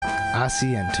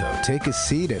Asiento. Take a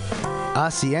seat at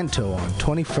Asiento on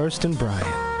 21st and Bryant.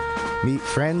 Meet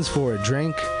friends for a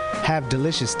drink, have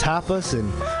delicious tapas,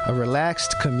 and a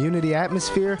relaxed community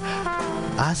atmosphere.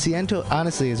 Asiento,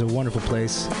 honestly, is a wonderful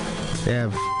place. They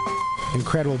have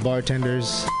incredible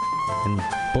bartenders and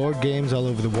board games all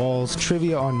over the walls,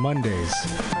 trivia on Mondays,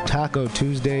 Taco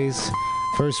Tuesdays,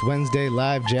 First Wednesday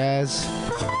live jazz,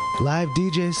 live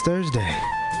DJs Thursday,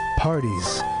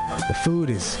 parties. The food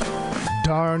is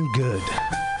darn good.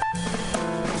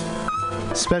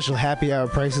 Special happy hour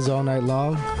prices all night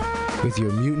long with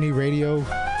your Mutiny Radio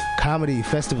Comedy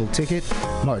Festival ticket,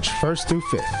 March 1st through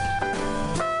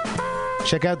 5th.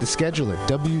 Check out the schedule at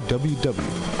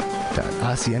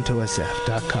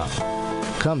www.asientosf.com.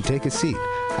 Come take a seat.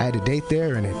 I had a date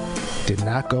there and it did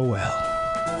not go well.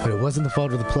 But it wasn't the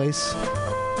fault of the place.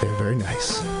 They're very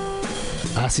nice.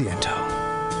 Asiento.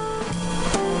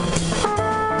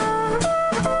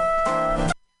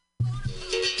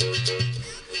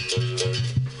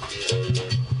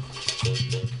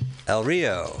 El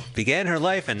Rio began her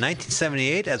life in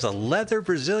 1978 as a leather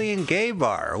Brazilian gay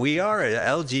bar. We are an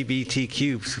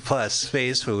LGBTQ plus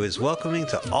space who is welcoming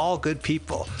to all good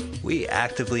people. We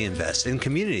actively invest in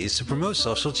communities to promote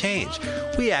social change.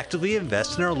 We actively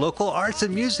invest in our local arts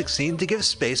and music scene to give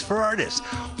space for artists.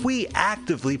 We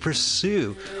actively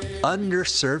pursue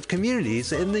underserved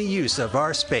communities in the use of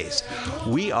our space.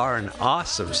 We are an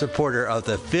awesome supporter of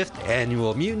the 5th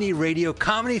annual Mutiny Radio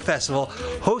Comedy Festival,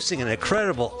 hosting an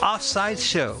incredible offside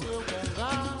show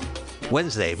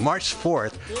Wednesday, March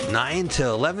 4th, 9 to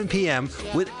 11 p.m.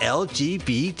 with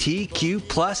LGBTQ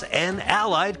plus and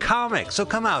allied comics. So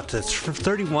come out to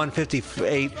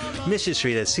 3158 Mission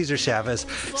Street at Cesar Chavez,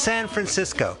 San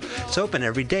Francisco. It's open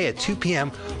every day at 2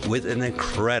 p.m. with an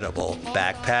incredible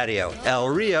back patio. El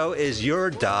Rio is your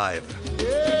dive.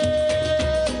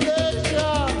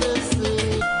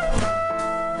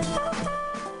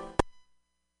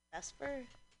 Vesper.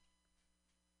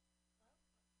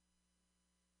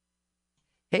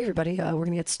 Hey, everybody. We're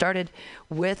going to get started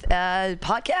with a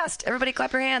podcast. Everybody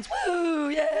clap your hands. Woo!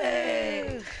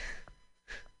 Yay!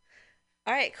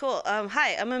 All right, cool.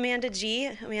 Hi, I'm Amanda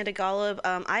Golub.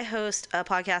 I host a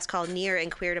podcast called Near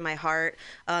and Queer to My Heart.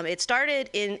 It started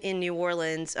in New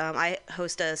Orleans. I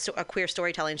host a queer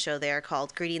storytelling show there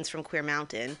called Greetings from Queer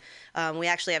Mountain. We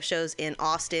actually have shows in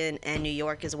Austin and New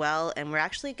York as well, and we're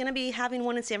actually going to be having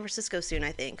one in San Francisco soon,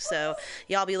 I think. So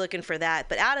y'all be looking for that.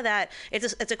 But out of that,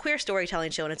 it's a queer storytelling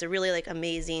show, and it's a really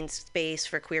amazing space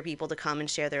for queer people to come and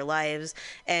share their lives.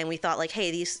 And we thought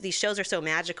hey, these shows are so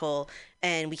magical,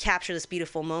 and we capture this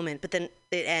beautiful moment, but then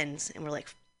it ends, and we're like,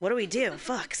 what do we do?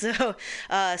 Fuck. So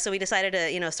we decided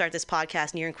to, start this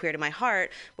podcast, Near and Queer to My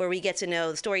Heart, where we get to know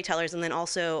the storytellers and then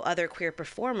also other queer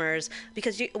performers,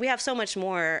 because we have so much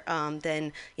more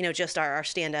than, just our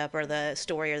stand-up or the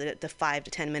story or the 5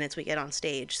 to 10 minutes we get on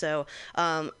stage. So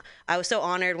I was so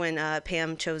honored when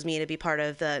Pam chose me to be part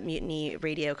of the Mutiny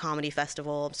Radio Comedy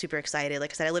Festival. I'm super excited.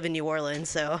 Like I said, I live in New Orleans,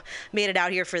 so made it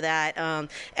out here for that.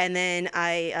 And then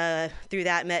I, through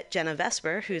that, met Jenna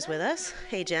Vesper, who's with us.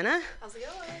 Hey, Jenna. How's it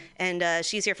going? And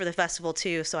she's here for the festival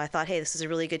too, so I thought, hey, this is a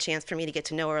really good chance for me to get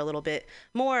to know her a little bit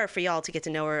more, for y'all to get to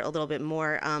know her a little bit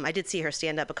more. I did see her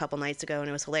stand up a couple nights ago, and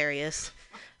it was hilarious.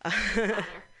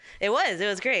 It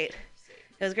was great.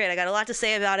 It was great. I got a lot to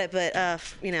say about it, but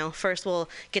first we'll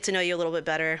get to know you a little bit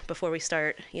better before we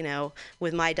start,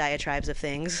 with my diatribes of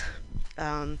things,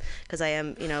 because I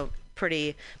am,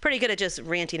 pretty good at just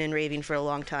ranting and raving for a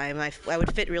long time. I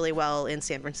would fit really well in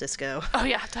San Francisco. Oh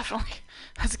yeah, definitely.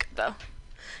 That's good though.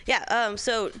 Yeah.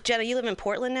 So Jenna, you live in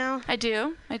Portland now? I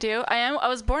do. I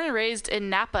was born and raised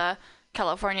in Napa,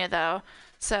 California, though,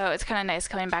 so it's kind of nice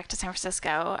coming back to San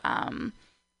Francisco, and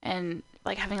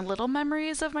having little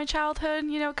memories of my childhood,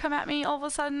 come at me all of a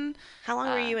sudden. How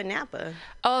long were you in Napa?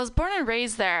 Oh, I was born and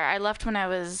raised there. I left when I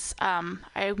was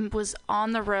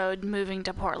on the road moving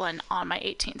to Portland on my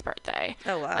 18th birthday.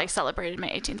 Oh, wow. Celebrated my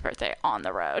 18th birthday on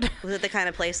the road. Was it the kind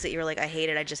of place that you were like, I hate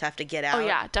it, I just have to get out? Oh,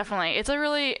 yeah, definitely.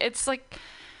 It's like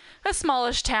a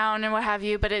smallish town and what have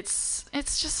you, but it's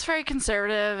just very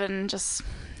conservative and just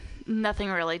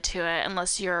nothing really to it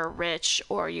unless you're rich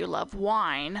or you love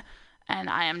wine. And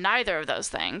I am neither of those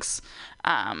things.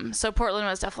 So Portland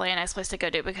was definitely a nice place to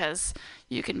go to because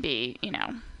you can be,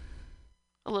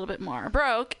 a little bit more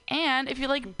broke. And if you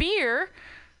like beer,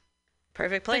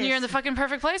 perfect place. Then you're in the fucking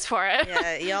perfect place for it.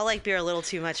 Yeah, y'all like beer a little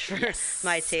too much for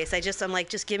my taste. I'm like,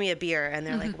 just give me a beer. And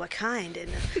they're like, what kind? And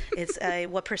it's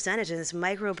what percentage? And it's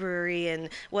microbrewery and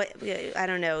what, I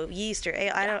don't know, yeast or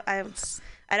I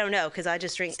I don't know, because I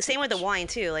just drink. Same with the wine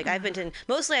too. Like I've been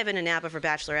to Napa for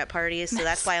bachelorette parties, so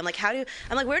that's why I'm like,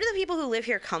 where do the people who live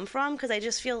here come from? Because I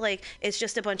just feel like it's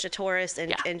just a bunch of tourists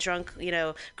and drunk,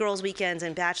 girls' weekends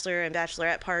and bachelor and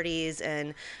bachelorette parties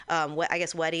and I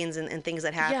guess weddings and things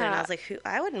that happen. And I was like,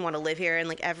 I wouldn't want to live here. And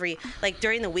like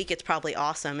during the week, it's probably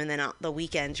awesome, and then on the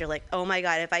weekends, you're like, oh my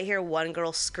god, if I hear one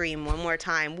girl scream one more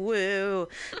time, woo,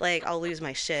 like I'll lose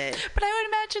my shit. But I would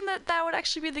imagine that would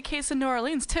actually be the case in New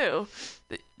Orleans too.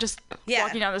 Just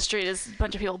walking down the street is a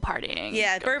bunch of people partying.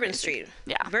 Yeah, Bourbon Street.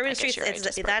 Yeah, Bourbon Street.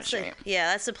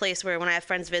 That's the place where when I have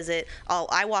friends visit,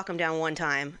 I walk them down one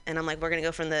time, and I'm like, we're gonna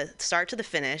go from the start to the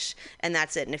finish, and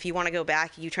that's it. And if you want to go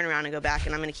back, you turn around and go back,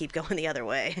 and I'm gonna keep going the other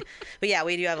way. But yeah,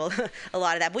 we do have a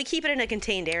lot of that. But we keep it in a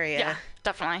contained area. Yeah,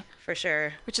 definitely. For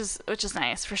sure. Which is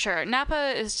nice for sure.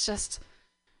 Napa is just.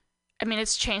 I mean,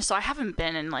 it's changed, so I haven't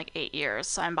been in like 8 years,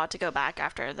 so I'm about to go back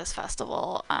after this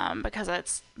festival because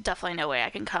it's definitely no way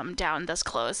I can come down this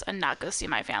close and not go see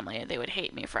my family. They would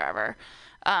hate me forever.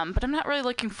 But I'm not really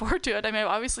looking forward to it. I mean, I've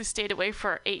obviously stayed away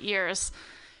for 8 years,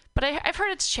 but I've heard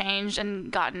it's changed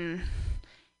and gotten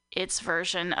its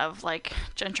version of like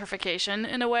gentrification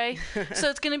in a way. So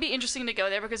it's going to be interesting to go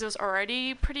there because it was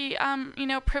already pretty,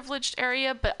 privileged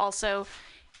area, but also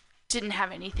didn't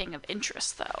have anything of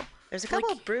interest though. There's a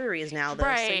couple of breweries now, though.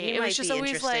 Right. So you it might was just be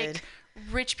always interested. like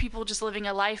rich people just living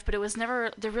a life, but it was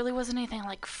never, there really wasn't anything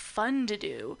like fun to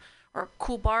do or a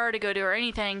cool bar to go to or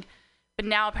anything. But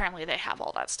now apparently they have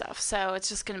all that stuff. So it's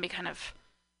just going to be kind of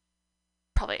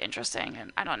probably interesting.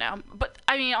 And I don't know. But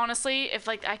I mean, honestly, if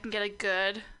like I can get a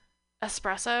good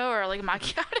espresso or like a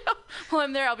macchiato while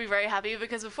I'm there, I'll be very happy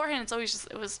because beforehand it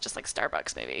was just like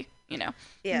Starbucks maybe,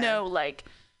 Yeah. No like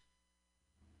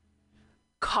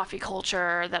coffee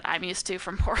culture that I'm used to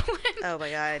from Portland. Oh my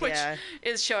god, which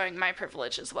is showing my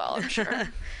privilege as well, I'm sure.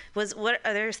 Are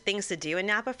there things to do in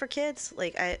Napa for kids?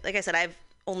 Like I said, I've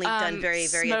only done very,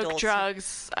 very smoke adult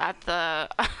drugs at the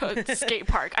skate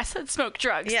park. I said smoke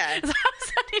drugs. Yeah.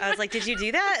 I was like, did you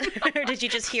do that? Or did you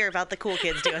just hear about the cool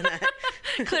kids doing that?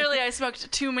 Clearly I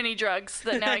smoked too many drugs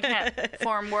that now I can't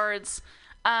form words.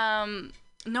 No,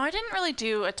 I didn't really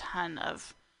do a ton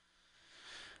of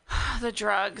the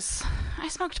drugs. I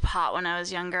smoked pot when I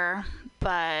was younger,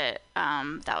 but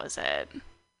that was it.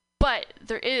 But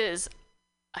there is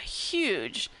a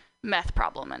huge meth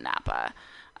problem in Napa.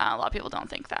 A lot of people don't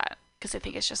think that because they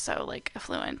think it's just so like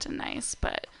affluent and nice,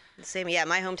 but same. Yeah,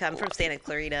 my hometown, I'm from Santa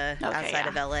Clarita, outside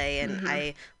of LA, and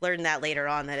I learned that later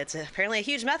on that it's apparently a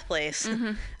huge meth place.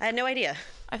 I had no idea.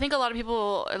 I think a lot of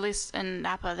people, at least in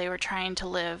Napa, they were trying to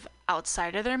live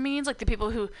outside of their means. Like the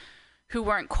people who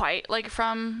weren't quite like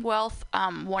from wealth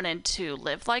wanted to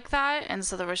live like that, and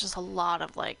so there was just a lot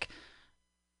of like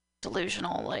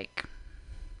delusional like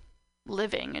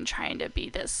living and trying to be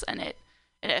this, and it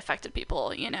affected people,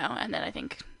 and then I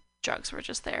think drugs were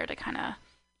just there to kind of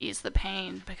ease the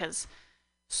pain because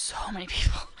so many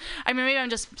people, I mean, maybe I'm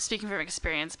just speaking from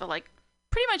experience, but like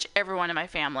pretty much everyone in my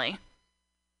family,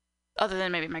 other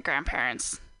than maybe my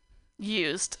grandparents,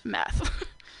 used meth.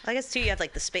 I guess too, you have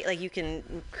like the space, like you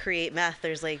can create meth.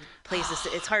 There's like places.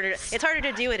 It's harder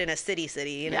to do it in a city.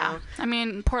 You know. Yeah. I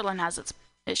mean, Portland has its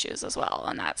issues as well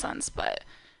in that sense, but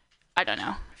I don't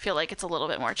know. I feel like it's a little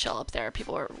bit more chill up there.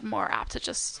 People are more apt to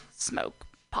just smoke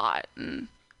pot and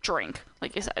drink,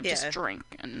 like you said, just drink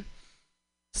and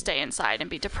stay inside and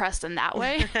be depressed in that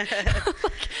way.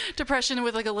 Like depression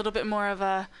with like a little bit more of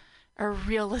a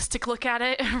realistic look at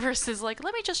it versus like,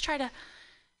 let me just try to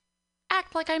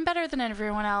act like I'm better than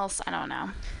everyone else. I don't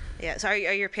know. Yeah. So are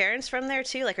your parents from there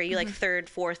too? Like, are you like third,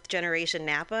 fourth generation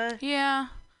Napa? Yeah.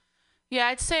 Yeah,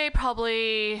 I'd say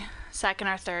probably second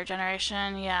or third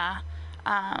generation. Yeah.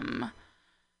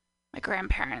 My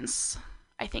grandparents,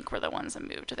 I think, were the ones that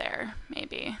moved there,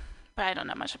 maybe, but I don't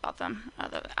know much about them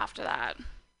after that.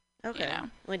 Okay.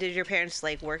 Well, did your parents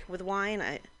like work with wine?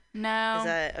 No. Is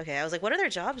that okay? I was like, what other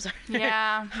jobs are there?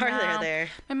 Yeah. Are there?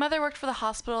 My mother worked for the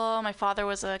hospital. My father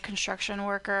was a construction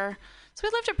worker. So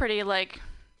we lived a pretty like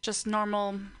just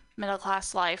normal middle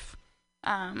class life,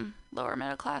 lower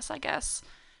middle class, I guess.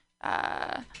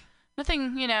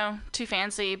 Nothing, too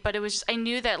fancy, but it was just, I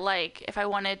knew that like if I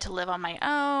wanted to live on my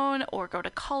own or go to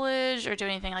college or do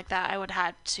anything like that, I would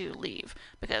have to leave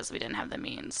because we didn't have the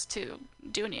means to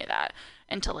do any of that,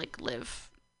 and to like live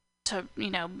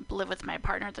with my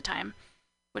partner at the time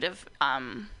would have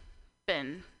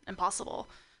been impossible.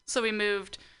 So we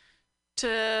moved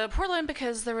to Portland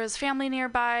because there was family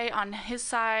nearby on his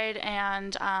side,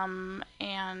 and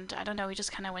I don't know, we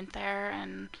just kind of went there,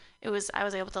 and I was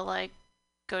able to like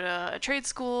go to a trade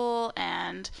school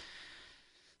and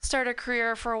start a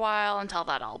career for a while until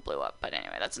that all blew up. But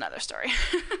anyway, that's another story.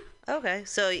 Okay,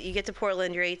 so you get to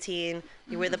Portland, you're 18,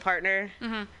 you're with a partner.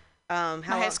 Mm-hmm. How My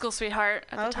high school sweetheart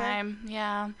at the Okay. time.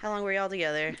 Yeah. How long were you all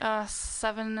together?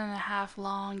 7.5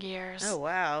 long years. Oh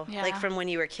wow! Yeah. Like from when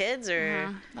you were kids,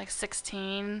 or Like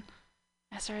 16,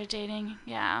 I started dating.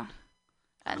 Yeah.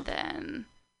 And then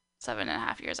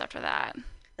 7.5 years after that.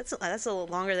 that's a little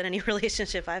longer than any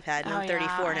relationship I've had. And I'm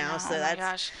 34 now, so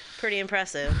that's pretty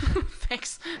impressive.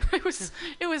 Thanks.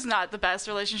 It was not the best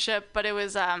relationship, but it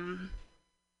was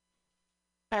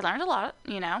I learned a lot,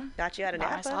 Got you out of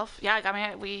about Napa? myself.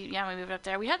 Yeah, we moved up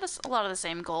there. We had a lot of the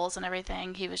same goals and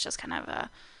everything. He was just kind of a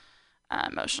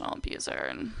emotional abuser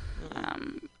and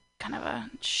kind of a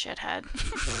shithead.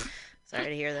 Sorry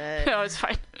to hear that. No, it's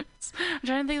fine. I'm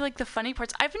trying to think like the funny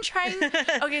parts. I've been trying.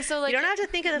 Okay, so like you don't have to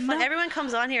think of the fun. No, Everyone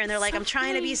comes on here and they're like, so "I'm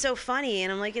trying to be funny. so funny,"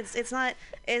 and I'm like, "It's not.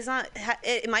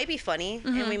 It might be funny,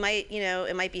 and we might,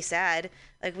 it might be sad.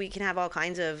 Like we can have all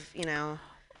kinds of,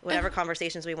 whatever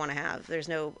conversations we want to have. There's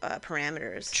no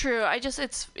parameters." True.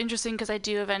 It's interesting because I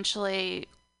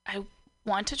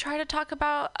want to try to talk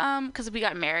about because we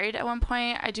got married at one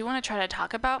point. I do want to try to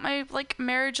talk about my like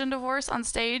marriage and divorce on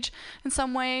stage in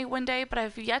some way one day, but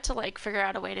I've yet to like figure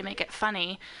out a way to make it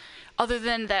funny. Other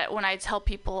than that, when I tell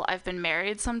people I've been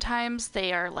married, sometimes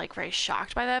they are like very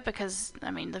shocked by that because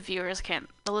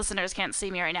the listeners can't see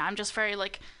me right now. I'm just very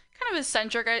like kind of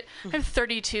eccentric. I'm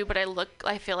 32, but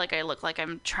I feel like I look like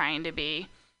I'm trying to be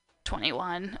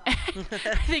 21. I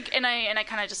think, and I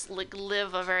kind of just like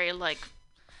live a very like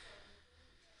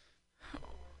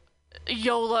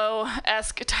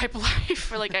YOLO-esque type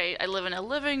life. Or like I live in a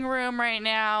living room right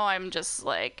now. I'm just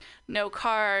like no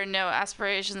car, no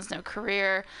aspirations, no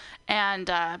career, and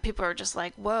people are just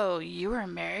like, "Whoa, you were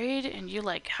married and you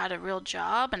like had a real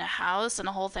job and a house and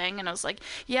a whole thing." And I was like,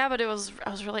 "Yeah, but I was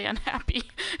really unhappy."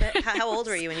 How old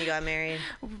were you when you got married?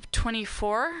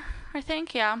 24, I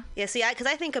think. Yeah. Yeah. See, because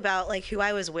I think about like who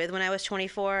I was with when I was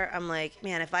 24. I'm like,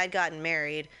 man, if I'd gotten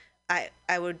married,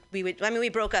 we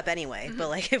broke up anyway, but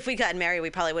like if we got married, we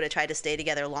probably would have tried to stay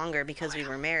together longer because we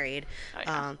were married. Oh,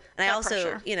 yeah. And I That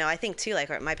also, pressure. I think too,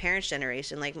 like my parents'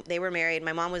 generation, like they were married.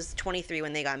 My mom was 23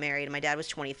 when they got married, and my dad was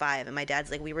 25. And my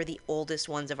dad's like, we were the oldest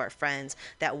ones of our friends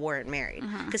that weren't married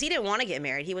because he didn't want to get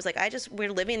married. He was like,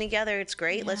 we're living together. It's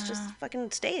great. Let's just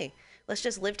fucking stay. Let's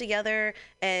just live together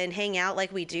and hang out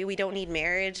like we do. We don't need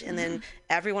marriage. And then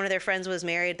every one of their friends was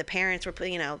married. The parents were,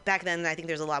 back then I think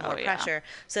there's a lot more pressure.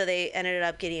 So they ended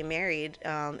up getting married.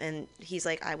 And he's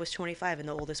like, I was 25 and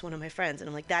the oldest one of my friends. And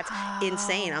I'm like, that's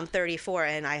insane. I'm 34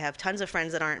 and I have tons of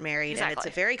friends that aren't married. Exactly. And it's a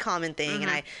very common thing.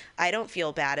 And I don't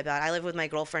feel bad about it. I live with my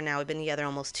girlfriend now. We've been together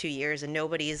almost 2 years and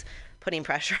nobody's putting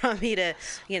pressure on me to,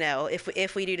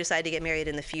 if we do decide to get married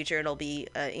in the future, it'll be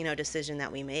a, decision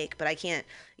that we make. But I can't,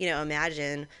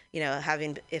 imagine,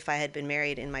 if I had been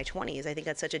married in my 20s. I think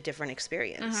that's such a different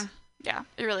experience. Yeah,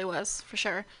 it really was, for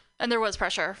sure. And there was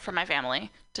pressure from my family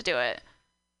to do it.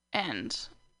 And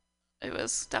it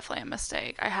was definitely a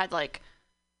mistake. I had like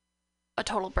a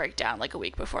total breakdown like a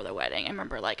week before the wedding. I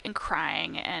remember like and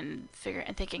crying and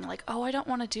thinking like, oh, I don't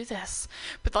want to do this.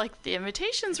 But like the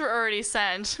invitations were already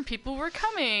sent. People were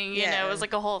coming, it was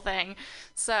like a whole thing.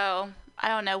 So I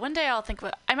don't know. One day I'll think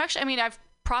about I've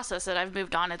processed it. I've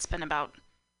moved on. It's been about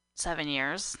 7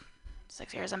 years.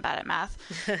 6 years. I'm bad at math.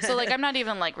 So like I'm not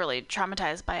even like really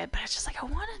traumatized by it, but it's just like I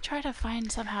want to try to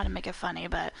find somehow to make it funny,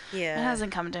 but it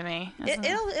hasn't come to me.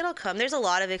 It'll come. There's a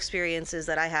lot of experiences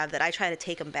that I have that I try to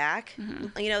take them back,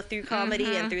 through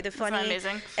comedy and through the funny. That's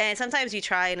amazing. And sometimes you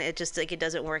try and it just like it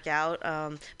doesn't work out.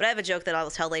 But I have a joke that I'll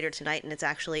tell later tonight, and it's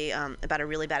actually about a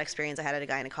really bad experience I had at a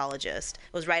gynecologist.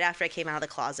 It was right after I came out of the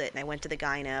closet and I went to the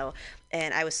gyno.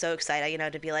 And I was so excited,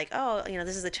 to be like, oh,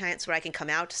 this is a chance where I can come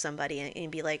out to somebody and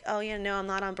be like, oh, no, I'm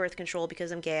not on birth control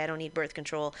because I'm gay. I don't need birth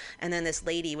control. And then this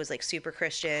lady was like super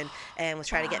Christian and was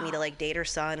trying to get me to like date her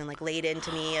son and like laid into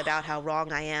me about how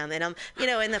wrong I am. And I'm,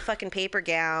 in the fucking paper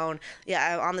gown,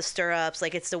 on the stirrups,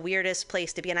 like it's the weirdest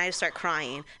place to be. And I just start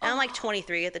crying. And I'm like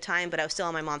 23 at the time, but I was still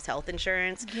on my mom's health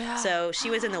insurance. Yeah. So she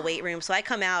was in the wait room. So I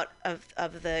come out of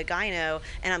the gyno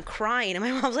and I'm crying. And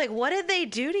my mom's like, what did they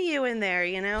do to you in there,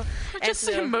 Just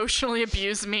emotionally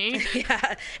abuse me.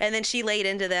 Yeah. And then she laid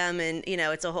into them and,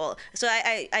 it's a whole, so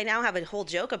I now have a whole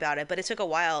joke about it, but it took a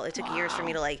while. It took years for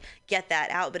me to like get that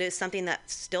out, but it was something that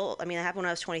still, that happened when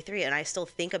I was 23 and I still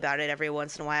think about it every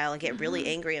once in a while and get really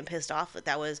angry and pissed off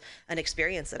that was an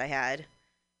experience that I had.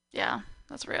 Yeah.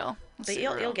 That's real. But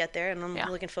you'll get there, and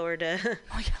I'm looking forward to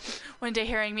one day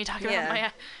hearing me talking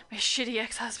about my shitty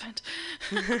ex-husband.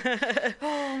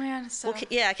 Oh man. So. Well,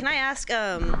 can I ask?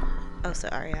 Oh,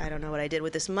 sorry. I don't know what I did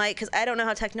with this mic because I don't know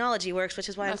how technology works, which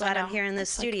is why I'm glad I'm here in this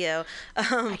studio.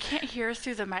 I can't hear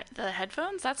through the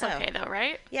headphones. That's okay though,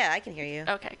 right? Yeah, I can hear you.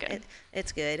 Okay, good.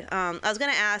 It's good. I was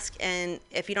gonna ask, and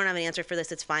if you don't have an answer for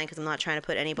this, it's fine because I'm not trying to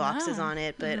put any boxes on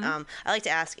it. But I like to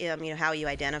ask, how you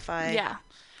identify. Yeah,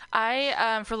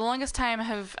 I for the longest time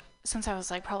since I was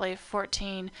like probably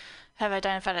 14, have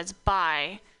identified as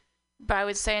bi, but I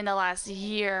would say in the last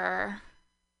year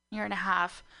and a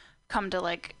half, come to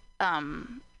like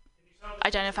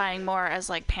identifying more as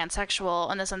like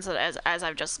pansexual in the sense that as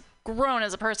I've just grown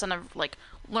as a person, I've like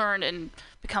learned and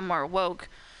become more woke,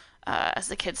 as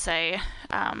the kids say,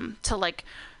 to like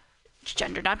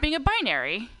gender not being a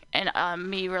binary, and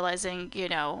me realizing,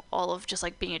 all of just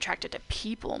like being attracted to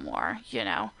people more,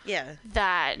 Yeah.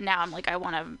 that now I'm like, I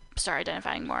want to start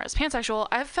identifying more as pansexual.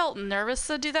 I've felt nervous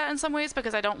to do that in some ways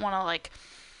because I don't want to like,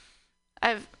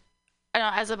 I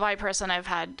know as a bi person, I've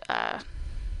had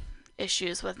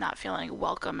issues with not feeling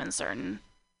welcome in certain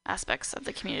aspects of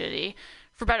the community,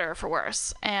 for better or for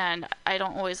worse. And I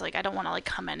don't want to like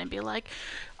come in and be like,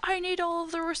 I need all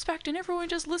of the respect and everyone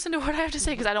just listen to what I have to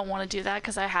say, because I don't want to do that,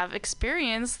 because I have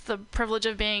experienced the privilege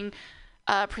of being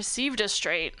perceived as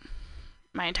straight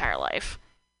my entire life,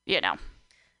 Yeah, no,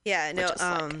 which is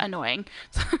like annoying.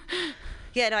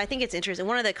 Yeah, no, I think it's interesting.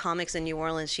 One of the comics in New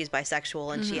Orleans, she's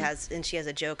bisexual, and she has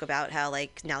a joke about how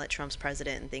like now that Trump's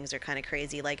president and things are kind of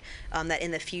crazy, like that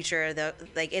in the future,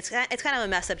 it's kind of a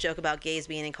messed up joke about gays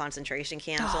being in concentration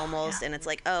camps almost, and it's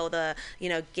like, the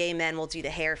gay men will do the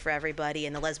hair for everybody,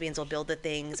 and the lesbians will build the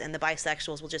things, and the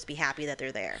bisexuals will just be happy that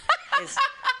they're there.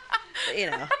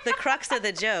 The crux of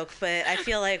the joke. But I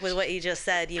feel like with what you just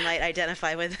said, you might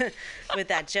identify with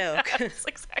that joke. Yes,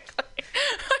 exactly.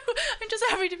 I'm just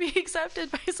happy to be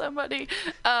accepted by somebody.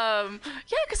 Yeah,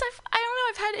 because I don't know,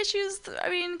 I've had issues. I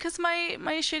mean, because my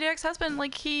shitty ex-husband,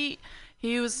 like he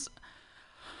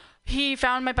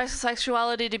found my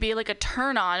bisexuality to be like a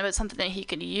turn on, but something that he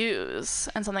could use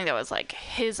and something that was like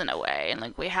his in a way. And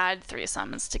like we had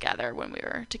threesomes together when we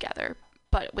were together,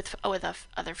 but with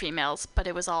other females, but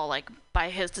it was all like by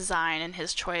his design and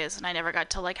his choice, and I never got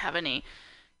to like have any,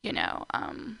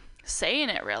 say in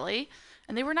it really.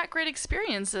 And they were not great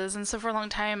experiences. And so for a long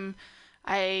time,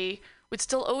 I would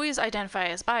still always identify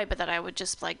as bi, but that I would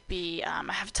just like be, I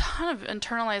have a ton of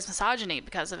internalized misogyny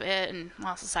because of it and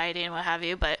society and what have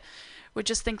you, but would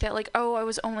just think that like, I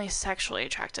was only sexually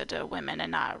attracted to women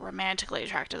and not romantically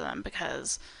attracted to them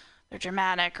because they're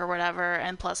dramatic or whatever.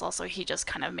 And plus also he just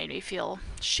kind of made me feel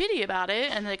shitty about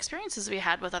it. And the experiences we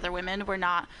had with other women were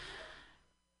not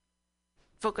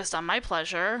focused on my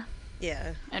pleasure.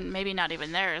 Yeah. And maybe not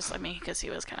even theirs. I mean, because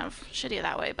he was kind of shitty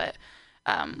that way. But,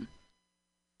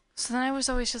 so then I was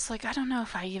always just like, I don't know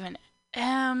if I even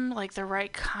am like the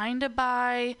right kind of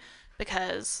bi,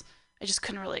 because I just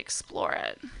couldn't really explore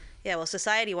it. Yeah, well,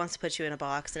 society wants to put you in a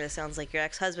box, and it sounds like your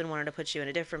ex-husband wanted to put you in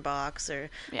a different box,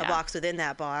 or a box within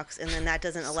that box, and then that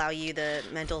doesn't allow you the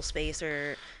mental space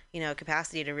or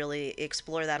capacity to really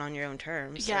explore that on your own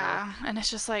terms. Yeah, and it's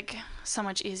just like so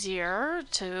much easier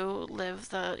to live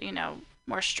the,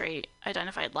 more straight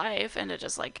identified life and to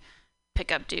just like pick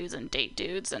up dudes and date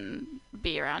dudes and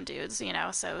be around dudes,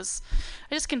 So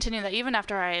I just continued that. Even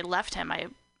after I left him, I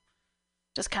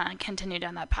just kind of continued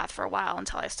down that path for a while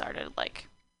until I started like,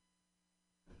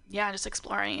 just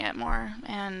exploring it more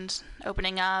and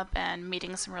opening up and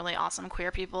meeting some really awesome queer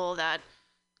people that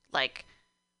like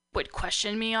would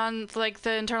question me on like the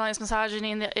internalized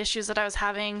misogyny and the issues that I was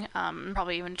having,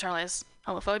 probably even internalized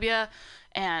homophobia,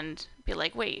 and be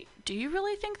like, wait, do you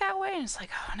really think that way? And it's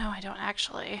like, oh no, I don't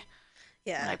actually.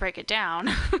 Yeah. When I break it down,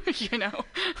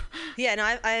 Yeah, no,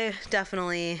 I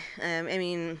definitely,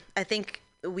 I think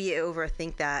we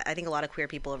overthink that. I think a lot of queer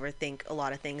people overthink a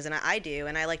lot of things, and I do,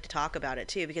 and I like to talk about it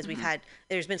too, because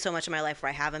there's been so much in my life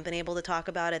where I haven't been able to talk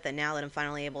about it, that now that I'm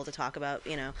finally able to talk about,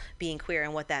 being queer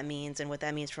and what that means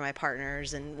for my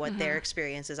partners and what their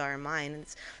experiences are in mine,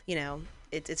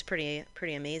 it's pretty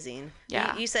amazing.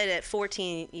 Yeah. You said at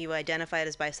 14 you identified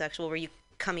as bisexual. Were you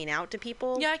coming out to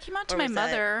people? Yeah, I came out to my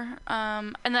mother,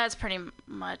 and that's pretty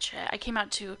much it. I came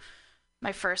out to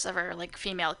my first ever like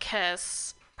female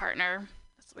kiss partner.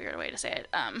 A weird way to say it.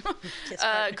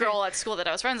 Girl at school that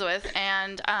I was friends with,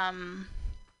 and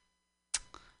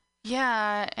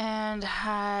and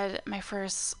had my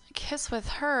first kiss with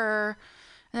her,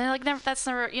 and then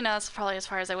that's probably as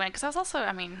far as I went, because I was also,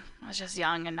 I was just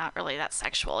young and not really that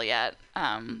sexual yet,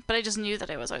 but I just knew that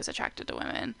I was always attracted to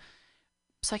women.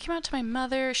 So I came out to my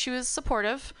mother. She was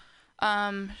supportive.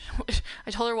 I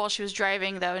told her while she was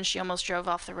driving though, and she almost drove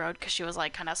off the road because she was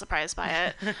like kind of surprised by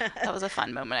it. That was a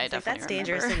fun moment. I definitely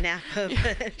remember. That's dangerous in Napa.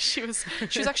 Yeah, she was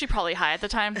actually probably high at the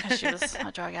time because she was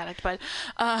a drug addict, but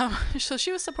so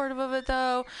she was supportive of it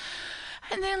though.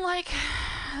 And then I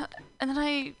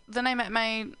met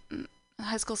my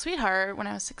high school sweetheart when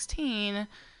I was 16,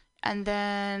 and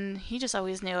then he just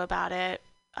always knew about it.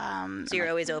 So you're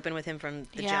always open with him from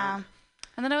the jump.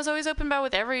 And then I was always open about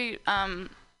with every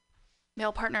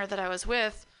male partner that I was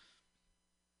with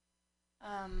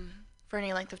for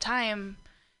any length of time.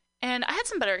 And I had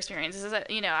some better experiences,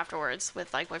 afterwards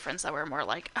with like boyfriends that were more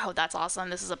like, oh, that's awesome,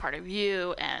 this is a part of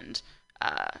you, and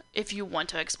if you want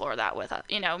to explore that with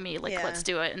me, like let's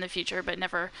do it in the future, but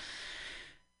never,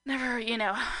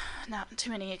 not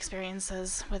too many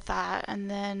experiences with that.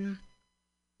 And then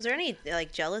was there any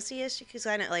like jealousy issues? Because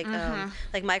I know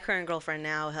like my current girlfriend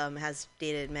now has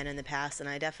dated men in the past, and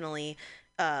I definitely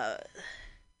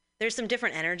there's some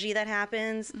different energy that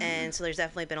happens, and so there's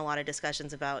definitely been a lot of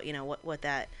discussions about what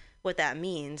that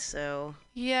means. So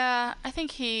yeah, I think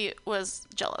he was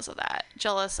jealous of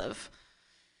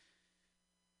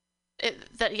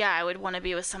it, that I would want to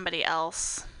be with somebody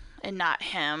else and not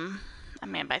him. I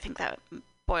mean, but I think that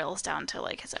boils down to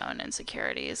like his own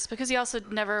insecurities, because he also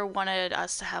never wanted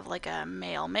us to have like a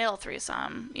male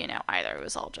threesome, either. It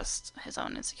was all just his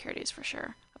own insecurities for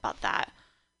sure about that.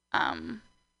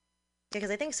 Because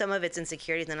I think some of it's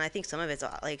insecurities, and I think some of it's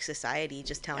like society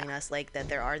just telling us like that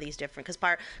there are these different.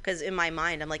 Because in my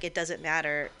mind, I'm like, it doesn't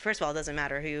matter. First of all, it doesn't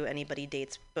matter who anybody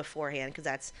dates beforehand, because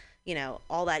that's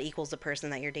all that equals the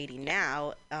person that you're dating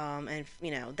now, and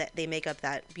that they make up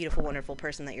that beautiful, wonderful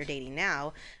person that you're dating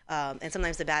now. And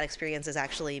sometimes the bad experiences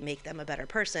actually make them a better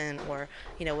person, or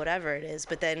whatever it is.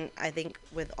 But then I think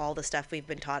with all the stuff we've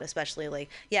been taught, especially like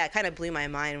it kind of blew my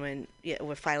mind when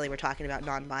we're talking about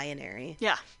non-binary.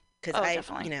 Yeah. Because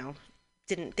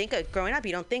didn't think of growing up.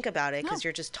 You don't think about it because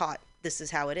you're just taught this is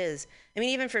how it is. I mean,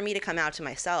 even for me to come out to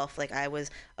myself, like I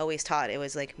was always taught it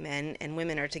was like men and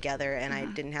women are together, and I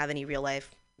didn't have any real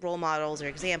life role models or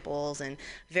examples, and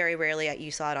very rarely you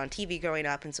saw it on TV growing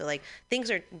up. And so like things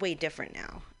are way different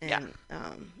now, and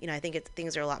I think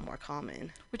things are a lot more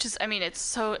common. Which is, I mean,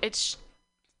 it's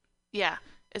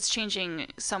changing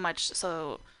so much.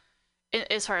 So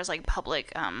as far as like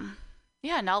public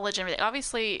knowledge and everything.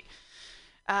 Obviously,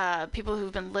 people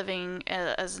who've been living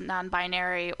as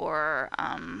non-binary or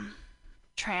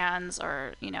trans,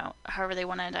 or however they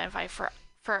want to identify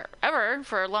forever,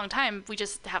 for a long time, we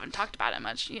just haven't talked about it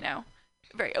much,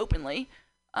 very openly.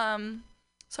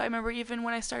 So I remember even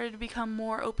when I started to become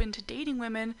more open to dating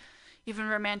women, even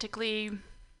romantically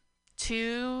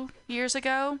 2 years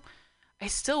ago, I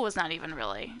still was not even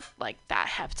really like that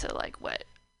hep to like what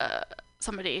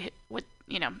somebody would,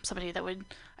 somebody that would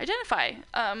identify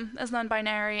as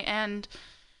non-binary and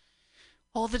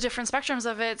all the different spectrums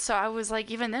of it. So I was like,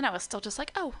 even then I was still just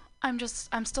like, oh, I'm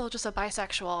still just a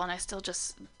bisexual, and I still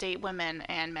just date women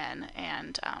and men.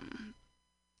 And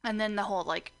then the whole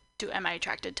like, am I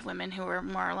attracted to women who are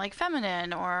more like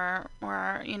feminine or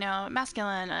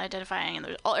masculine identifying,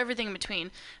 and everything in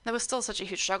between. That was still such a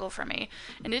huge struggle for me,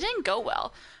 and it didn't go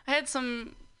well. I had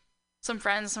some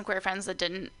queer friends that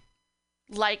didn't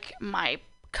like my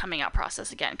coming out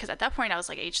process again, because at that point I was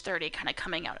like age 30 kind of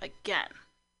coming out again,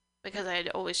 because I had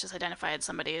always just identified as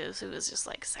somebody who was just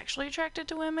like sexually attracted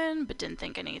to women but didn't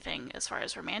think anything as far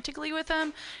as romantically with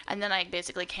them. And then I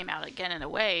basically came out again in a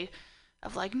way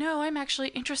of like, no, I'm actually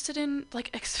interested in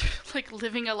like like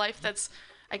living a life that's,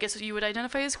 I guess you would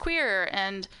identify as queer.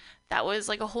 And that was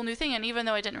like a whole new thing. And even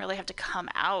though I didn't really have to come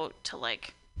out to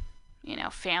like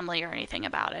family or anything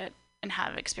about it and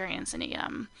have experienced any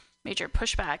major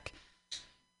pushback,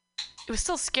 it was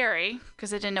still scary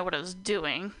because I didn't know what I was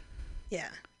doing. Yeah.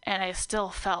 And I still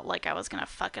felt like I was going to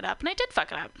fuck it up. And I did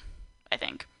fuck it up, I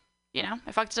think.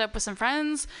 I fucked it up with some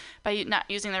friends by not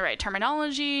using the right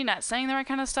terminology, not saying the right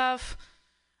kind of stuff,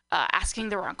 asking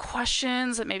the wrong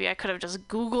questions that maybe I could have just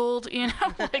Googled,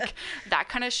 like that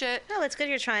kind of shit. No, it's good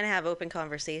you're trying to have open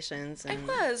conversations. I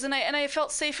was. And I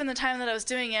felt safe in the time that I was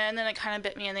doing it. And then it kind of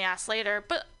bit me in the ass later.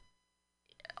 But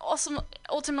also,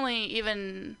 ultimately,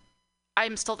 even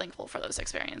I'm still thankful for those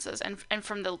experiences and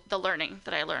from the learning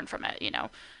that I learned from it,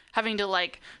 having to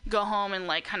like go home and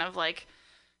like kind of like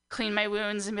clean my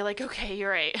wounds and be like, okay,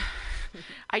 you're right.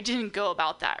 I didn't go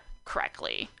about that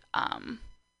correctly. And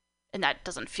that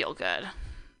doesn't feel good.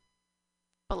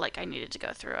 But like I needed to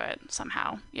go through it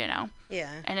somehow, Yeah.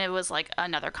 And it was like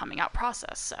another coming out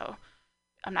process. So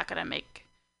I'm not going to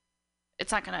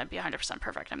it's not going to be 100%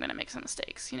 perfect. I'm going to make some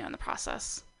mistakes, in the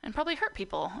process, and probably hurt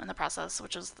people in the process,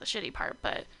 which is the shitty part,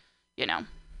 but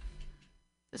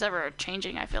is ever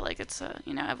changing. I feel like it's a,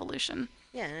 evolution.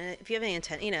 Yeah, and if you have any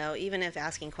intent, even if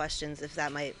asking questions, if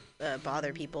that might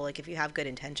bother people, like if you have good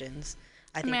intentions,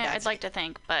 I think that's I'd like to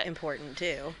think, but important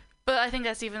too. But I think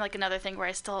that's even like another thing where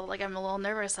I still like I'm a little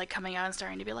nervous like coming out and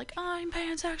starting to be like, oh, I'm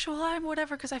pansexual, I'm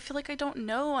whatever, because I feel like I don't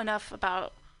know enough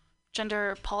about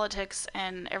gender politics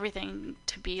and everything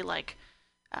to be like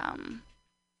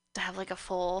to have like a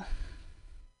full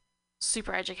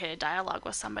super educated dialogue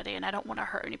with somebody, and I don't want to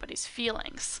hurt anybody's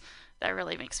feelings. That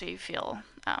really makes me feel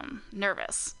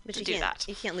nervous to do that.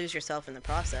 You can't lose yourself in the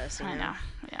process. I know.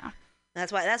 Yeah.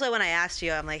 That's why when I asked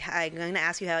you, I'm like, I'm going to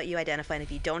ask you how you identify, and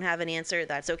if you don't have an answer,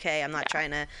 that's okay. I'm not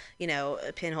trying to,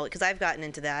 pinhole it, because I've gotten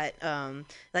into that.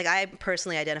 Like, I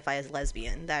personally identify as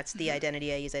lesbian. That's the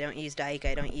identity I use. I don't use dyke.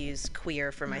 I don't use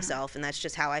queer for myself, and that's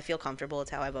just how I feel comfortable.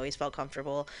 It's how I've always felt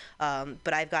comfortable.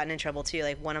 But I've gotten in trouble too.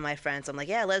 Like, one of my friends, I'm like,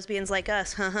 yeah, lesbians like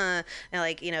us, and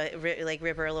like,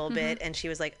 rip her a little bit, and she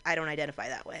was like, I don't identify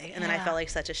that way, and then I felt like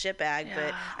such a shitbag.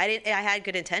 But I had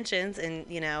good intentions, and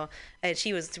and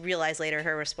she realized later,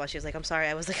 her response, she was like, I'm sorry,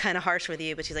 I was like kind of harsh with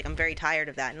you, but she's like, I'm very tired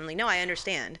of that. And I'm like, no, I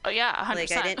understand. Oh yeah, 100%.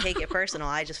 Like, I didn't take it personal.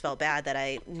 I just felt bad that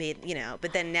I made,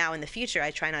 but then now in the future, I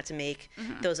try not to make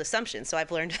those assumptions. So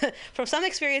I've learned from some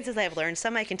experiences I've learned,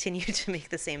 some I continue to make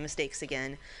the same mistakes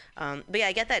again. But yeah,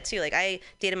 I get that too. Like, I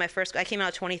came out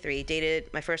at 23,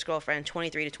 dated my first girlfriend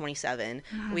 23 to 27.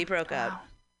 We broke up.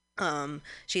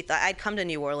 She thought I'd come to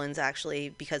New Orleans actually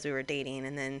because we were dating,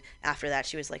 and then after that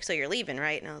she was like, so you're leaving,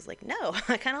 right? And I was like, no,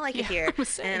 I kind of like it here,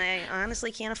 and I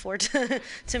honestly can't afford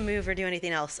to move or do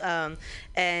anything else.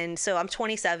 And so I'm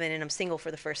 27 and I'm single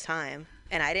for the first time,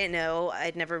 and I didn't know.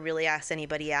 I'd never really asked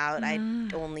anybody out.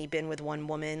 I'd only been with one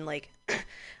woman. Like,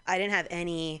 I didn't have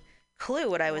any clue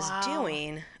what I was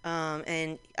doing,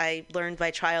 and I learned by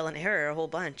trial and error a whole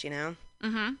bunch. Oh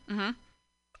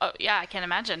yeah, I can't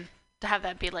imagine. To have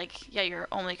that be like, yeah, your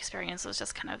only experience was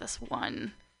just kind of this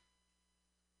one,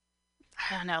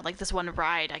 I don't know, like this one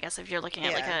ride, I guess, if you're looking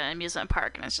at like an amusement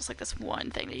park, and it's just like this one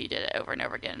thing that you did over and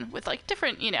over again with like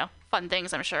different, fun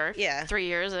things, I'm sure. Yeah. 3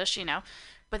 years-ish,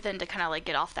 but then to kind of like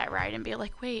get off that ride and be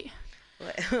like, wait.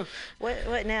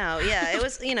 What now? Yeah, it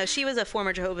was, she was a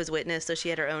former Jehovah's Witness, so she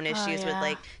had her own issues with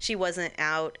like, she wasn't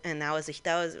out, and that was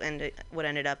what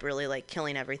ended up really like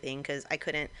killing everything, because I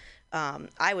couldn't,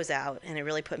 I was out, and it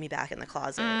really put me back in the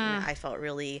closet, and I felt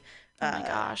really, oh my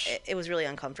gosh, it was really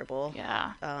uncomfortable.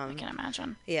 Yeah, I can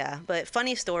imagine. Yeah, but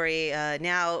funny story.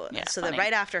 Now, so that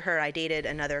right after her, I dated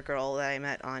another girl that I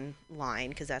met online,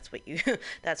 because that's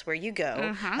where you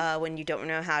go when you don't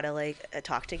know how to like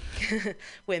talk to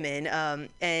women. And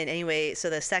anyway,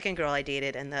 so the second girl I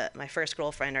dated and my first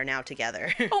girlfriend are now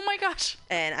together. Oh my gosh!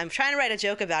 And I'm trying to write a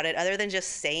joke about it, other than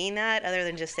just saying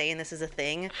this is a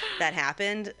thing that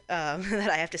happened, that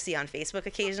I have to see on Facebook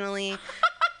occasionally.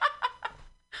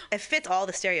 It fits all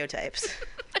the stereotypes.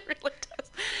 It really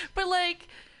does. But like,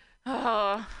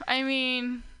 I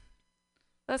mean,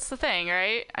 that's the thing,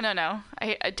 right? I don't know.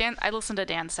 I listen to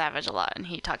Dan Savage a lot, and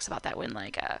he talks about that when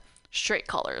like straight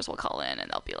callers will call in,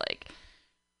 and they'll be like,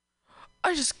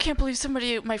 I just can't believe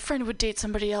my friend would date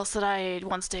somebody else that I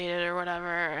once dated or whatever.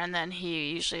 And then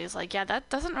he usually is like, yeah, that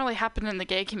doesn't really happen in the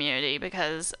gay community,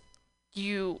 because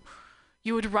you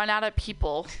would run out of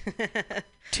people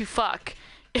to fuck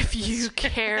if you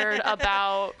cared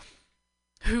about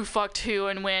who fucked who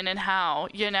and when and how,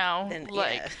 then,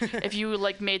 if you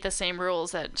like made the same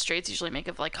rules that straights usually make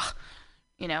of like,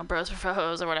 bros for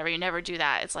hoes or whatever, you never do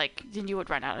that. It's like, then you would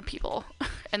run out of people,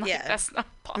 and like, that's not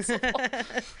possible.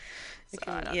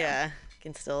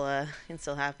 Can still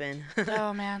happen.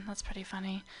 Oh man, that's pretty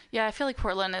funny. Yeah, I feel like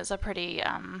Portland is a pretty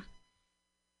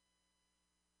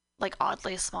like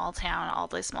oddly small town,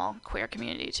 oddly small queer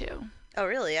community too. Oh,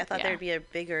 really? I thought there'd be a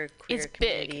bigger queer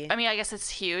community. It's big. I mean, I guess it's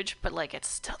huge, but like, it's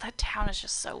still, that town is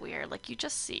just so weird. Like, you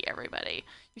just see everybody.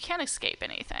 You can't escape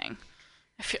anything,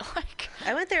 I feel like.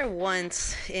 I went there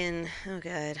once in,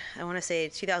 I want to say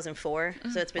 2004.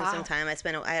 So it's been some time.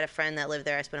 I had a friend that lived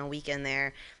there. I spent a weekend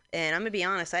there. And I'm going to be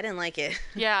honest, I didn't like it.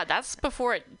 Yeah, that's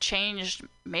before it changed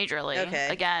majorly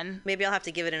again. Maybe I'll have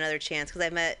to give it another chance, because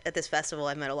at this festival,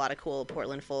 I met a lot of cool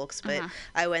Portland folks, but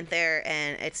I went there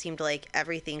and it seemed like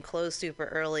everything closed super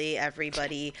early.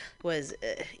 Everybody was,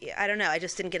 I don't know, I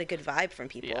just didn't get a good vibe from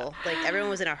people. Yeah. Like, everyone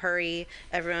was in a hurry.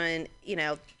 Everyone,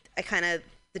 I kind of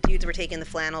the dudes were taking the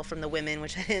flannel from the women,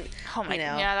 which I didn't. Oh my,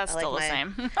 yeah, that's still the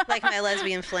same. Like my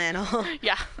lesbian flannel.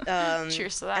 Yeah.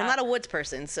 Cheers to that. I'm not a woods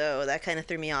person, so that kind of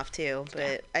threw me off too.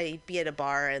 But I'd be at a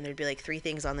bar and there'd be like 3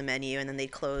 things on the menu, and then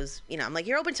they'd close. I'm like,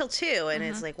 you're open till 2, and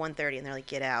it's like 1:30, and they're like,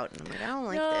 get out, and I'm like, I don't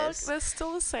like this. That's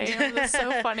still the same. That's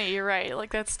so funny. You're right.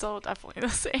 Like that's still definitely the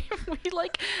same. We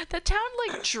the town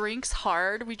drinks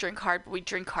hard. We drink hard, but we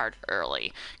drink hard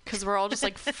early because we're all just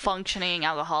like functioning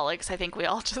alcoholics. I think we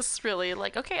all just really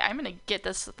okay, I'm gonna get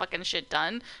this fucking shit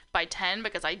done by 10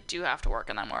 because I do have to work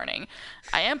in the morning.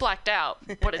 I am blacked out,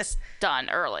 but it's done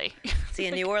early. See,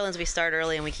 in New Orleans, we start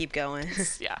early and we keep going.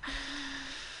 Yeah.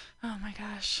 Oh my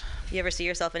gosh. You ever see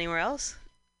yourself anywhere else?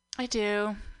 I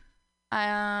do.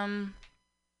 I've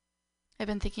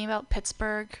been thinking about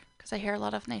Pittsburgh because I hear a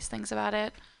lot of nice things about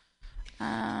it.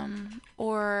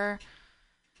 Or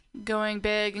going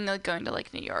big and going to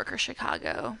New York or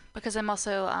Chicago because I'm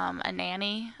also a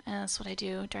nanny, and that's what I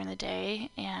do during the day,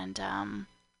 and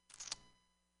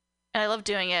I love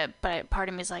doing it, but part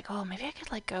of me is like, oh, maybe I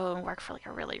could go and work for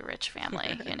a really rich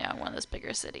family, one of those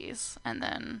bigger cities, and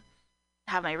then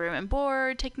have my room and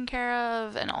board taken care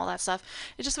of and all that stuff.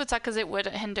 It just would suck because it would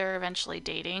hinder eventually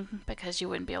dating because you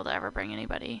wouldn't be able to ever bring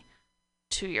anybody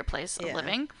to your place of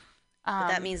living. But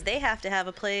that means they have to have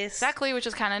a place. Exactly, which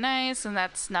is kind of nice, and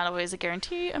that's not always a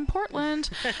guarantee in Portland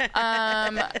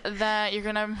that you're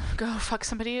gonna go fuck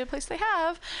somebody at a place they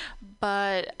have.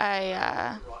 But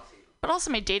but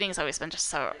also my dating has always been just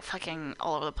so fucking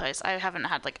all over the place. I haven't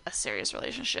had a serious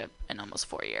relationship in almost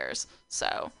 4 years.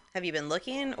 So have you been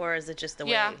looking, or is it just the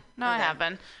way? Yeah, no, I have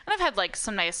been, and I've had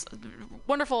some nice,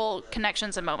 wonderful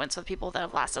connections and moments with people that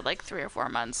have lasted 3 or 4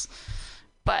 months,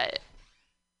 but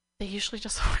they usually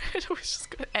just it always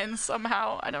just end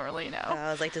somehow. I don't really know.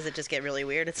 I was like, does it just get really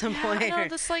weird at some point? No,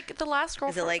 this the last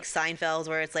girlfriend. Is it like Seinfeld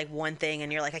where it's one thing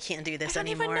and you're like, I can't do this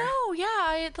anymore? I don't even know.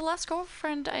 Yeah, the last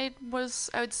girlfriend I would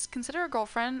consider a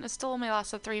girlfriend. It still only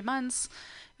lasted 3 months.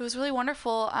 It was really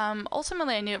wonderful.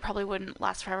 Ultimately, I knew it probably wouldn't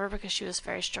last forever because she was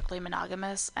very strictly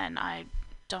monogamous, and I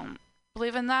don't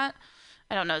believe in that.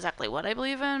 I don't know exactly what I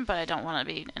believe in, but I don't want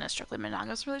to be in a strictly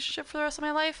monogamous relationship for the rest of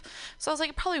my life. So I was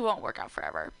like, it probably won't work out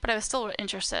forever. But I was still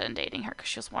interested in dating her because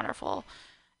she was wonderful.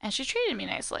 And she treated me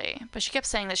nicely. But she kept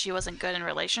saying that she wasn't good in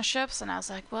relationships. And I was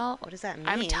like, well, what does that mean?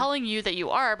 I'm telling you that you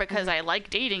are because I like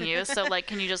dating you. So,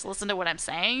 can you just listen to what I'm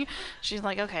saying? She's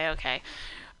like, okay.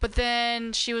 But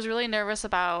then she was really nervous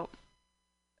about...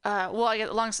 I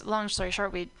get long story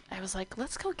short, I was like,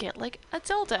 let's go get a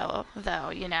dildo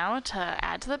though, to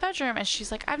add to the bedroom. And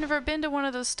she's like, I've never been to one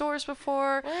of those stores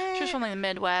before. What? She was from the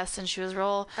Midwest, and she was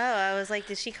real. Oh, I was like,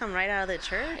 did she come right out of the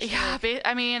church? Yeah,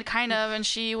 I mean, kind of. And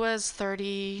she was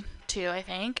 32, I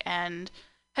think, and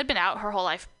had been out her whole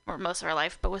life or most of her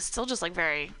life, but was still just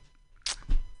very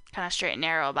kind of straight and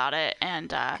narrow about it. And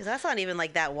because that's not even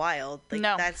that wild.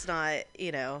 No, that's not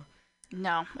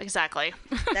No, exactly.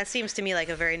 That seems to me like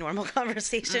a very normal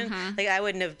conversation. Mm-hmm. I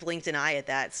wouldn't have blinked an eye at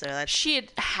that. So that's... She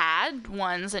had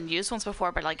ones and used ones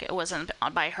before, but it wasn't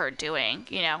by her doing.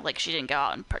 She didn't go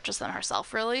out and purchase them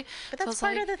herself, really. But that's so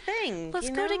part of the thing. Let's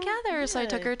go together. Yeah. So I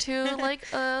took her to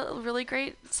a really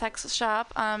great sex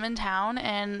shop in town,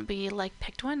 and we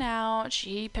picked one out.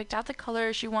 She picked out the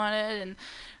color she wanted,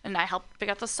 and I helped pick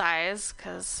out the size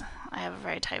because I have a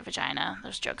very tight vagina.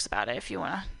 There's jokes about it if you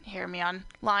want to hear me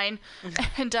online.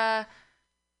 Mm-hmm. And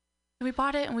we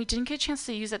bought it, and we didn't get a chance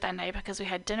to use it that night because we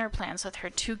had dinner plans with her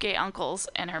 2 gay uncles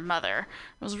and her mother.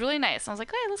 It was really nice. I was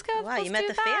like, hey, let's go. Wow, let's you met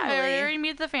the that. family. I already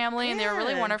met the family, and they were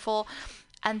really Yeah. wonderful.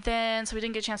 And then, so we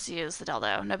didn't get a chance to use the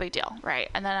dildo. No big deal, right?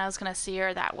 And then I was going to see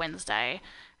her that Wednesday,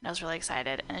 and I was really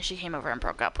excited. And then she came over and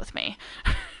broke up with me.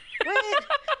 What?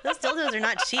 Those dildos are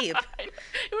not cheap. It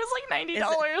was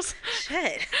 $90.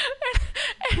 Shit.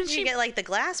 And Did you get the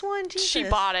glass one? Jesus. She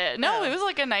bought it. No, Oh. it was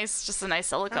a nice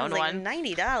silicone one.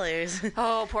 $90.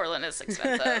 Oh, Portland is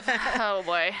expensive. Oh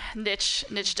boy, niche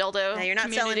dildo. Now you're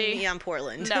not community. selling me on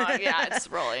Portland. No, yeah, it's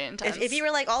really intense. If you were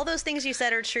all those things you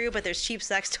said are true, but there's cheap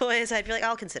sex toys, I'd be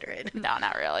I'll consider it. No,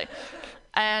 not really.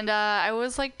 And I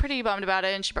was pretty bummed about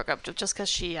it, and she broke up just because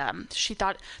she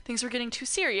thought things were getting too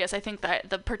serious. I think that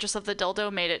the purchase of the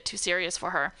dildo made it too serious for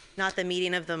her. Not the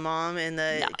meeting of the mom and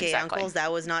the gay uncles.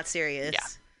 That was not serious. Yeah.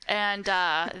 And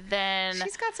then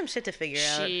she's got some shit to figure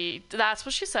out. That's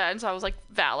what she said. So I was like,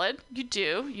 valid. You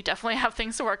do. You definitely have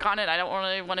things to work on, and I don't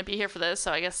really want to be here for this.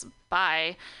 So I guess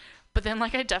bye. But then I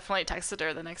definitely texted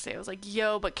her the next day. I was like,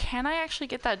 yo, but can I actually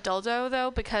get that dildo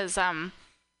though? Because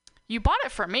you bought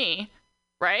it for me.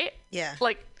 Right? Yeah.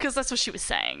 Because that's what she was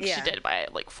saying. Yeah. She did buy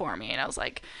it for me, and I was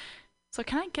like, So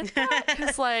can I get that?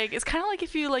 Because like it's kind of like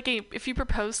if you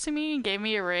proposed to me and gave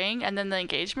me a ring and then the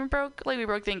engagement broke, like we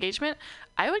broke the engagement,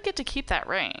 I would get to keep that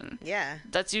ring. Yeah.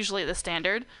 That's usually the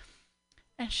standard.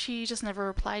 And she just never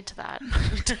replied to that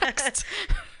text.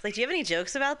 Like, do you have any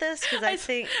jokes about this? Because I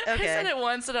think, okay. I said it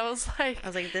once and I was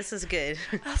like, this is good.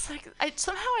 I was like,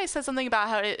 somehow I said something about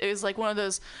how it was like one of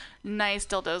those nice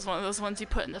dildos, one of those ones you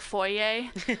put in the foyer.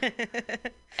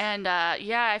 And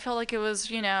I felt like it was,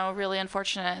 really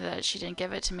unfortunate that she didn't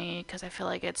give it to me because I feel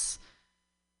like it's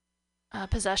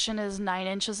possession is 9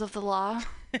 inches of the law.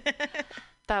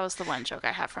 That was the one joke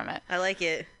I have from it. I like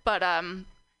it. But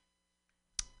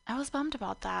I was bummed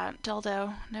about that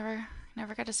dildo. Never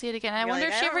got to see it again. I wonder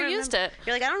if she ever used it.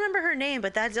 You're like, I don't remember her name,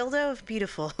 but that dildo,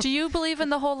 beautiful. Do you believe in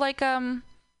the whole like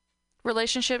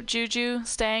relationship juju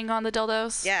staying on the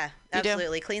dildos? Yeah,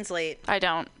 absolutely. Clean slate. I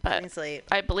don't, but clean slate.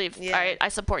 I believe. Yeah. I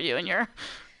support you in your.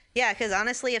 Yeah, because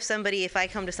honestly, if I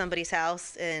come to somebody's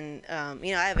house and,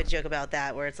 I have a joke about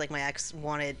that where it's like my ex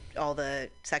wanted all the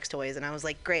sex toys and I was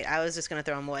like, great, I was just going to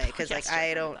throw them away because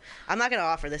I'm not going to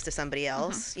offer this to somebody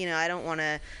else. Mm-hmm. I don't want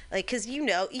to, like, because you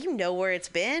know where it's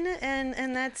been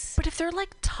and that's. But if they're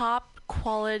like top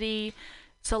quality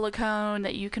silicone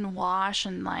that you can wash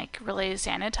and like really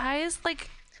sanitize, like,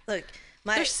 look,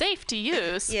 they're safe to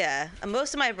use. Yeah.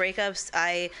 Most of my breakups,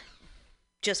 I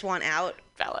just want out.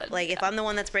 Valid. Like, if I'm the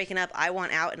one that's breaking up, I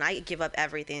want out and I give up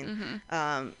everything.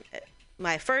 Mm-hmm.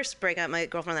 My first breakup, my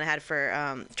girlfriend that I had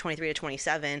for 23 to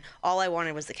 27, all I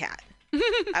wanted was the cat.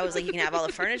 I was like, you can have all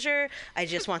the furniture. I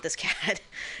just want this cat.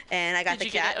 And I got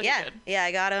the cat. Okay, yeah,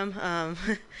 I got him.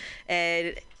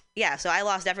 And yeah, so I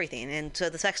lost everything. And so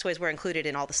the sex toys were included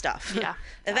in all the stuff. Yeah.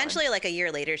 Eventually, like a year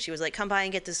later, she was like, come by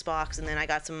and get this box. And then I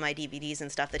got some of my DVDs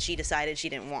and stuff that she decided she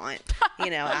didn't want,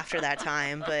 after that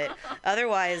time. But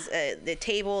otherwise, the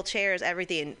table, chairs,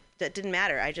 everything, that didn't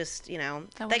matter. I just,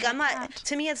 like, I'm not,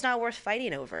 to me, it's not worth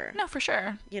fighting over. No, for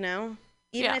sure.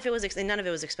 Even if it was, and none of it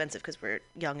was expensive because we're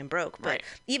young and broke. But right.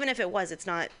 Even if it was, it's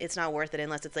not worth it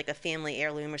unless it's like a family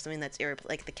heirloom or something that's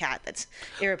like the cat that's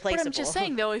irreplaceable. But I'm just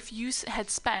saying though, if you had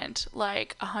spent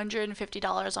like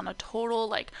 $150 on a total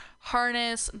like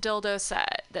harness dildo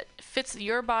set that fits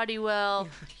your body well,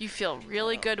 you feel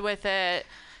really good with it.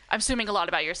 I'm assuming a lot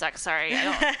about your sex. Sorry,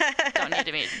 I don't need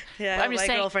to be. Yeah, I'm just my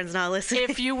saying, girlfriend's not listening.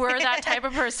 If you were that type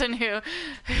of person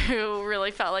who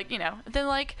really felt like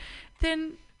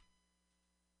then.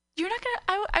 You're not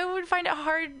gonna. I would find it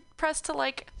hard pressed to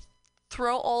like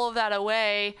throw all of that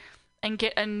away and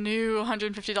get a new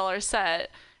 $150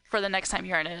 set for the next time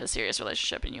you're in a serious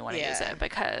relationship and you want to use it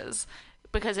because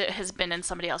it has been in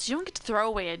somebody else. You don't get to throw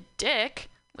away a dick,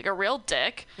 like a real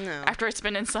dick, after it's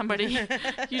been in somebody.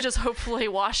 You just hopefully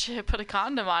wash it, put a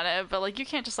condom on it, but like you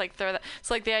can't just like throw that.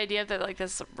 It's like the idea that like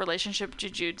this relationship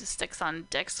juju just sticks on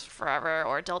dicks forever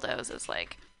or dildos is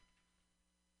like.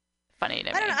 Funny to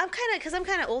me. I don't know. I'm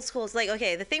kind of old school. It's like,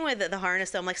 okay, the thing with the harness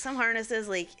though, I'm like, some harnesses,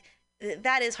 like,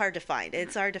 that is hard to find.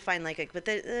 It's hard to find, but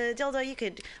the dildo, you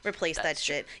could replace that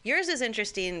shit. Yours is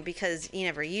interesting because you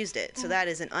never used it, so that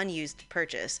is an unused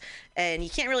purchase, and you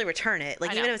can't really return it.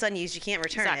 Like, even if it's unused, you can't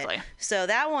return it. So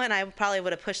that one, I probably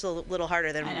would have pushed a little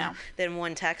harder than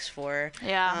one text for.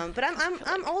 Yeah. But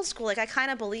I'm old school. Like, I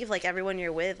kind of believe like everyone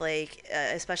you're with, like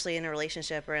especially in a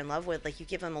relationship or in love with, like you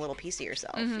give them a little piece of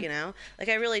yourself. Mm-hmm. Like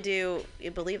I really do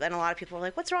believe, and a lot of people are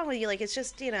like, "What's wrong with you?" Like it's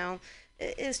just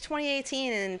it's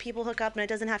 2018 and people hook up and it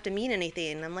doesn't have to mean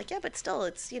anything. And I'm like, yeah, but still,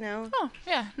 it's, Oh,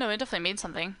 yeah. No, it definitely means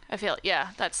something. I feel,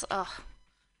 that's, I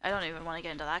don't even want to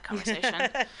get into that conversation.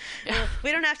 Well,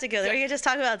 we don't have to go there. We can just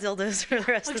talk about dildos for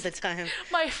the rest of the time.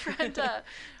 My friend,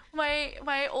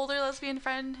 my older lesbian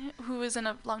friend who was in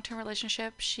a long-term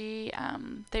relationship,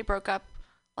 they broke up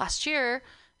last year.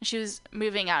 And she was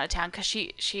moving out of town because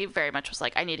she very much was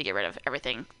like, I need to get rid of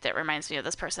everything that reminds me of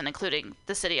this person, including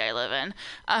the city I live in,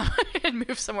 and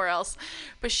move somewhere else.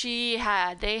 But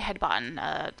they had bought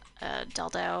a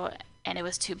dildo, and it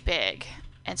was too big.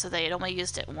 And so they had only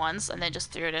used it once, and then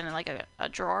just threw it in like a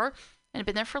drawer. And it had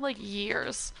been there for like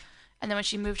years. And then when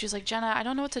she moved, she was like, Jenna, I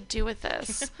don't know what to do with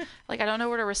this. Like, I don't know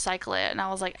where to recycle it. And I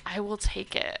was like, I will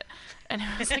take it. And it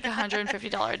was like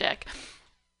 $150 dick.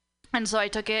 And so I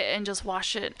took it and just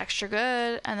washed it extra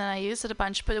good, and then I used it a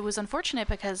bunch. But it was unfortunate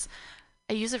because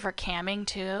I use it for camming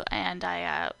too, and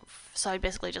so I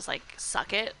basically just like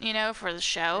suck it, for the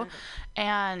show,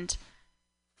 and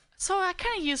so I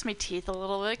kind of use my teeth a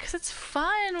little bit because it's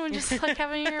fun when just like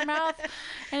having it in your mouth,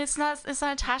 and it's not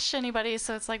attached to anybody,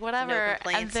 so it's like whatever. No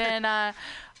complaints. And then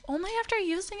only after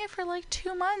using it for like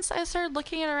 2 months, I started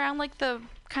looking around like the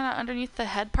kind of underneath the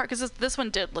head part because this one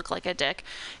did look like a dick.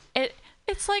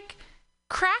 It's like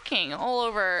cracking all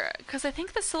over because I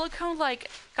think the silicone like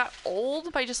got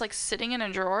old by just like sitting in a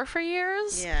drawer for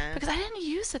years. Yeah. Because I didn't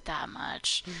use it that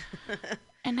much.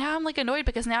 And now I'm like annoyed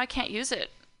because now I can't use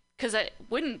it because it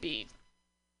wouldn't be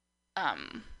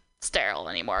sterile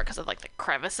anymore because of like the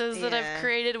crevices that I've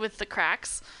created with the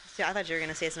cracks. See, I thought you were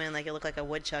gonna say something like it looked like a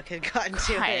woodchuck had gotten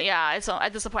to it. Yeah, it's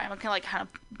at this point I'm gonna like kind of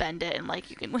bend it and like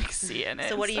you can like see in it.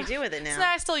 So what do you do with it now? So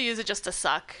I still use it just to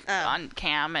suck on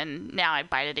cam, and now I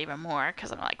bite it even more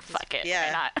because I'm like, fuck it,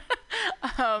 why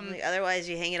not? Like, otherwise,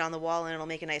 you hang it on the wall and it'll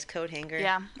make a nice coat hanger.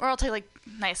 Yeah, or I'll take like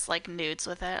nice like nudes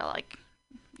with it. I'll like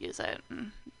use it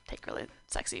and take really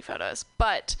sexy photos.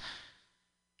 But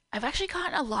I've actually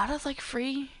gotten a lot of like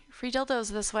free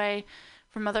dildos this way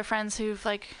from other friends who've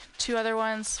like 2 other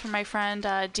ones from my friend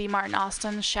D. Martin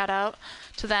Austin. Shout out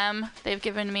to them. They've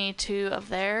given me 2 of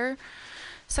their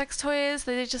sex toys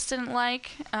that they just didn't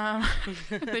like.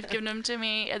 They've given them to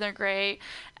me and they're great.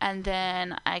 And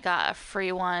then I got a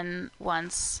free one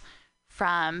once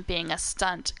from being a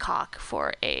stunt cock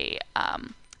for a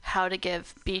how to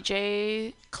give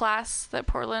BJ class that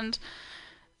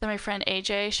my friend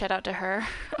AJ, shout out to her,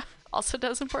 also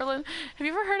does in Portland. Have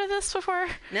you ever heard of this before?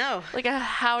 No. Like a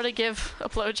how to give a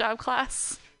blowjob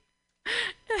class.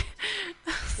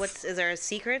 Is there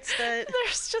secrets that?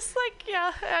 There's just like,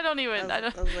 I'm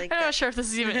not sure if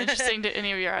this is even interesting to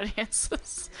any of your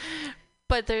audiences.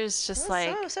 But there's just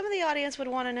some of the audience would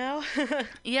want to know.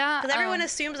 Yeah. Because everyone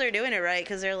assumes they're doing it right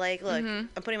because they're like, look, I'm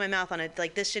putting my mouth on it.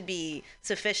 Like, this should be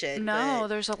sufficient. No,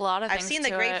 there's a lot of things I've seen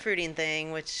the grapefruiting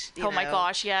thing, which, oh my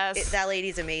gosh, yes. That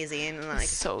lady's amazing. And like,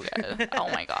 so good. Oh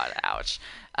my God, ouch.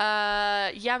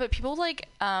 Yeah, but people like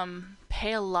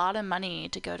pay a lot of money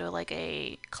to go to like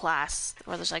a class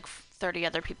where there's like 30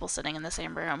 other people sitting in the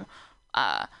same room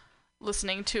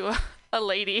listening to a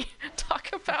lady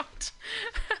talk about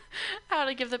how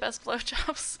to give the best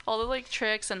blowjobs, all the like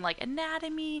tricks and like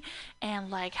anatomy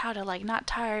and like how to like not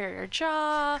tire your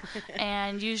jaw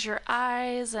and use your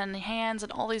eyes and hands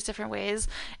and all these different ways.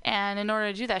 And in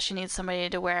order to do that, she needs somebody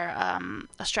to wear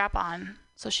a strap on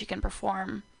so she can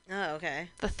perform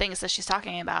the things that she's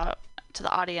talking about to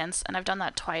the audience. And I've done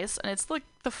that twice, and it's like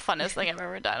the funnest thing I've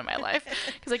ever done in my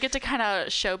life because I get to kind of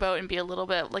showboat and be a little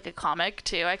bit like a comic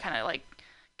too. I kind of like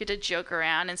get to joke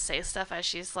around and say stuff as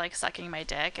she's like sucking my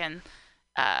dick, and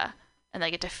I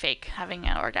get to fake having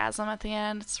an orgasm at the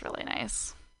end. It's really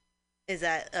nice. Is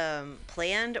that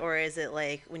planned, or is it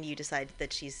like when you decide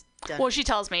that she's done? Well, she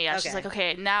tells me, she's like,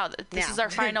 okay, now this is our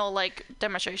final like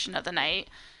demonstration of the night.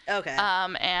 Okay.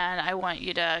 And I want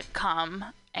you to come,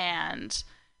 and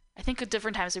I think at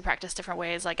different times we practice different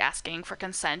ways, like asking for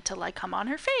consent to like come on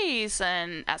her face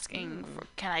and asking for,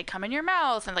 can I come in your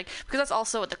mouth, and like, because that's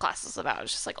also what the class is about.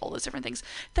 It's just like all those different things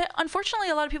that unfortunately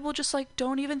a lot of people just like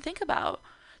don't even think about.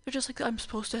 They're just like, I'm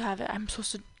supposed to have it. I'm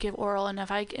supposed to give oral, and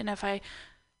if I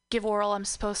give oral, I'm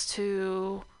supposed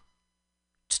to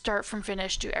start from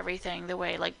finish, do everything the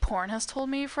way like porn has told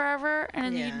me forever,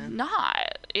 and you're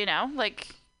not, like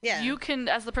you can,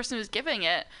 as the person who's giving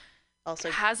it,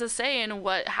 also has a say in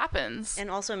what happens,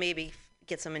 and also maybe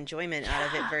get some enjoyment out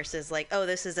of it versus like, oh,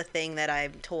 this is a thing that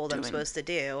I'm told I'm supposed to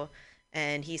do,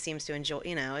 and he seems to enjoy.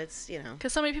 It's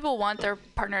because so many people want their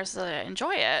partners to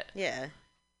enjoy it. Yeah.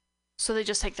 So they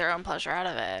just take their own pleasure out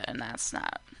of it, and that's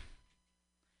not.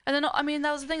 And then I mean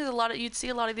that was the thing. Is you'd see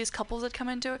a lot of these couples that come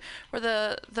into it where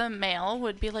the male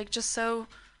would be like just so.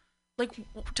 Like,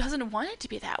 doesn't want it to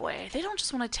be that way. They don't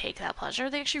just want to take that pleasure.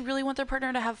 They actually really want their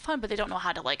partner to have fun, but they don't know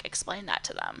how to like explain that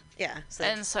to them. Yeah.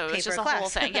 So it's just a whole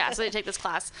thing. Yeah. So they take this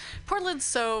class. Portland's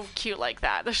so cute like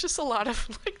that. There's just a lot of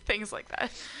like things like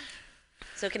that.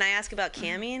 So can I ask about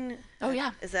camming? Oh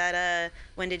yeah. Is that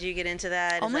when did you get into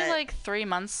that? Only like 3 or 4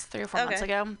 months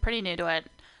ago. I'm pretty new to it.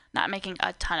 Not making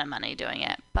a ton of money doing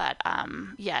it, but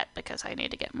yet because I need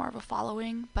to get more of a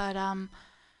following. But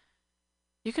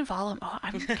you can follow him. Oh,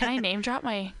 can I name drop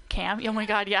my cam? Oh my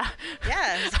God, yeah.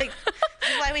 Yeah, it's like this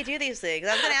is why we do these things.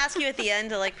 I was gonna ask you at the end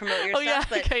to like promote your stuff,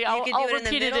 but okay, you can do it in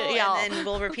the middle, and then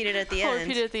we'll repeat it at the end. I'll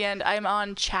repeat it at the end. I'm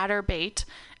on Chatterbait,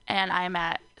 and I'm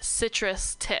at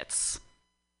Citrus Tits,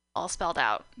 all spelled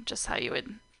out, just how you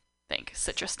would think.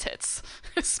 Citrus Tits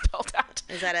spelled out.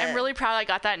 Is that I'm really proud I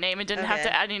got that name and didn't have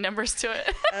to add any numbers to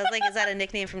it. I was like, is that a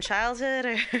nickname from childhood?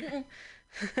 Or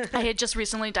I had just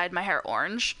recently dyed my hair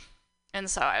orange. And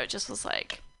so I just was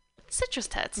like, citrus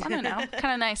tits. I don't know.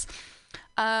 Kind of nice.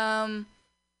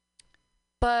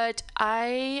 But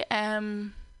I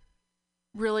am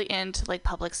really into like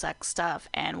public sex stuff.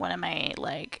 And one of my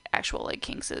like actual like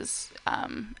kinks is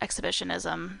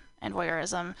exhibitionism and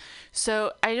voyeurism.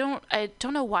 So I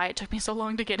don't know why it took me so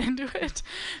long to get into it,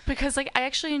 because like I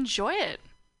actually enjoy it.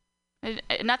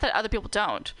 Not that other people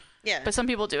don't. Yeah. But some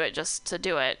people do it just to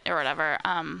do it or whatever.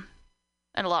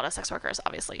 And a lot of sex workers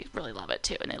obviously really love it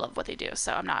too, and they love what they do.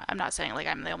 So I'm not saying like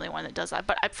I'm the only one that does that.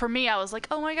 But for me, I was like,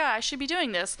 oh my god, I should be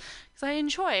doing this because I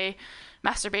enjoy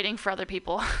masturbating for other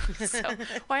people. So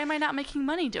why am I not making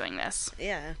money doing this?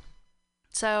 Yeah.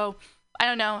 So I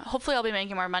don't know. Hopefully, I'll be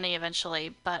making more money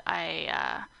eventually. But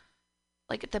I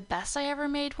like the best I ever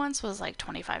made once was like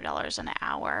 $25 an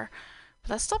hour. But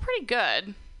that's still pretty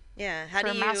good. Yeah. How for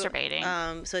do you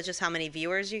masturbating? So it's just how many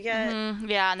viewers you get?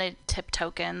 Yeah, and they tip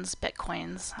tokens,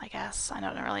 bitcoins, I guess. I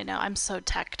don't really know. I'm so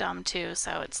tech dumb too,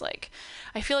 so it's like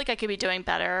I feel like I could be doing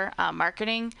better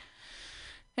marketing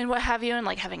and what have you, and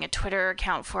like having a Twitter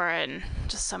account for it, and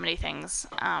just so many things.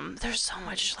 There's so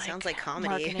much like sounds like comedy.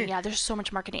 marketing. Yeah, there's so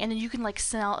much marketing, and then you can like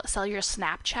sell your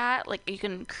Snapchat. Like you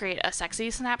can create a sexy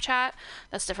Snapchat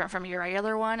that's different from your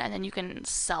regular one, and then you can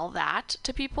sell that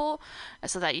to people,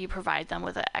 so that you provide them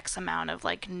with an X amount of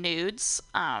like nudes.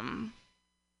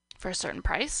 For a certain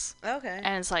price. Okay.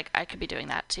 And it's like I could be doing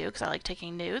that too because I like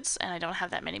taking nudes and I don't have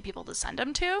that many people to send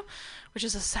them to, which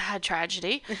is a sad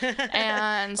tragedy.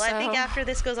 And well, I think after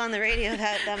this goes on the radio,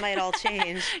 that might all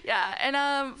change. Yeah, and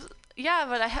yeah,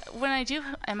 but when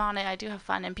I'm on it, I do have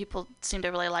fun, and people seem to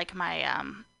really like my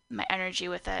my energy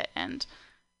with it, and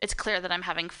it's clear that I'm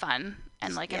having fun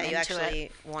and like I'm you into actually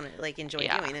it. want to like enjoy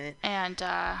doing it. And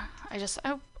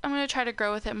I'm gonna try to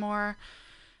grow with it more.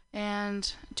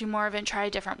 And do more of it, try a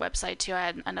different website too. I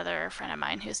had another friend of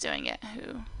mine who's doing it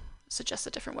who suggests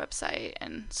a different website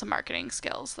and some marketing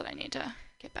skills that I need to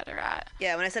get better at.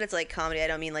 Yeah, when I said it's like comedy, I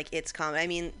don't mean like it's comedy. I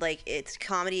mean like it's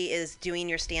comedy is doing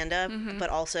your stand-up, but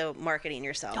also marketing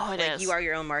yourself. Oh, it like is. you are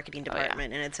your own marketing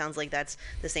department, and it sounds like that's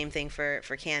the same thing for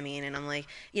Cammie. And I'm like,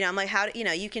 how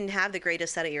you can have the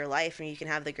greatest set of your life, and you can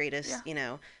have the greatest,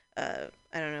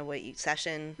 I don't know what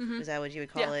session is that what you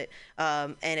would call it,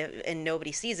 and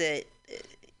nobody sees it,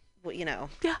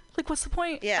 Yeah, like what's the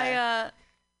point? Yeah.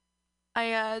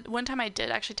 I one time I did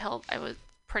actually I was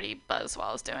pretty buzzed while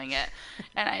I was doing it,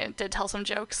 and I did tell some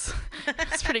jokes.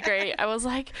 It's pretty great. I was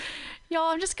like,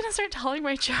 y'all, I'm just gonna start telling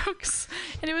my jokes,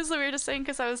 and it was the weirdest thing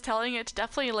because I was telling it to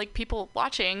definitely like people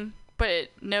watching,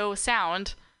 but no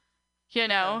sound.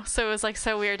 So it was like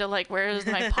so weird to like, where's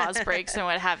my pause breaks and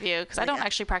what have you, because I don't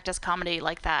actually practice comedy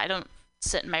like that. I don't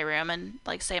sit in my room and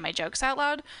like say my jokes out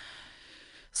loud,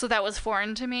 so that was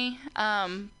foreign to me.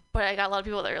 But I got a lot of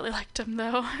people that really liked them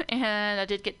though, and I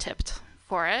did get tipped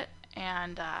for it,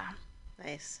 and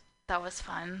nice. That was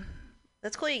fun.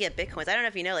 That's cool. You get bitcoins. I don't know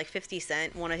if you know, like 50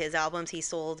 Cent, one of his albums, he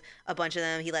sold a bunch of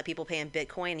them. He let people pay in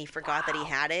Bitcoin. And he forgot that he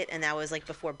had it, and that was like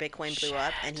before Bitcoin blew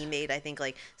up. And he made, I think,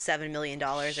 like $7 million,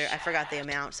 or I forgot the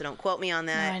amount. So don't quote me on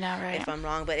that. No, I know, right? If I'm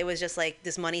wrong. But it was just like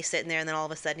this money sitting there, and then all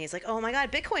of a sudden he's like, "Oh my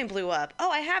God, Bitcoin blew up.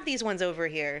 Oh, I have these ones over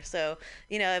here." So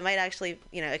it might actually,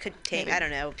 it could take. Maybe. I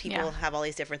don't know. People have all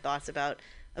these different thoughts about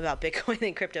Bitcoin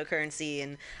and cryptocurrency,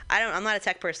 and I'm not a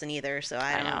tech person either, so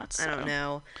I don't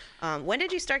know. When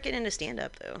did you start getting into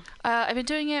stand-up though? I've been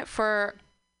doing it for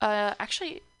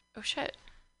actually,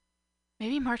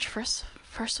 maybe March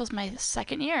 1st was my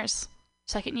second years.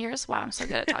 Wow, I'm so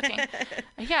good at talking.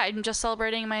 Yeah, I'm just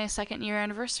celebrating my second year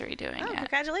anniversary doing it.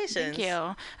 Congratulations. Thank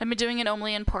you. I've been doing it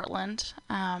only in Portland,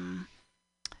 and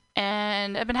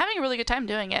I've been having a really good time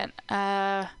doing it.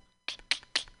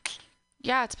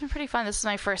 Yeah, it's been pretty fun. This is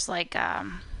my first like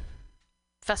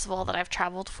festival that I've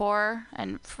traveled for,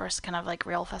 and first kind of like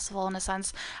real festival in a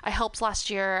sense. I helped last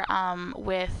year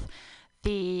with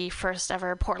the first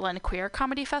ever Portland Queer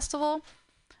Comedy Festival,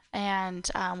 and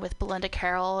with Belinda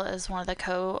Carroll as one of the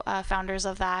co-founders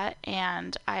of that,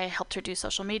 and I helped her do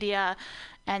social media,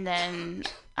 and then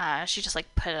she just like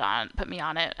put me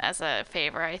on it as a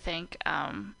favor, I think.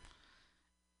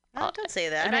 Don't say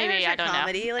that. Maybe I don't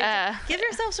comedy. know. Like, give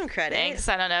yourself some credit. Thanks.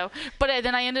 I don't know. But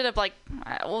then I ended up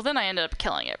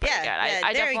killing it pretty good.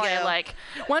 I there definitely you go. like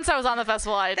once I was on the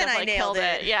festival, I definitely killed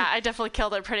it. Yeah, I definitely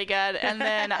killed it pretty good. And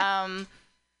then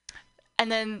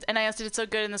and I also did so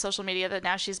good in the social media that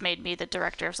now she's made me the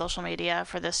director of social media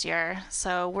for this year.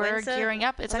 So we're gearing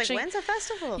up. It's actually when's the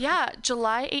festival? Yeah,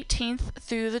 July 18th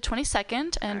through the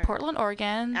 22nd in Portland,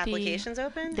 Oregon. Applications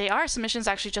open? They are. Submissions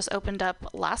actually just opened up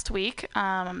last week.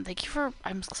 Thank you for.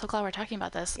 I'm so glad we're talking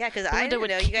about this. Yeah, because I didn't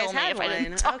know you guys had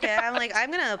one. Okay, I'm like, I'm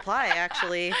gonna apply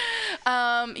actually.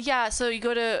 Yeah. So you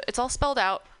go to. It's all spelled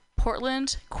out.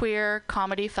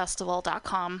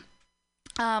 PortlandQueerComedyFestival.com.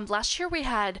 Last year we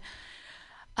had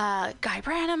Guy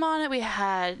Branum on it. We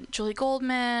had Julie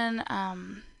Goldman,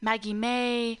 Maggie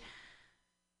May,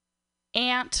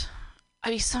 Ant, I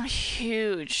mean, some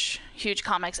huge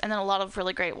comics, and then a lot of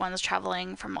really great ones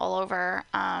traveling from all over,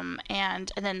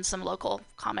 and then some local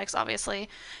comics, obviously.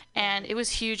 And it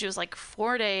was huge. It was like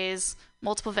 4 days,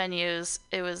 multiple venues.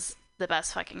 It was the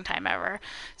best fucking time ever.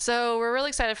 So we're really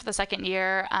excited for the second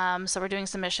year. So we're doing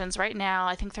submissions right now.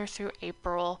 I think they're through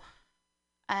April,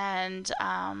 and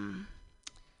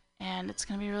it's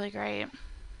gonna be really great.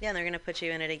 Yeah, and they're going to put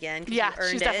you in it again. Yeah,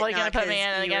 she's definitely going to put me in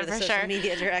it again for sure.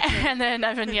 Media director. And then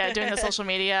I've been doing the social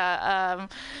media.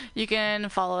 You can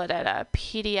follow it at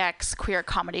PDX Queer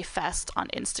Comedy Fest on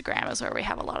Instagram is where we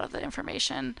have a lot of the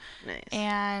information. Nice.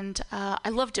 And I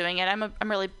love doing it.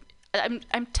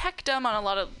 I'm tech dumb on a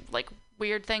lot of like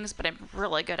weird things, but I'm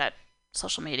really good at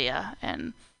social media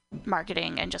and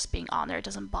marketing and just being on there. It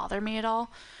doesn't bother me at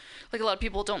all. Like, a lot of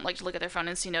people don't like to look at their phone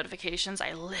and see notifications.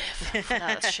 I live for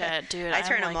that shit, dude. I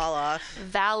turn them all off.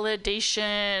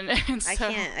 Validation. And so,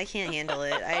 I can't handle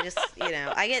it. I just,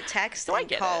 I get texts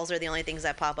and calls are the only things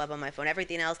that pop up on my phone.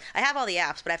 Everything else, I have all the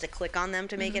apps, but I have to click on them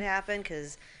to make it happen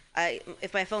because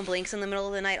if my phone blinks in the middle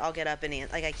of the night, I'll get up and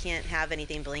I can't have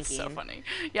anything blinking. So funny.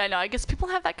 Yeah, I know. I guess people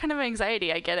have that kind of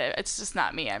anxiety. I get it. It's just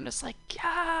not me. I'm just like,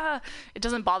 yeah. It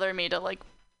doesn't bother me to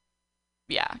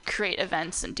create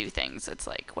events and do things. It's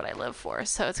like what I live for,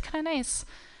 so it's kind of nice.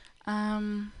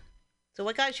 So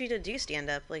what got you to do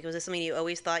stand-up? Like, was this something you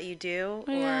always thought you'd do?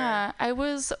 Or? Yeah, I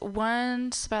was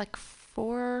once, about like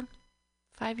 4-5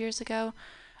 years ago,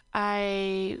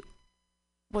 I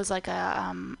was like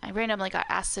I randomly got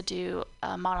asked to do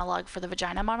a monologue for the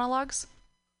Vagina Monologues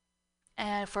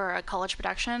and for a college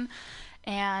production,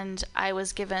 and I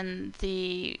was given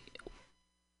the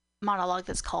monologue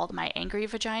that's called My Angry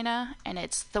Vagina, and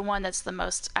it's the one that's the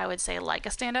most, I would say, like a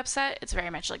stand-up set. It's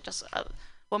very much like just a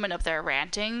woman up there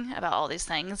ranting about all these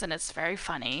things, and it's very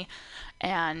funny.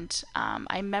 And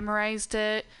I memorized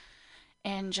it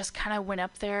and just kind of went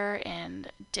up there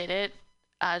and did it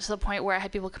to the point where I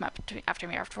had people come up to me after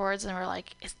me afterwards and were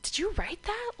like, did you write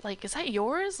that? Like, is that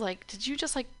yours? Like, did you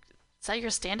just, like, is that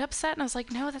your stand-up set? And I was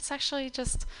like, no, that's actually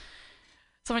just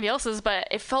somebody else's, but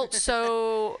it felt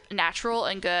so natural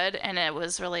and good, and it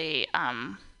was really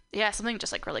something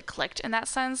just like really clicked in that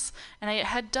sense. And I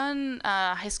had done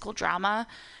high school drama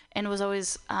and was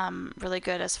always really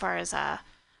good as far as I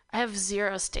have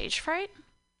zero stage fright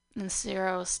and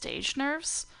zero stage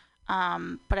nerves,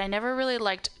 but I never really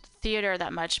liked theater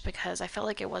that much because I felt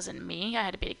like it wasn't me. I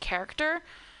had to be a character.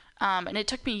 And it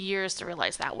took me years to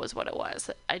realize that was what it was.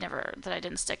 That I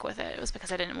didn't stick with it. It was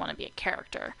because I didn't want to be a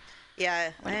character.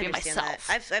 Yeah, I understand myself.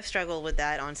 that. I've struggled with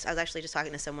that. I was actually just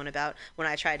talking to someone about when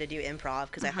I tried to do improv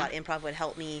because I thought improv would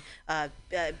help me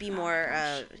be more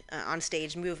on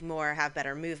stage, move more, have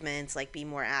better movements, like be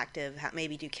more active,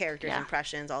 maybe do characters,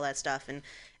 impressions, all that stuff.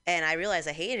 And I realized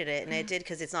I hated it, and I did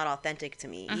because it's not authentic to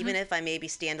me. Even if I maybe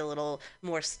stand a little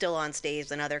more still on stage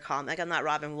than other comics. Like, I'm not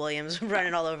Robin Williams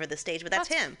running all over the stage, but that's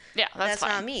him. Yeah, that's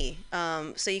not me.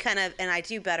 So you kind of, and I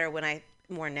do better when I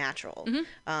more natural,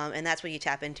 and that's what you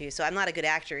tap into. So I'm not a good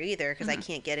actor either because I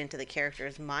can't get into the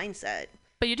character's mindset.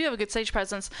 But you do have a good stage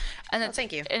presence, and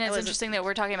thank you. And it's interesting that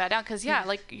we're talking about now because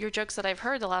like your jokes that I've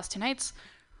heard the last 2 nights,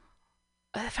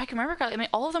 if I can remember correctly, I mean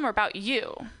all of them are about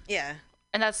you. Yeah.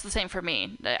 And that's the same for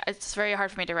me. It's very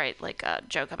hard for me to write like a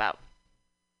joke about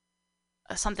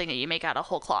something that you make out of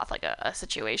whole cloth, like a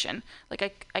situation.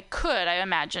 Like I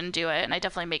imagine do it, and I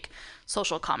definitely make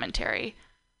social commentary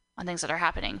on things that are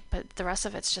happening, but the rest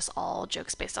of it's just all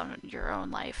jokes based on your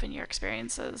own life and your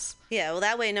experiences. Yeah, well,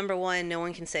 that way, number one, no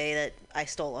one can say that I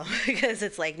stole them because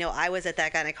it's like, no, I was at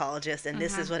that gynecologist and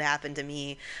this is what happened to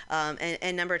me.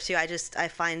 And number two, I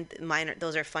find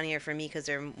those are funnier for me because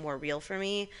they're more real for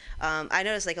me. I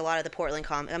noticed like a lot of the Portland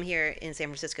I'm here in San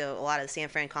Francisco. A lot of the San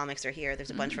Fran comics are here.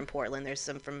 There's a bunch from Portland. There's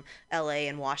some from LA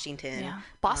and Washington. Yeah.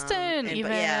 Boston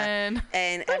even. Yeah.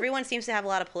 And everyone seems to have a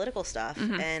lot of political stuff.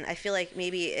 And I feel like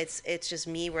maybe it's just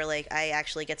me where like I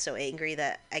actually get so angry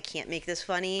that I can't make this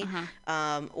funny.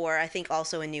 Or I think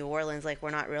also in New Orleans, like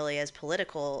we're not really as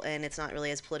political and it's not really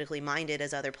as politically minded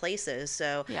as other places.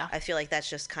 So I feel like that's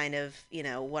just kind of,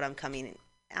 what I'm coming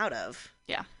out of.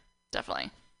 Yeah, definitely.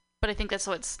 But I think that's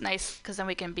what's nice because then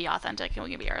we can be authentic and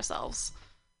we can be ourselves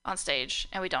on stage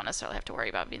and we don't necessarily have to worry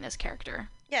about being this character.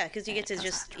 Yeah, because you get to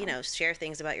just, share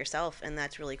things about yourself and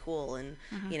that's really cool. And,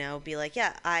 be like,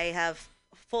 yeah, I have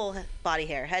full body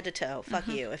hair, head to toe. Fuck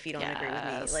you if you don't agree with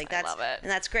me. Like that's, and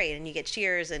that's great. And you get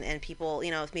cheers and people,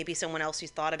 if maybe someone else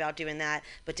who's thought about doing that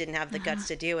but didn't have the guts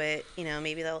to do it,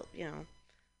 maybe they'll,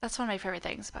 That's one of my favorite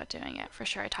things about doing it for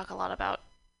sure. I talk a lot about,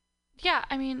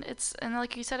 it's, and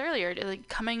like you said earlier, like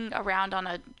coming around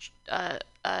on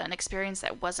an experience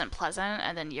that wasn't pleasant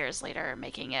and then years later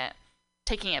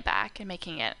taking it back and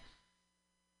making it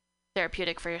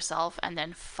therapeutic for yourself and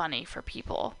then funny for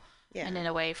people. Yeah. And in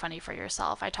a way, funny for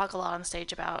yourself. I talk a lot on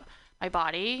stage about my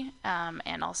body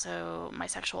and also my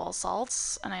sexual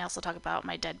assaults. And I also talk about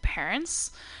my dead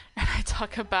parents. And I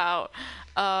talk about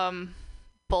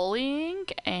bullying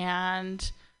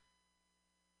and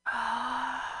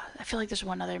I feel like there's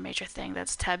one other major thing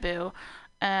that's taboo.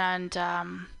 And,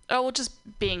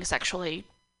 just being sexually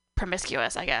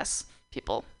promiscuous, I guess.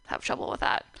 People have trouble with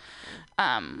that.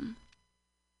 And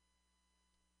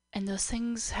those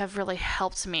things have really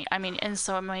helped me. I mean, in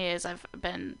so many ways, I've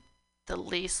been the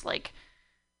least, like,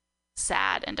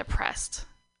 sad and depressed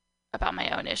about my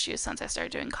own issues since I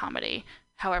started doing comedy.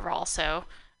 However, also,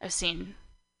 I've seen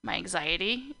my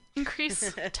anxiety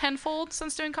increase tenfold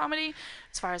since doing comedy.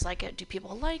 As far as, like, do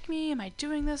people like me? Am I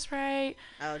doing this right?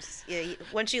 Oh,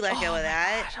 once you let go of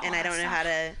that, and I don't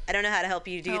know how to help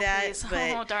you do that. Please.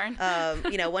 But darn.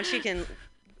 Once you can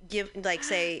give, like,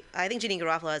 say, I think Jeanine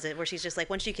Garofalo has it, where she's just like,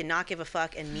 once you can not give a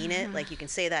fuck and mean it, like, you can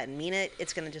say that and mean it,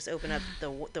 it's gonna just open up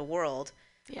the world.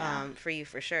 Yeah. For you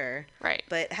for sure. Right.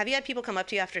 But have you had people come up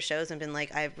to you after shows and been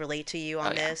like, I relate to you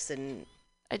on this? And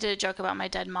I did a joke about my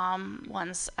dead mom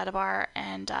once at a bar,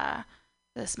 and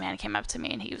this man came up to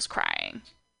me and he was crying.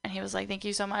 And he was like, thank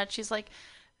you so much. He's like,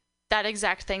 that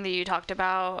exact thing that you talked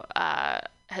about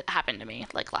happened to me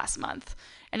like last month.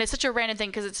 And it's such a random thing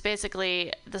because it's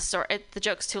basically the story. The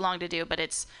joke's too long to do, but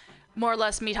it's more or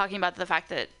less me talking about the fact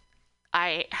that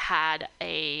I had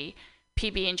a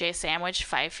PB&J sandwich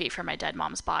 5 feet from my dead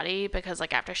mom's body because,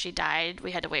 like, after she died,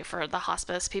 we had to wait for the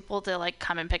hospice people to, like,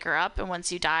 come and pick her up. And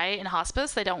once you die in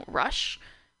hospice, they don't rush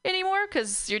anymore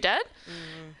because you're dead.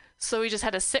 So we just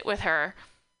had to sit with her,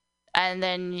 and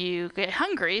then you get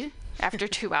hungry after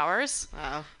 2 hours.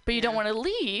 Wow. But you don't want to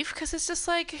leave because it's just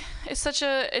like, it's such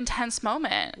a intense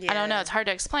moment. I don't know. It's hard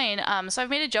to explain. So I've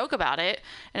made a joke about it,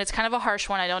 and it's kind of a harsh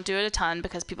one. I don't do it a ton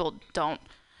because people don't,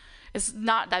 it's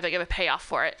not that big of a payoff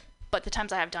for it. But the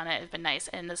times I have done it have been nice.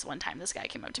 And this one time, this guy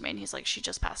came up to me and he's like, she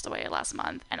just passed away last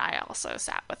month. And I also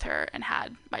sat with her and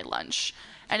had my lunch.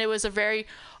 And it was a very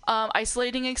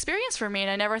isolating experience for me.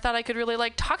 And I never thought I could really,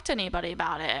 like, talk to anybody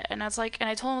about it. And I was like, and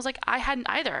I told him, I was like, I hadn't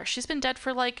either. She's been dead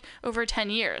for, like, over 10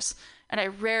 years. And I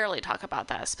rarely talk about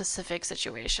that specific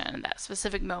situation, that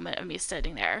specific moment of me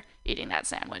sitting there eating that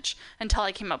sandwich until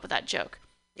I came up with that joke.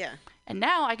 Yeah. And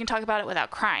now I can talk about it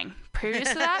without crying. Previous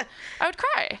to that, I would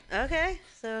cry. Okay.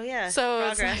 So, yeah. So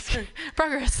progress. It's like,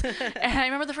 progress. And I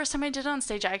remember the first time I did it on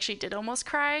stage, I actually did almost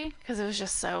cry because it was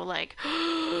just so, like,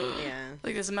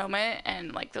 like this moment.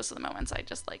 And, like, those are the moments I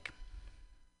just, like,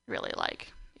 really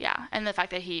like. Yeah. And the fact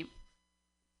that he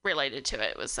related to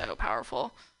it was so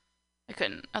powerful.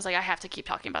 I was like, I have to keep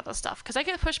talking about this stuff because I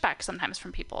get pushback sometimes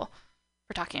from people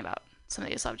for talking about some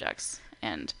of these subjects.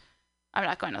 And I'm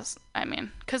not going to,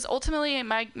 because ultimately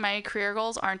my career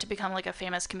goals aren't to become, like, a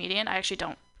famous comedian. I actually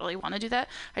don't really want to do that.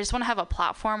 I just want to have a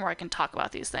platform where I can talk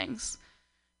about these things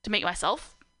to make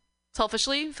myself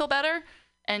selfishly feel better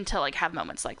and to, like, have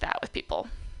moments like that with people.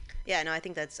 Yeah, no, I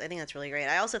think that's really great.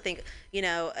 I also think,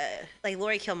 like,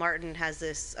 Lori Kilmartin has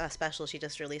this special she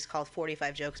just released called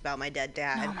 45 Jokes About My Dead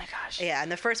Dad. Oh my gosh. Yeah,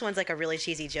 and the first one's, like, a really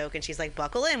cheesy joke, and she's like,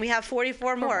 buckle in, we have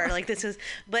 44 more. Like, this is,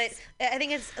 but I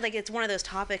think it's, like, it's one of those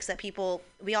topics that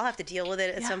we all have to deal with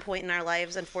it at some point in our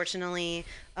lives, unfortunately,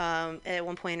 at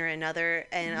one point or another.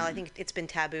 And I think it's been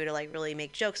taboo to, like, really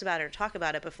make jokes about it or talk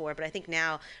about it before. But I think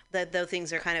now that those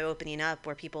things are kind of opening up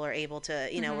where people are able to,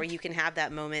 where you can have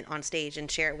that moment on stage and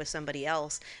share it with somebody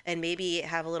else and maybe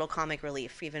have a little comic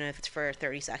relief, even if it's for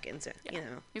 30 seconds,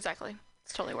 Exactly.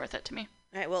 It's totally worth it to me.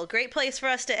 All right, well, great place for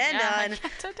us to end on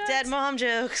dead mom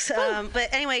jokes. But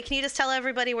anyway, can you just tell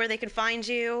everybody where they can find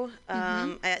you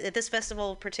at this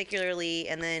festival particularly,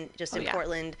 and then just in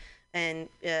Portland and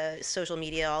social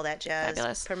media, all that jazz.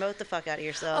 Fabulous. Promote the fuck out of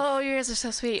yourself. Oh, you guys are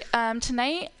so sweet.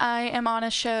 Tonight I am on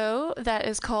a show that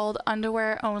is called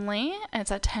Underwear Only, and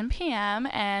it's at 10 p.m.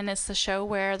 and it's the show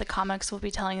where the comics will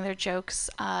be telling their jokes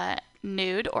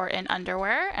nude or in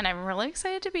underwear, and I'm really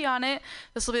excited to be on it.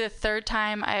 This will be the third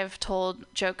time I've told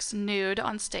jokes nude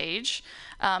on stage.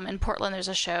 In Portland, there's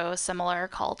a show similar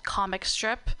called Comic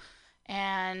Strip,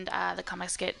 and the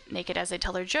comics get naked as they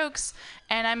tell their jokes.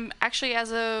 And I'm actually,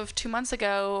 as of 2 months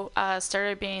ago,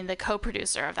 started being the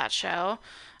co-producer of that show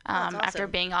after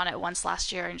being on it once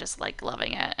last year and just, like,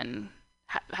 loving it and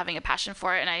having a passion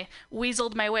for it. And I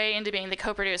weaseled my way into being the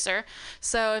co-producer.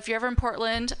 So if you're ever in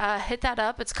Portland, hit that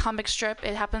up. It's Comic Strip.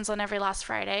 It happens on every last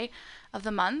Friday of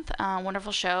the month.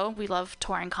 Wonderful show. We love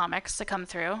touring comics to come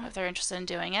through if they're interested in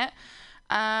doing it.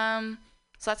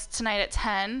 So that's tonight at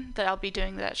 10 that I'll be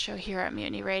doing that show here at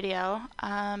Mutiny Radio.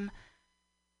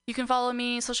 You can follow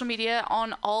me social media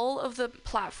on all of the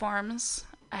platforms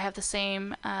I have the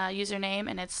same username,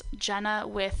 and it's Jenna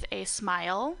with a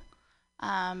smile.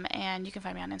 And you can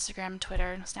find me on Instagram,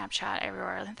 Twitter, Snapchat,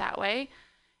 everywhere that way.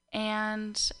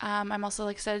 And I'm also,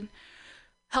 like I said,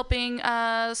 helping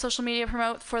social media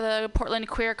promote for the Portland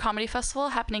Queer Comedy Festival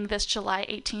happening this July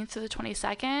 18th to the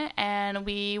 22nd. And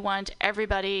we want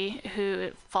everybody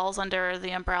who falls under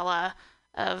the umbrella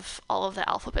of all of the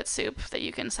alphabet soup that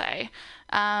you can say.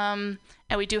 And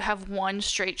we do have one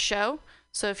straight show.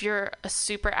 So if you're a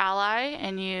super ally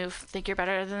and you think you're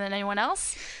better than anyone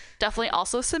else, definitely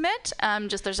also submit.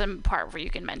 Just there's a part where you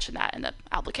can mention that in the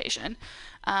application.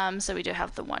 So we do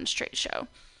have the one straight show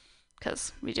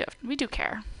because we do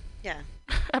care. Yeah.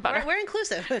 About we're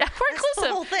inclusive. Yeah, we're inclusive. The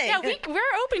whole thing. Yeah, we're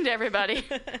open to everybody.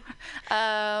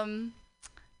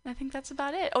 I think that's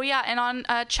about it. Oh yeah, and on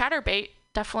Chatterbait,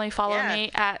 definitely follow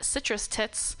me at Citrus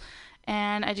Tits,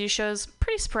 and I do shows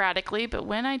pretty sporadically, but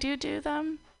when I do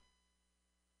them,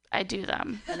 I do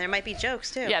them. And there might be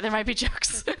jokes too. Yeah, there might be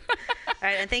jokes. All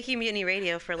right, and thank you, Mutiny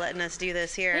Radio, for letting us do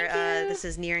this here. This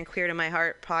is Near and Queer to My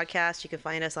Heart podcast. You can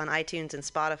find us on iTunes and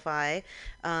Spotify.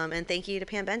 And thank you to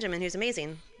Pam Benjamin, who's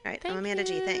amazing. All right, I'm Amanda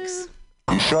G. Thanks.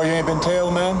 You sure you ain't been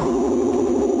tailed, man?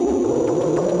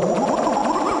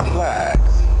 Relax.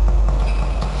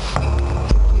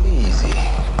 Take it easy.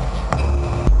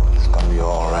 It's gonna be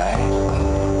all right.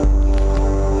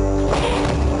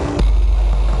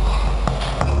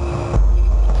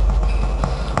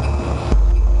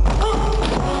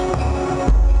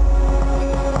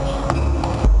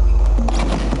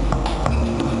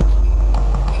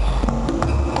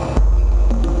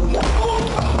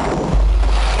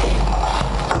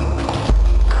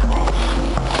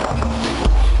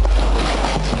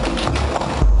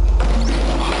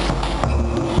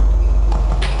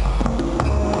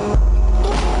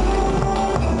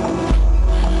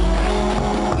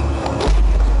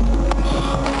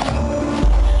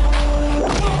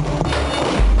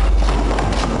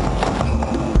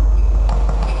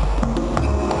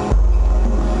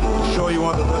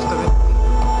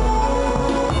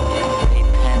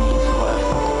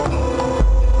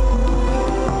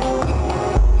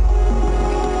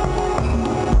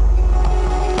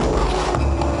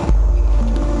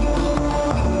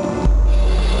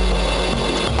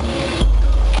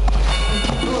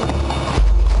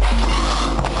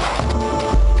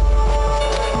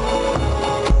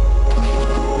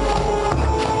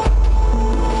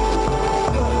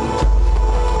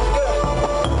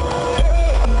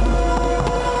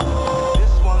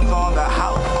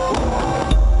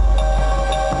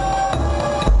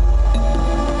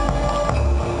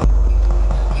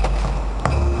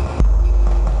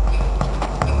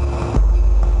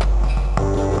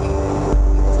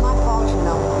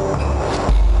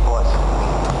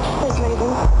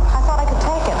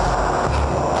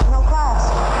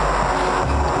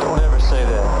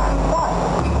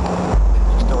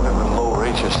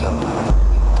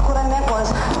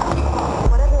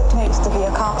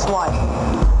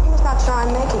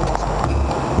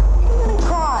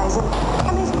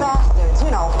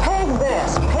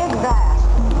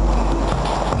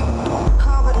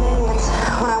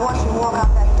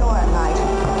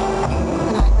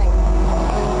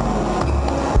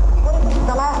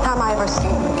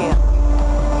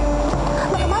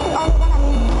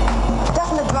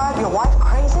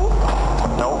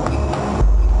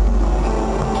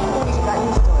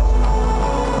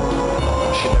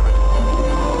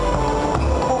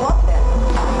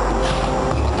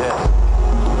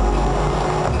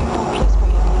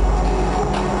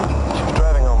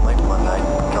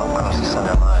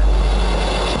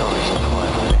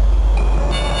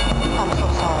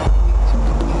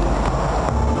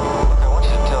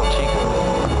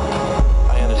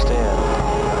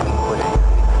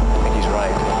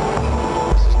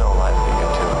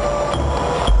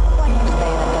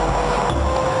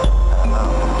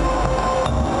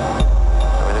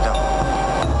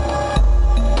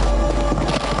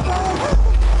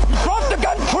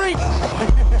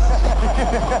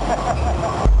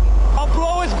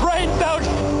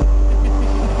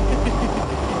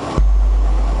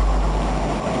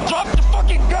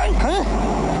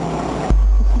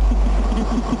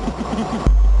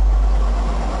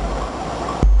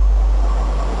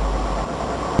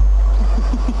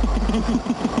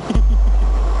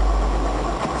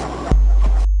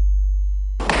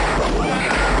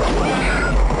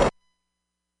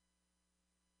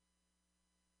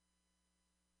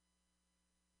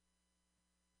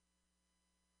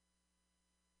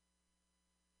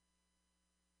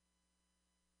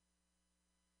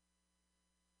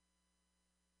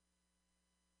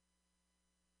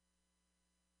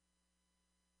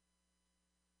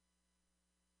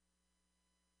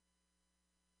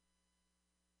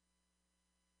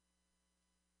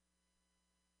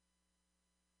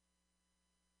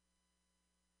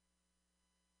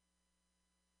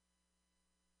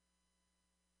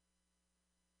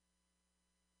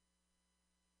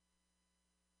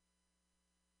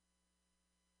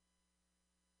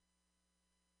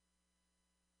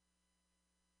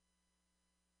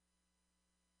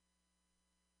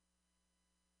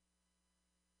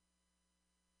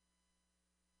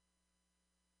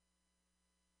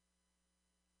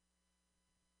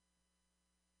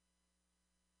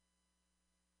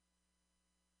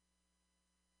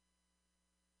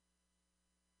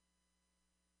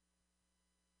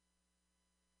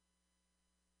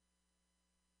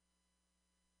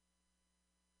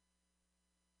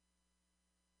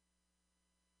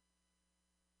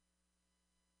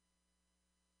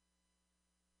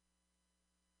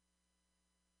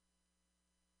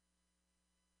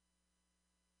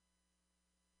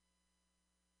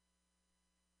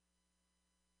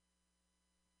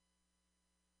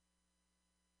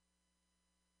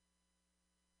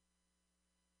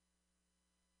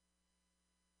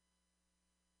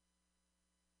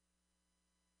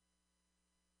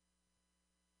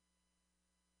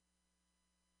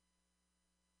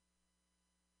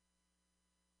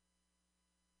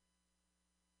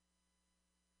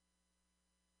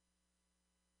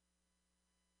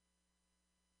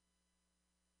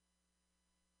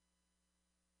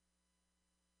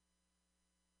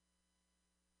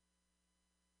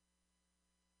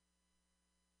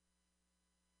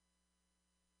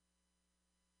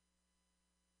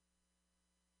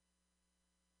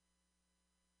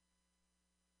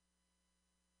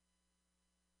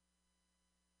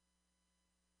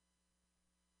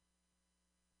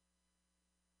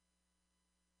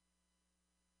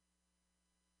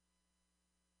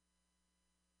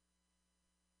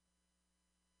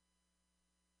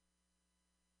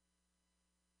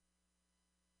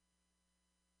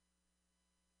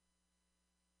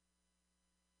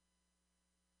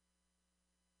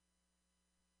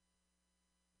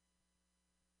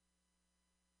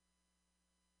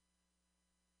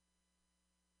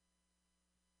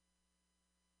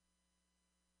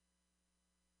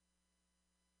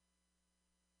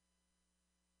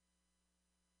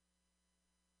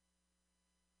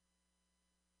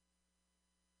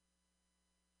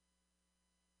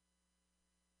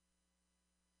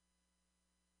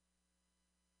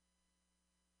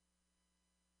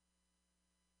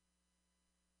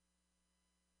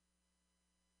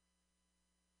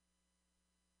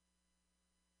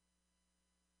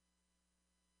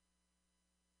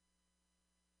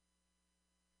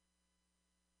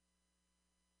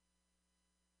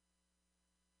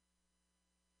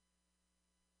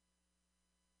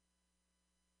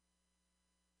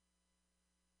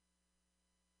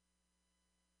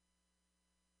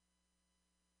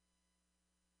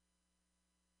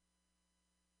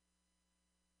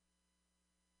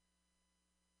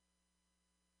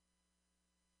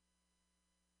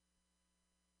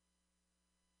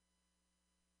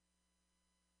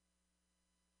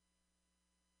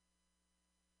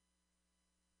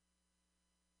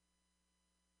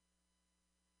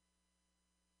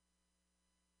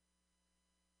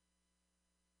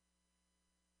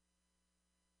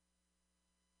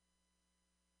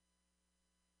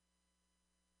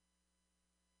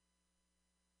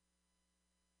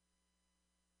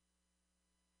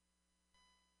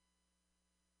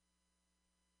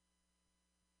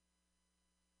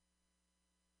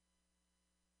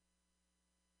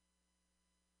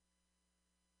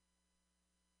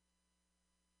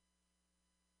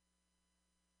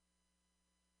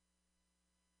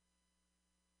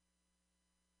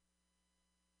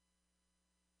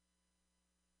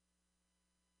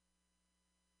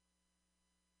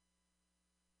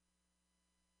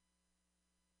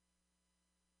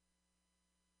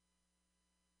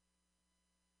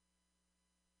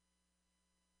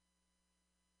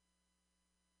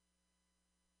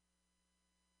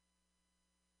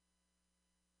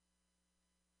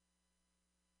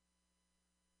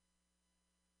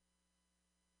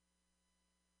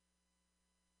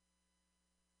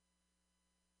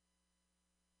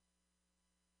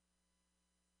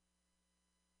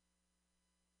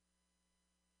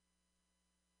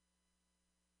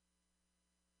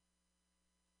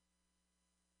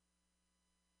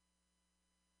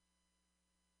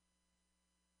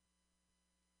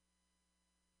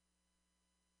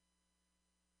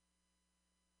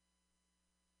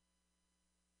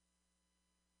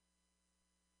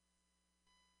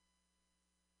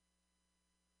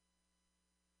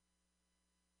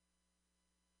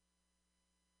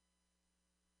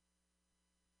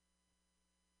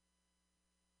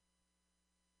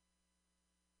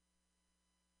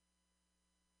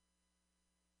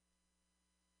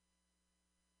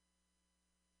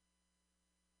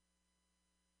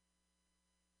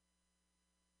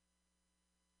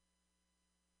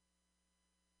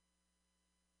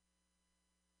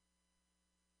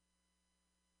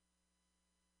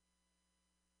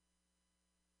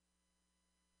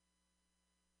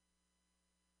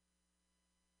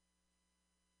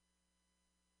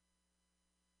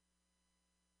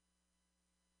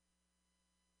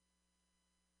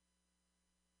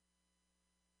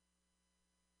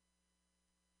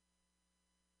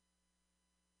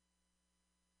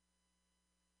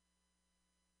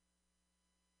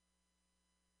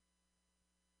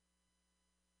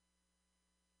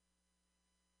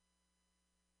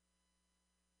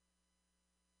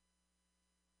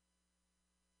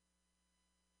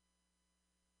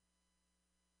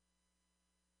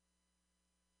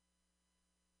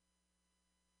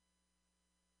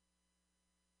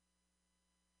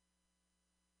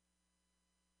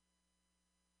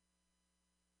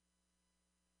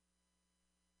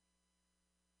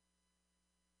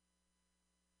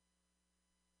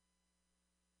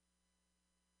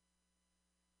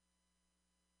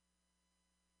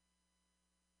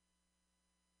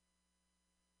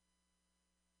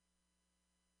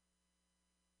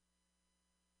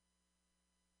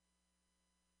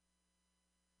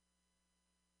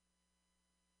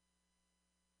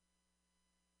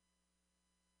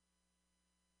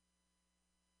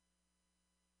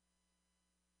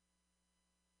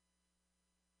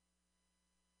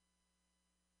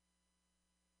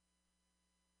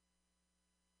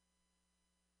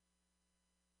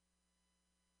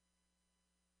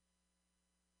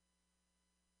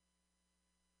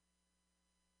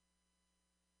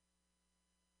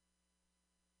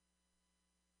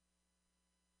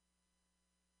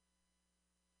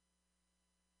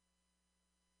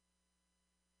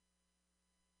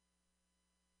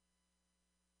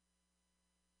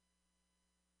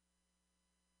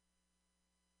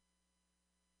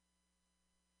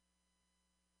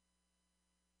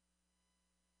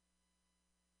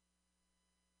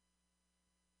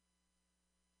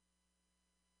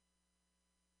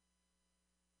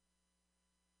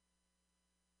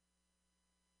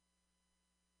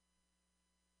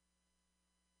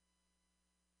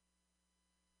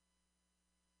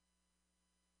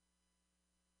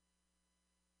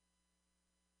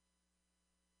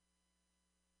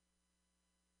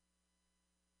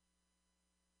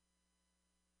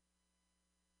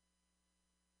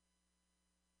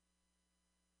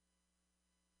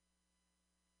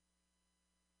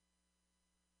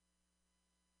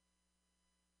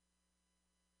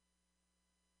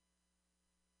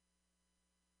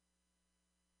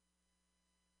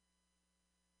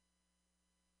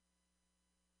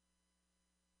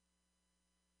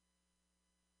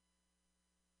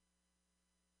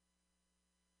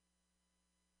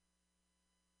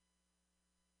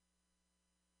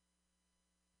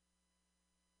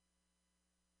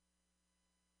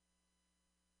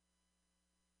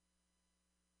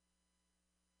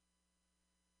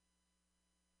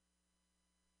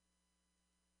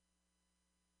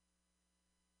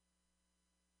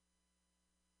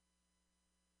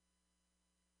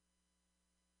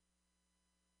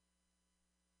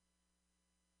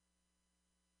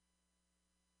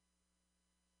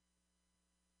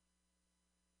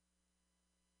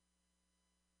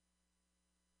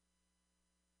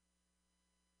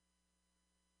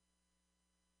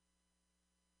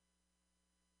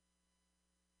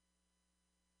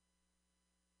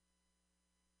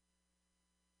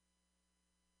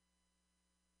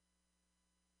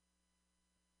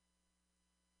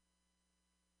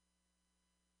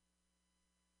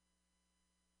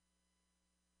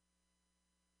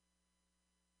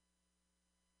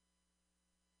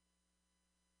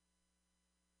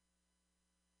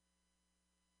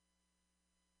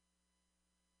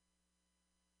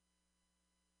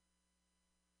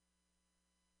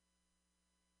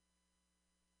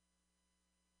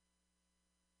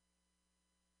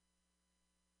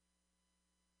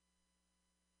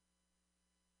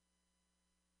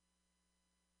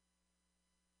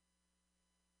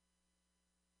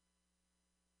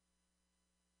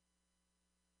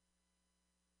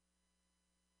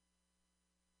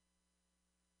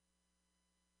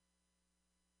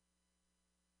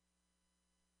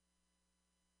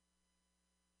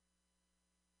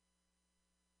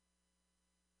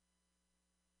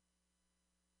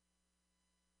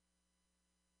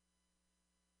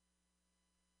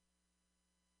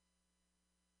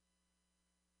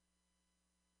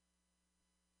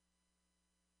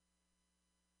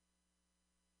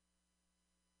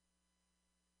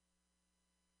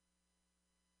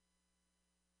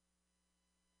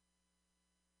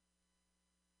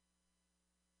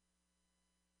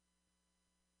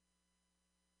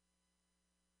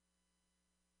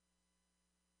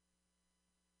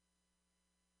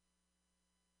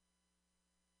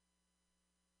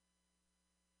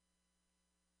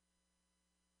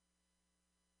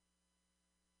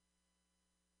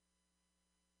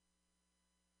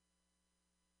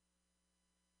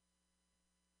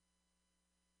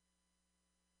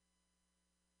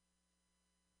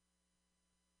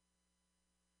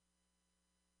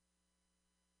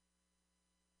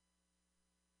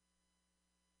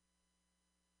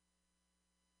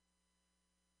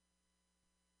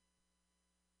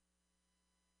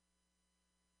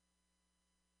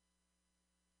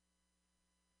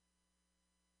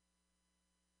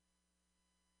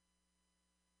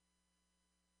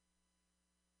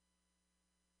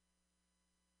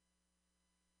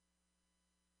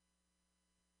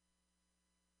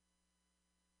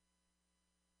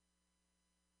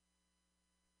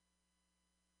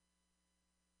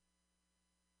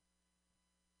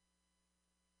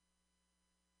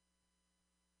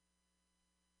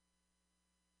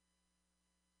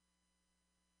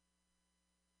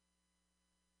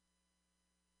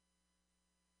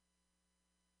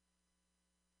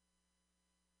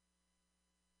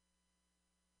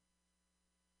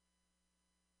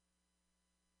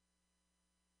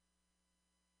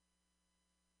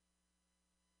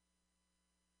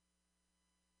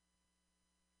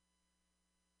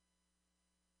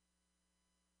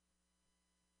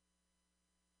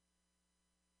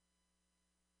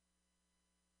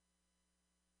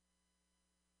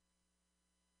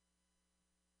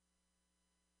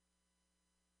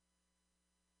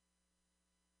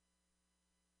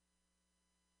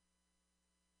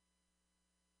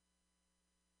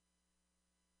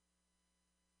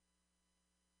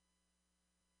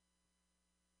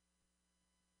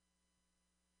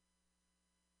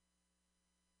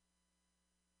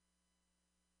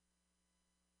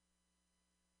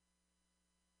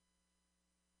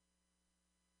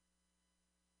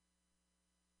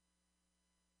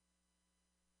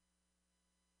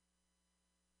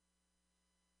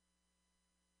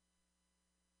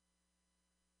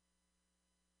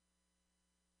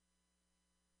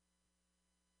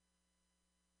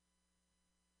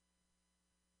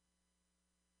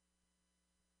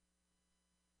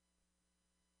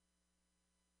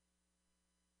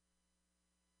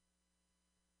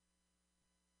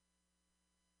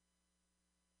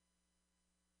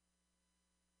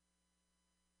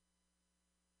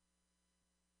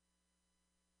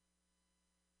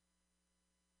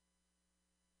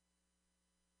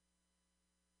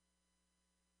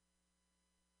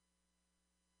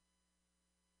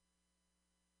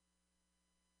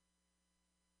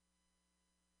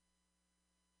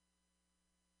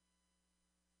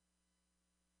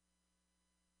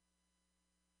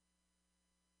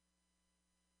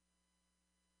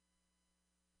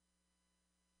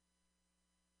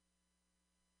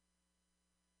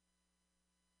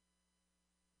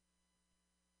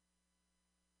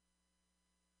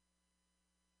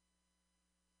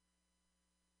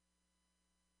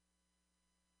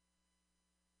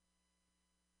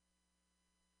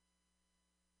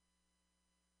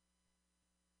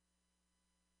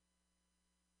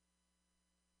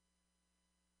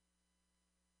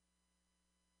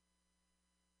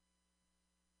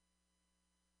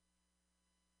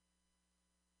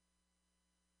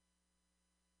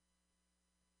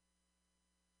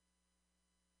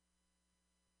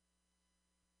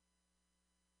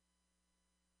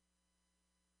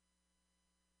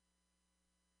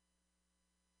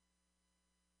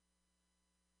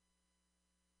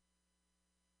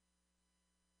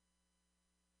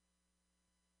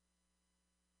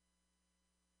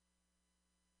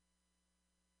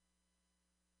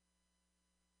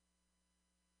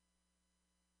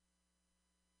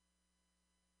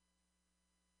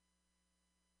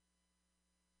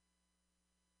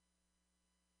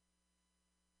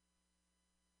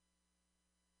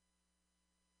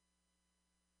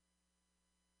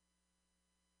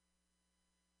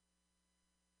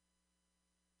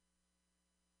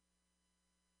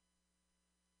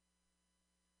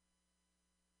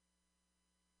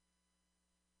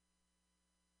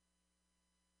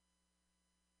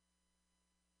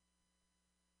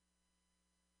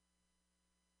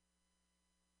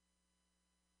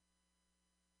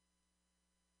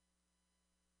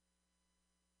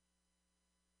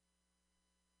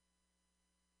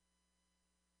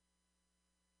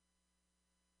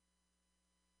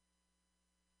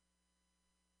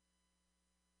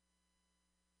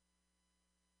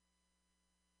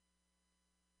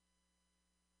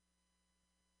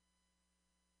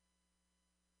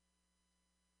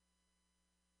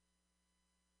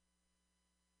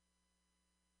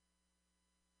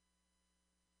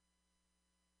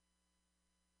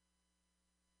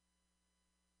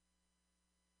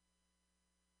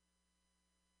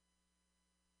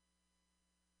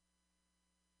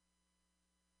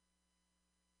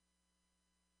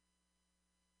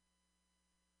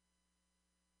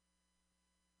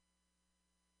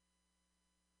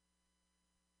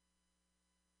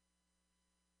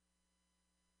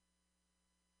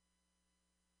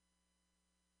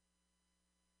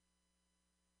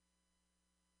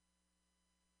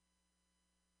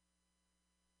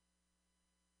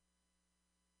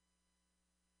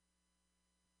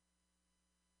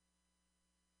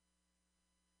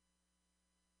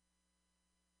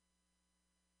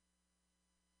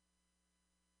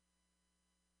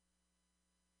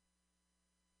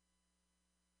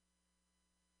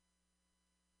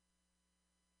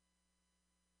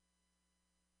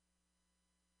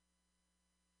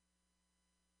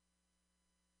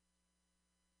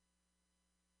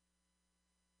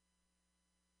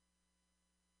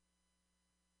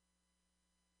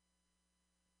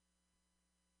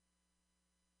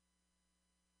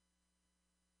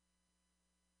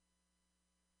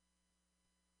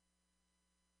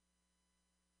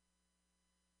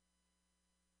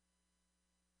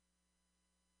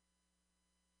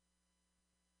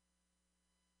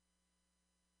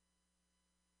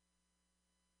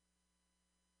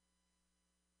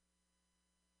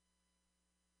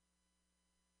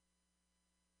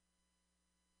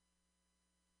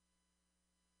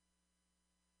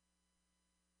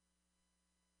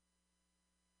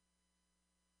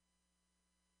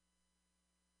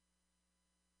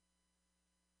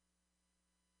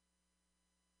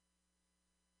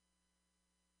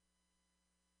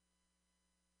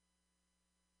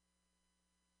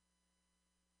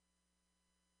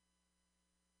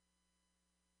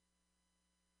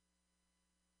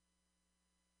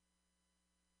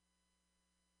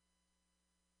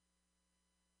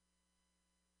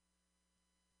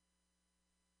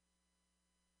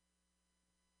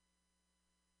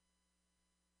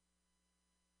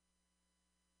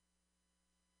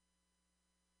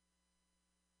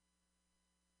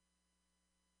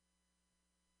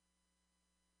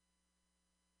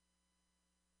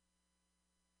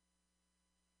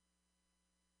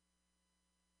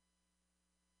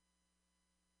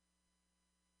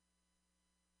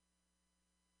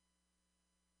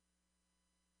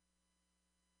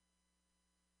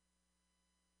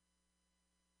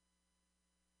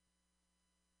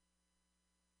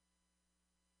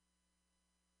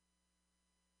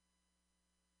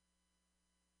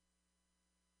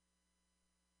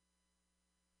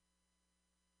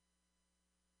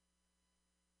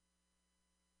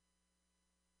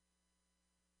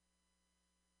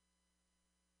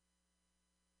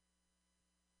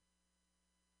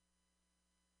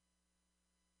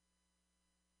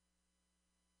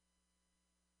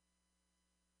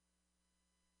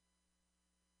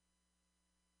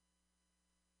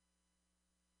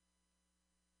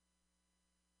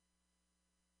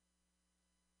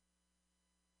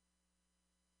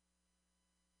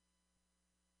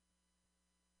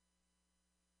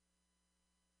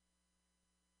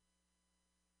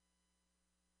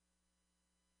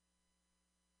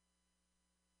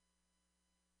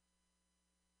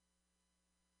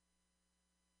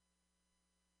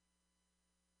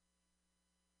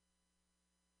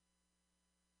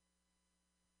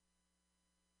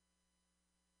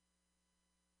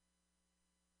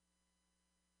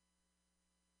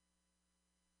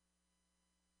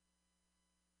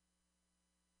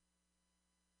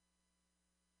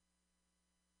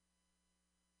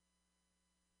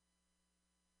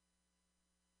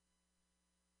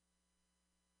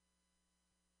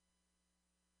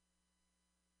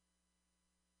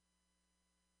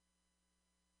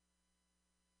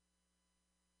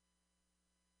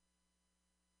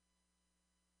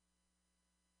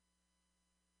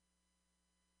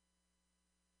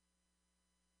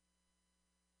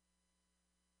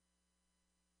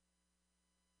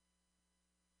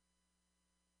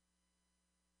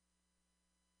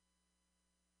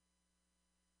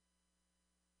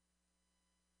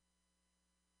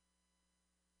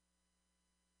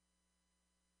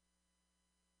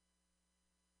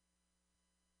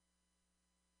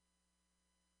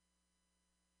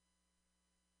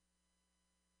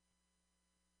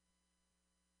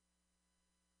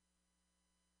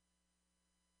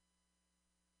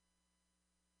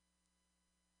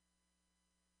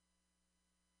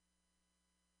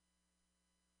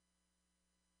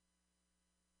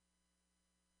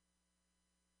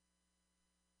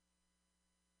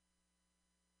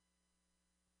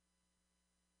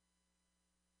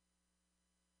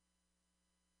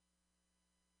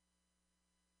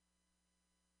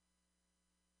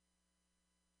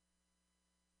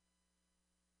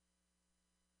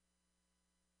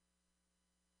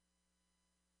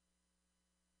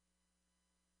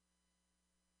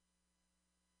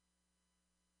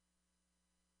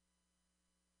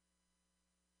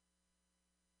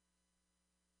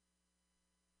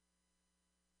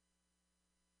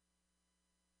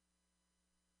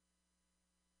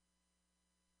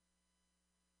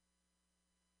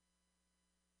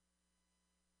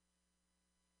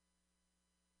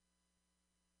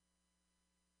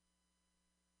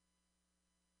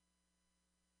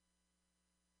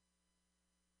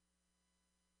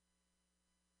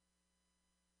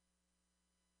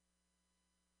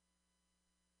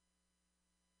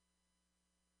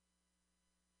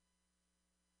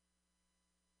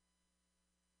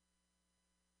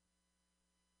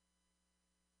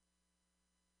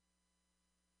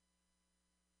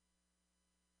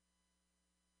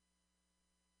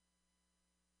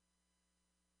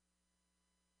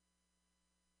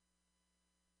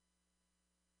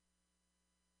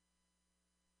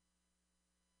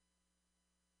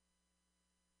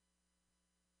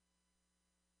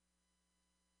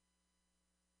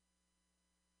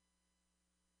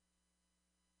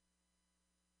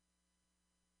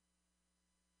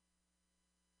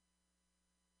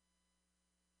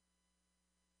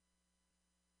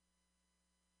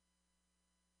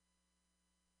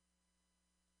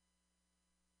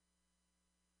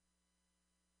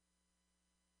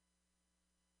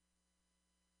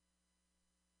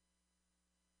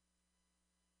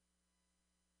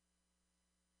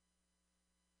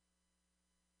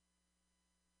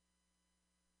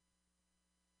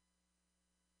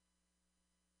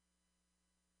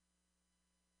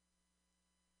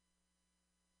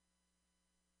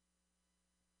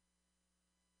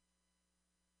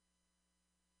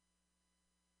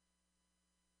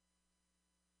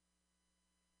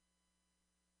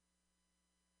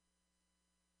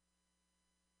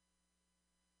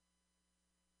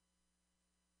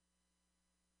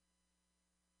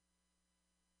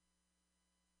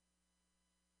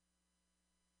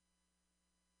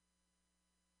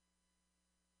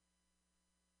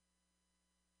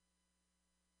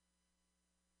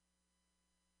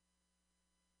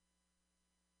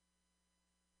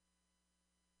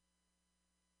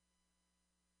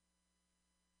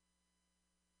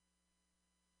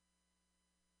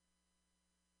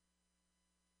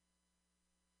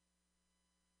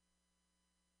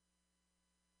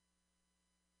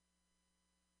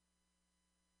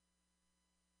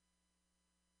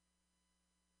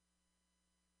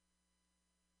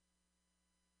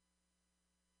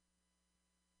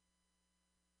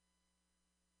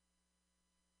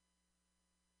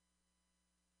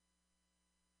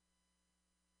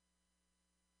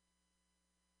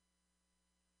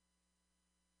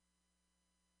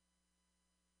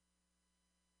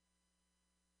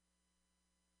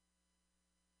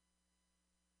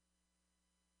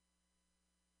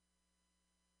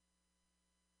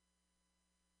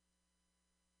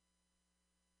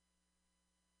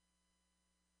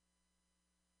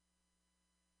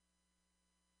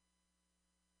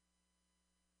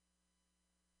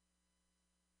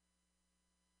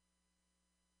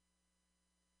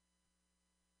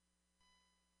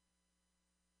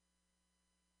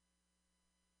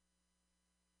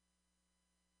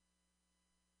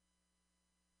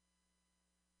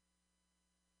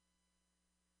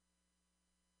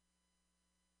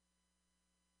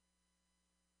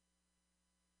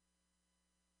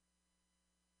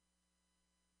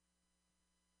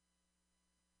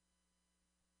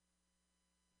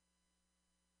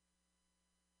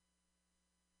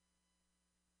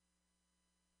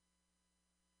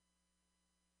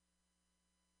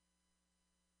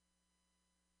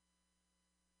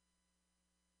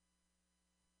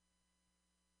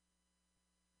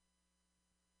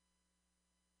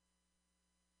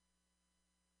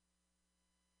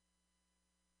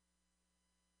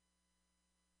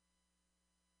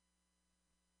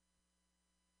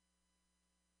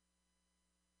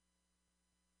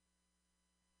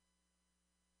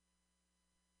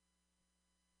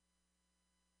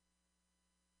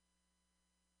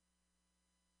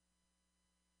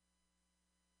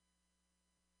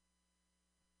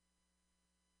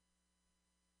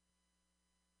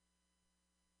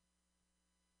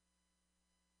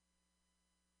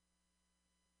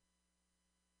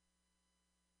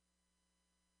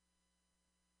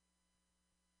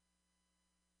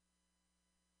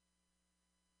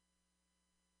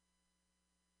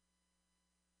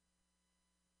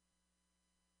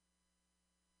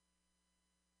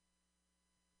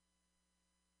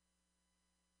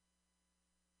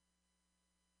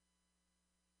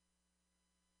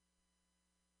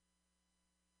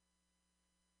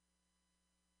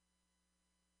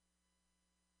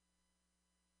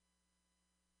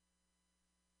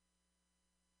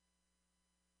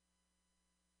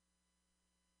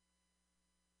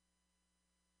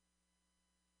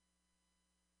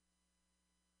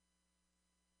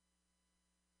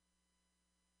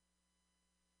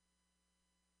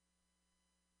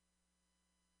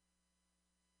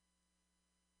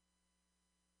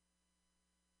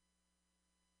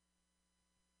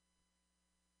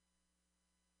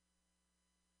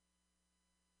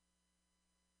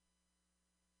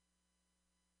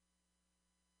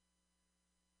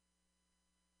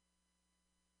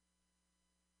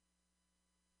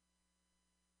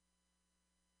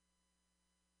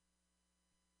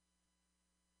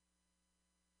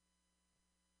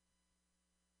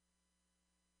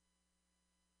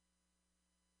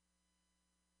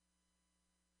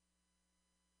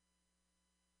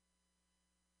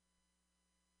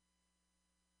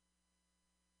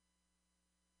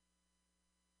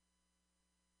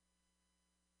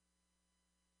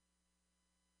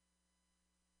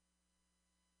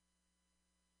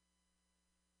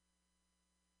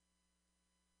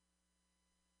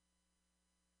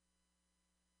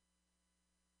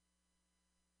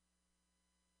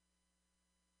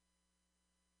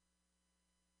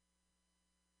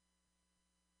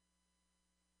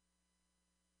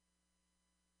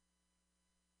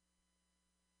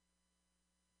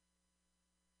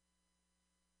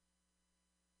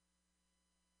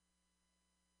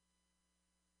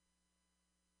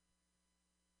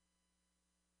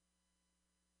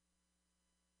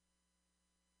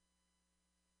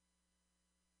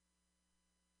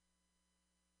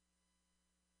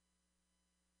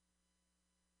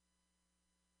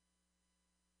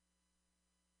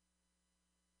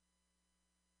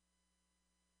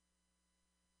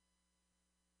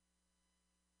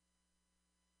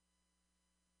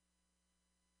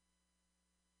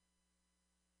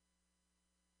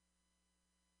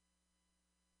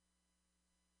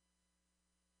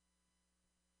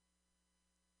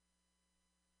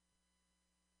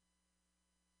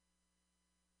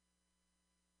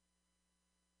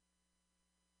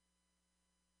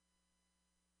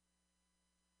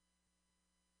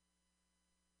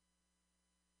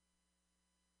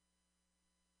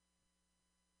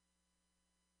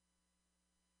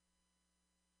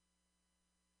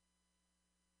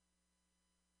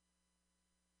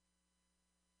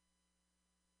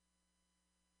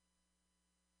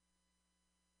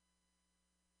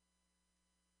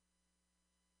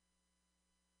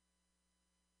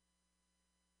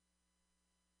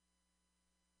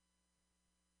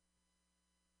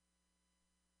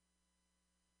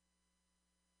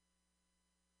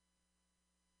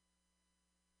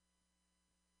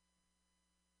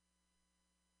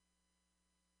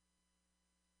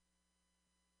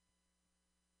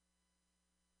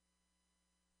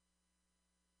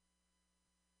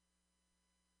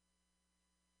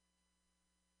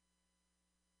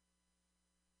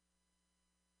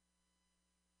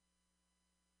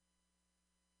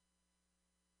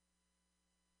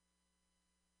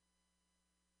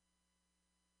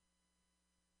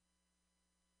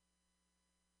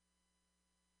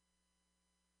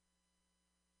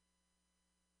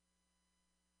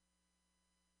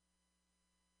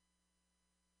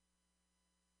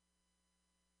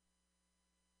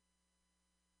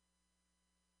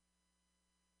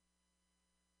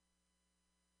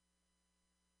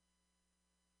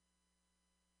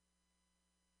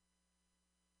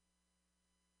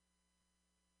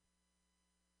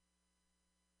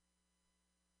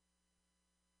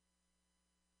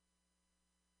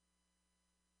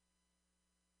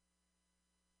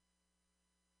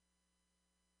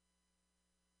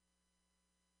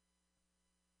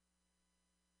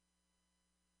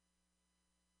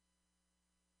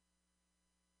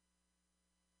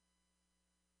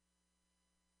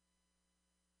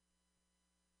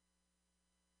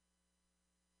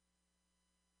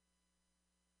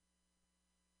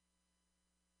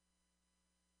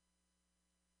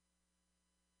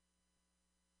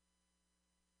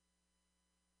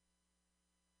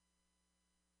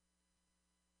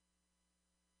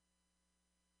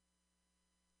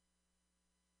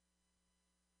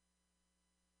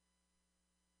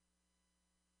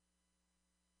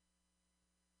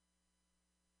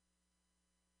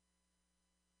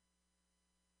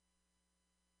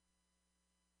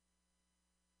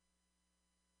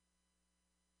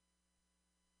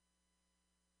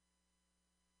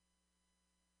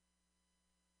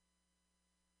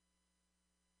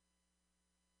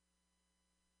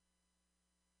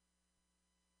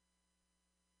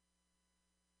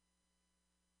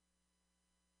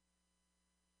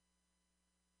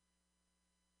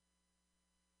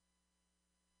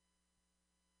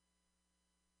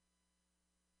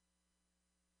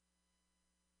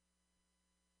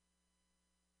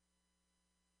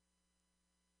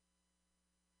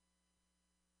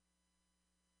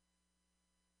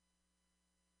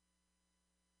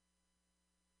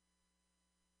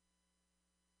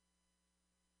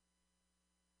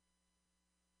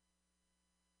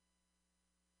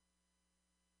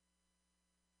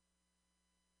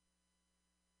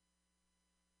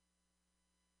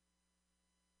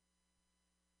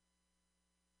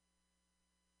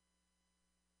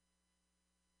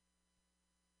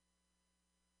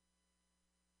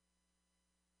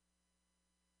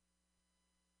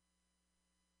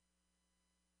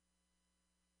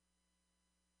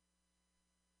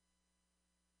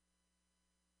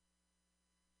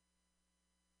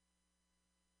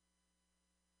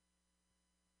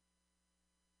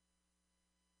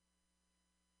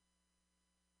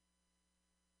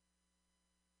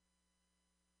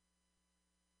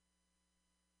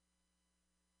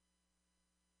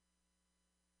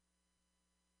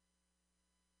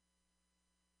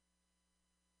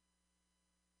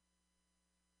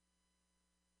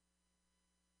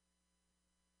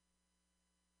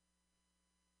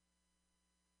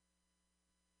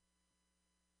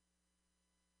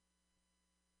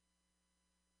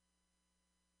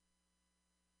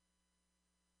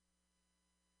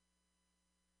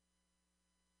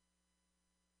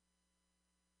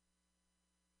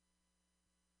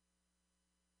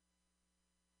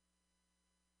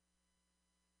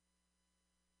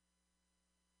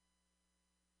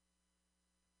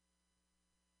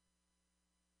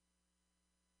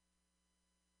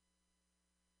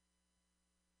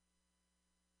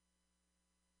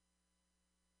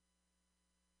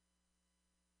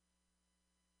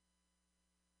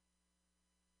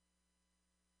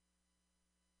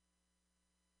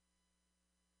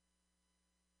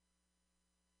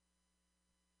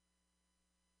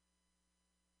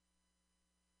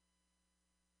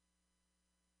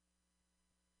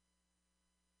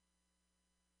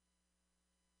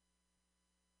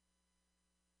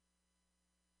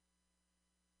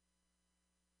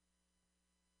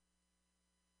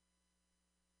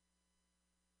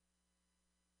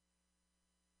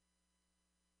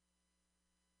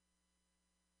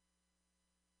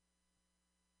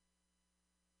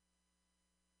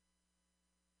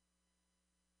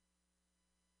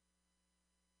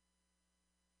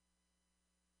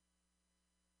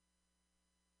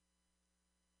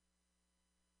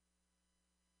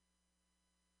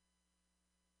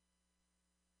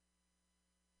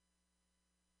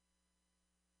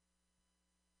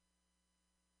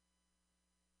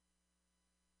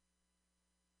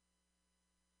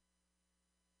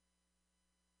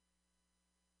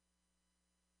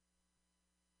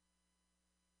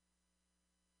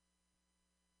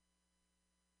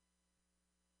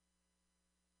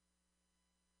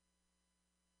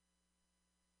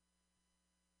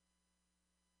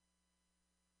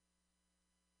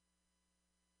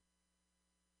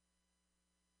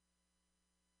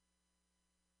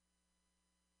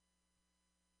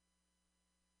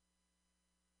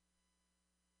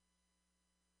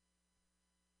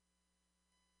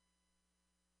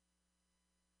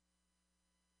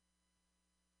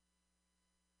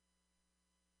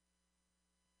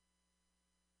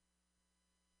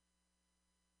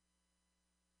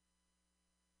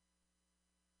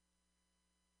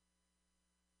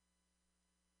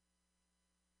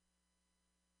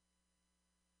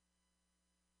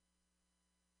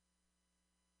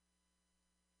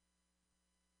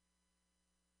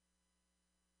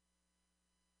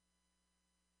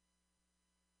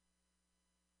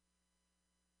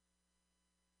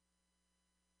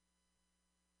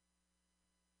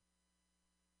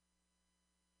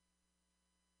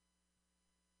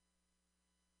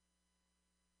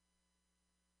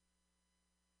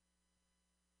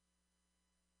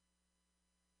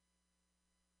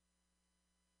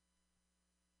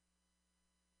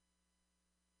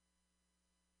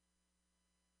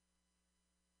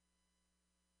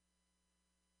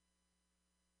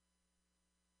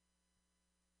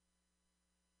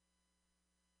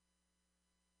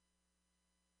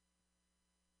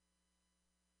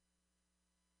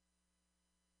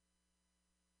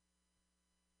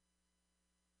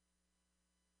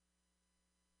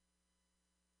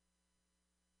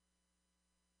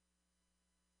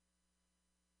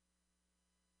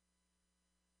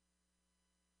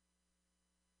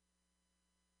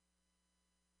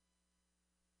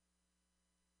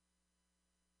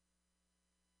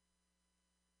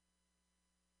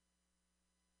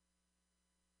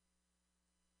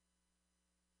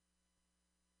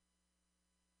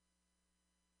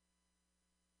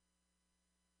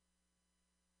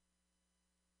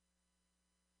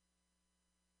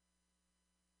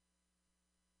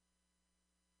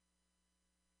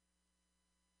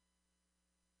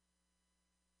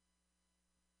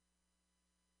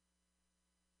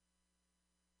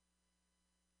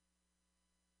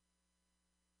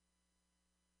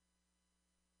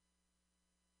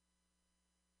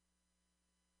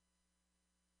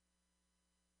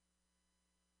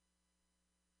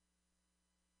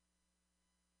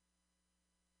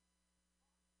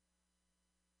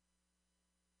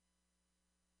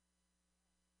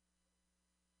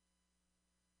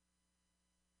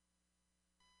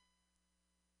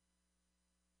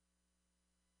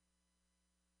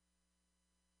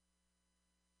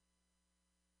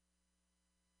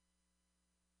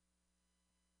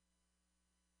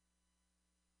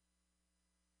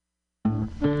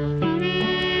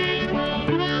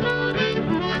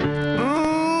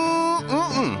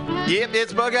 Yep,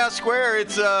 it's Bughouse Square.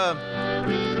 It's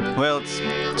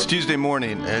it's Tuesday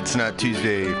morning. It's not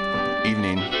Tuesday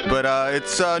evening, but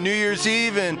it's New Year's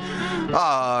Eve, and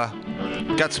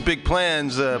got some big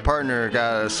plans. Partner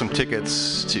got us some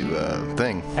tickets to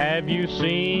thing. Have you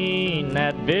seen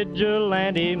that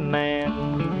vigilante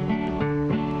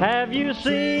man? Have you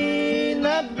seen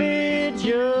that vigilante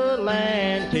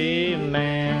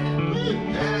man?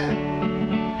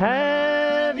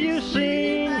 Have you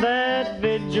seen that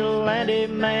vigilante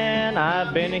man?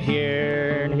 I've been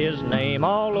hearing his name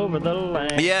all over the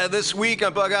land. Yeah, this week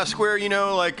on Bughouse Square, you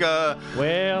know, like a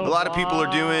lot of people are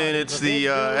doing. It's the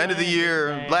end of the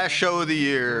year, last show of the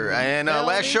year, and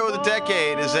last show of the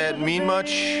decade. Does that mean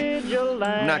much?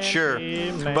 I'm not sure,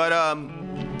 but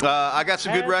I got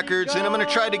some good records, and I'm going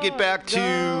to try to get back to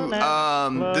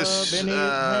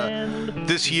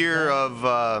this year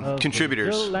of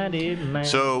contributors.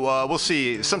 So we'll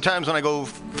see. Sometimes when I go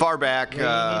far back,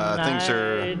 things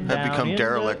have become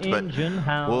derelict, but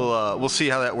we'll see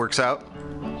how that works out.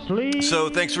 So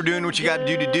thanks for doing what you got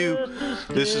to do.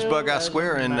 This is Bughouse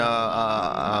Square, and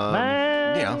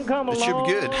it should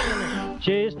be good.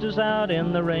 Chased us out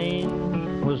in the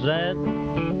rain. Was that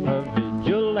a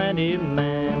vigilante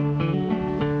man?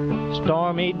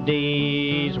 Stormy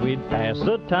days, we'd pass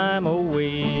the time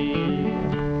away,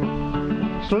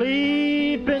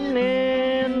 sleeping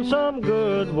in some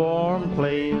good warm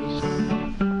place.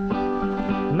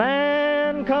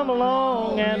 Man come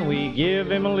along and we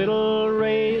give him a little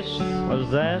race. Was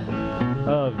that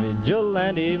a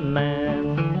vigilante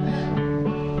man?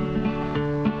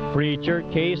 Preacher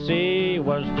Casey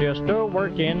was just a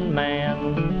working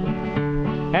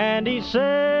man, and he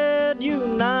said,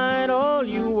 unite all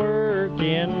you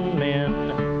working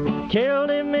men. Killed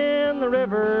him in the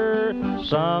river,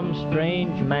 some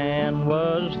strange man.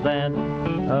 Was that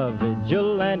a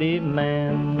vigilante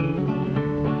man?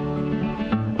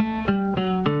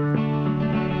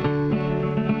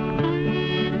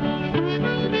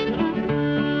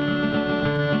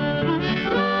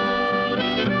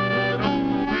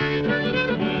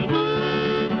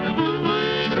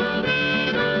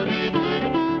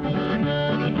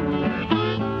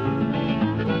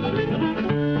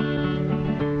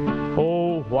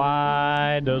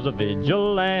 Why does a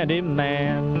vigilante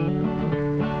man,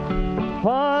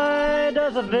 why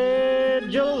does a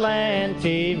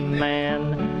vigilante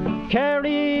man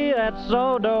carry that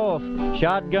sawed-off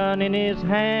shotgun in his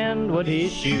hand? Would he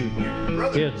shoot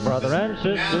his brother and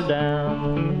sister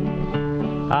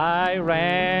down? I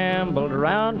rambled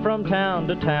around from town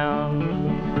to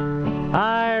town.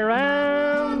 I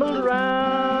rambled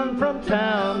around from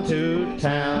town to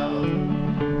town,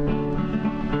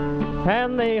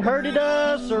 and they herded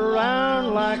us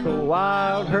around like a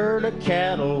wild herd of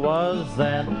cattle. Was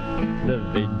that the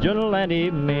vigilante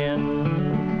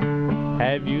men?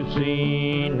 Have you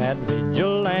seen that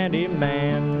vigilante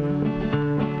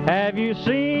man? Have you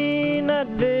seen that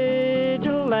vigilante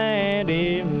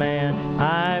man?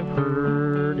 I've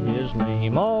heard his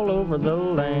name all over the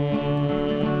land.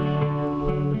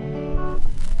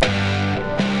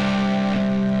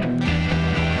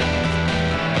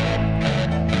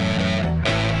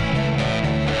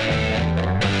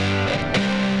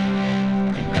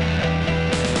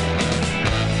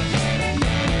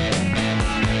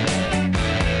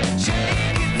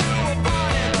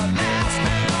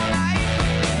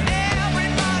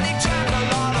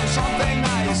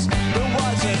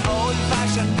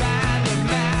 Band of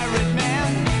married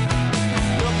men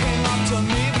looking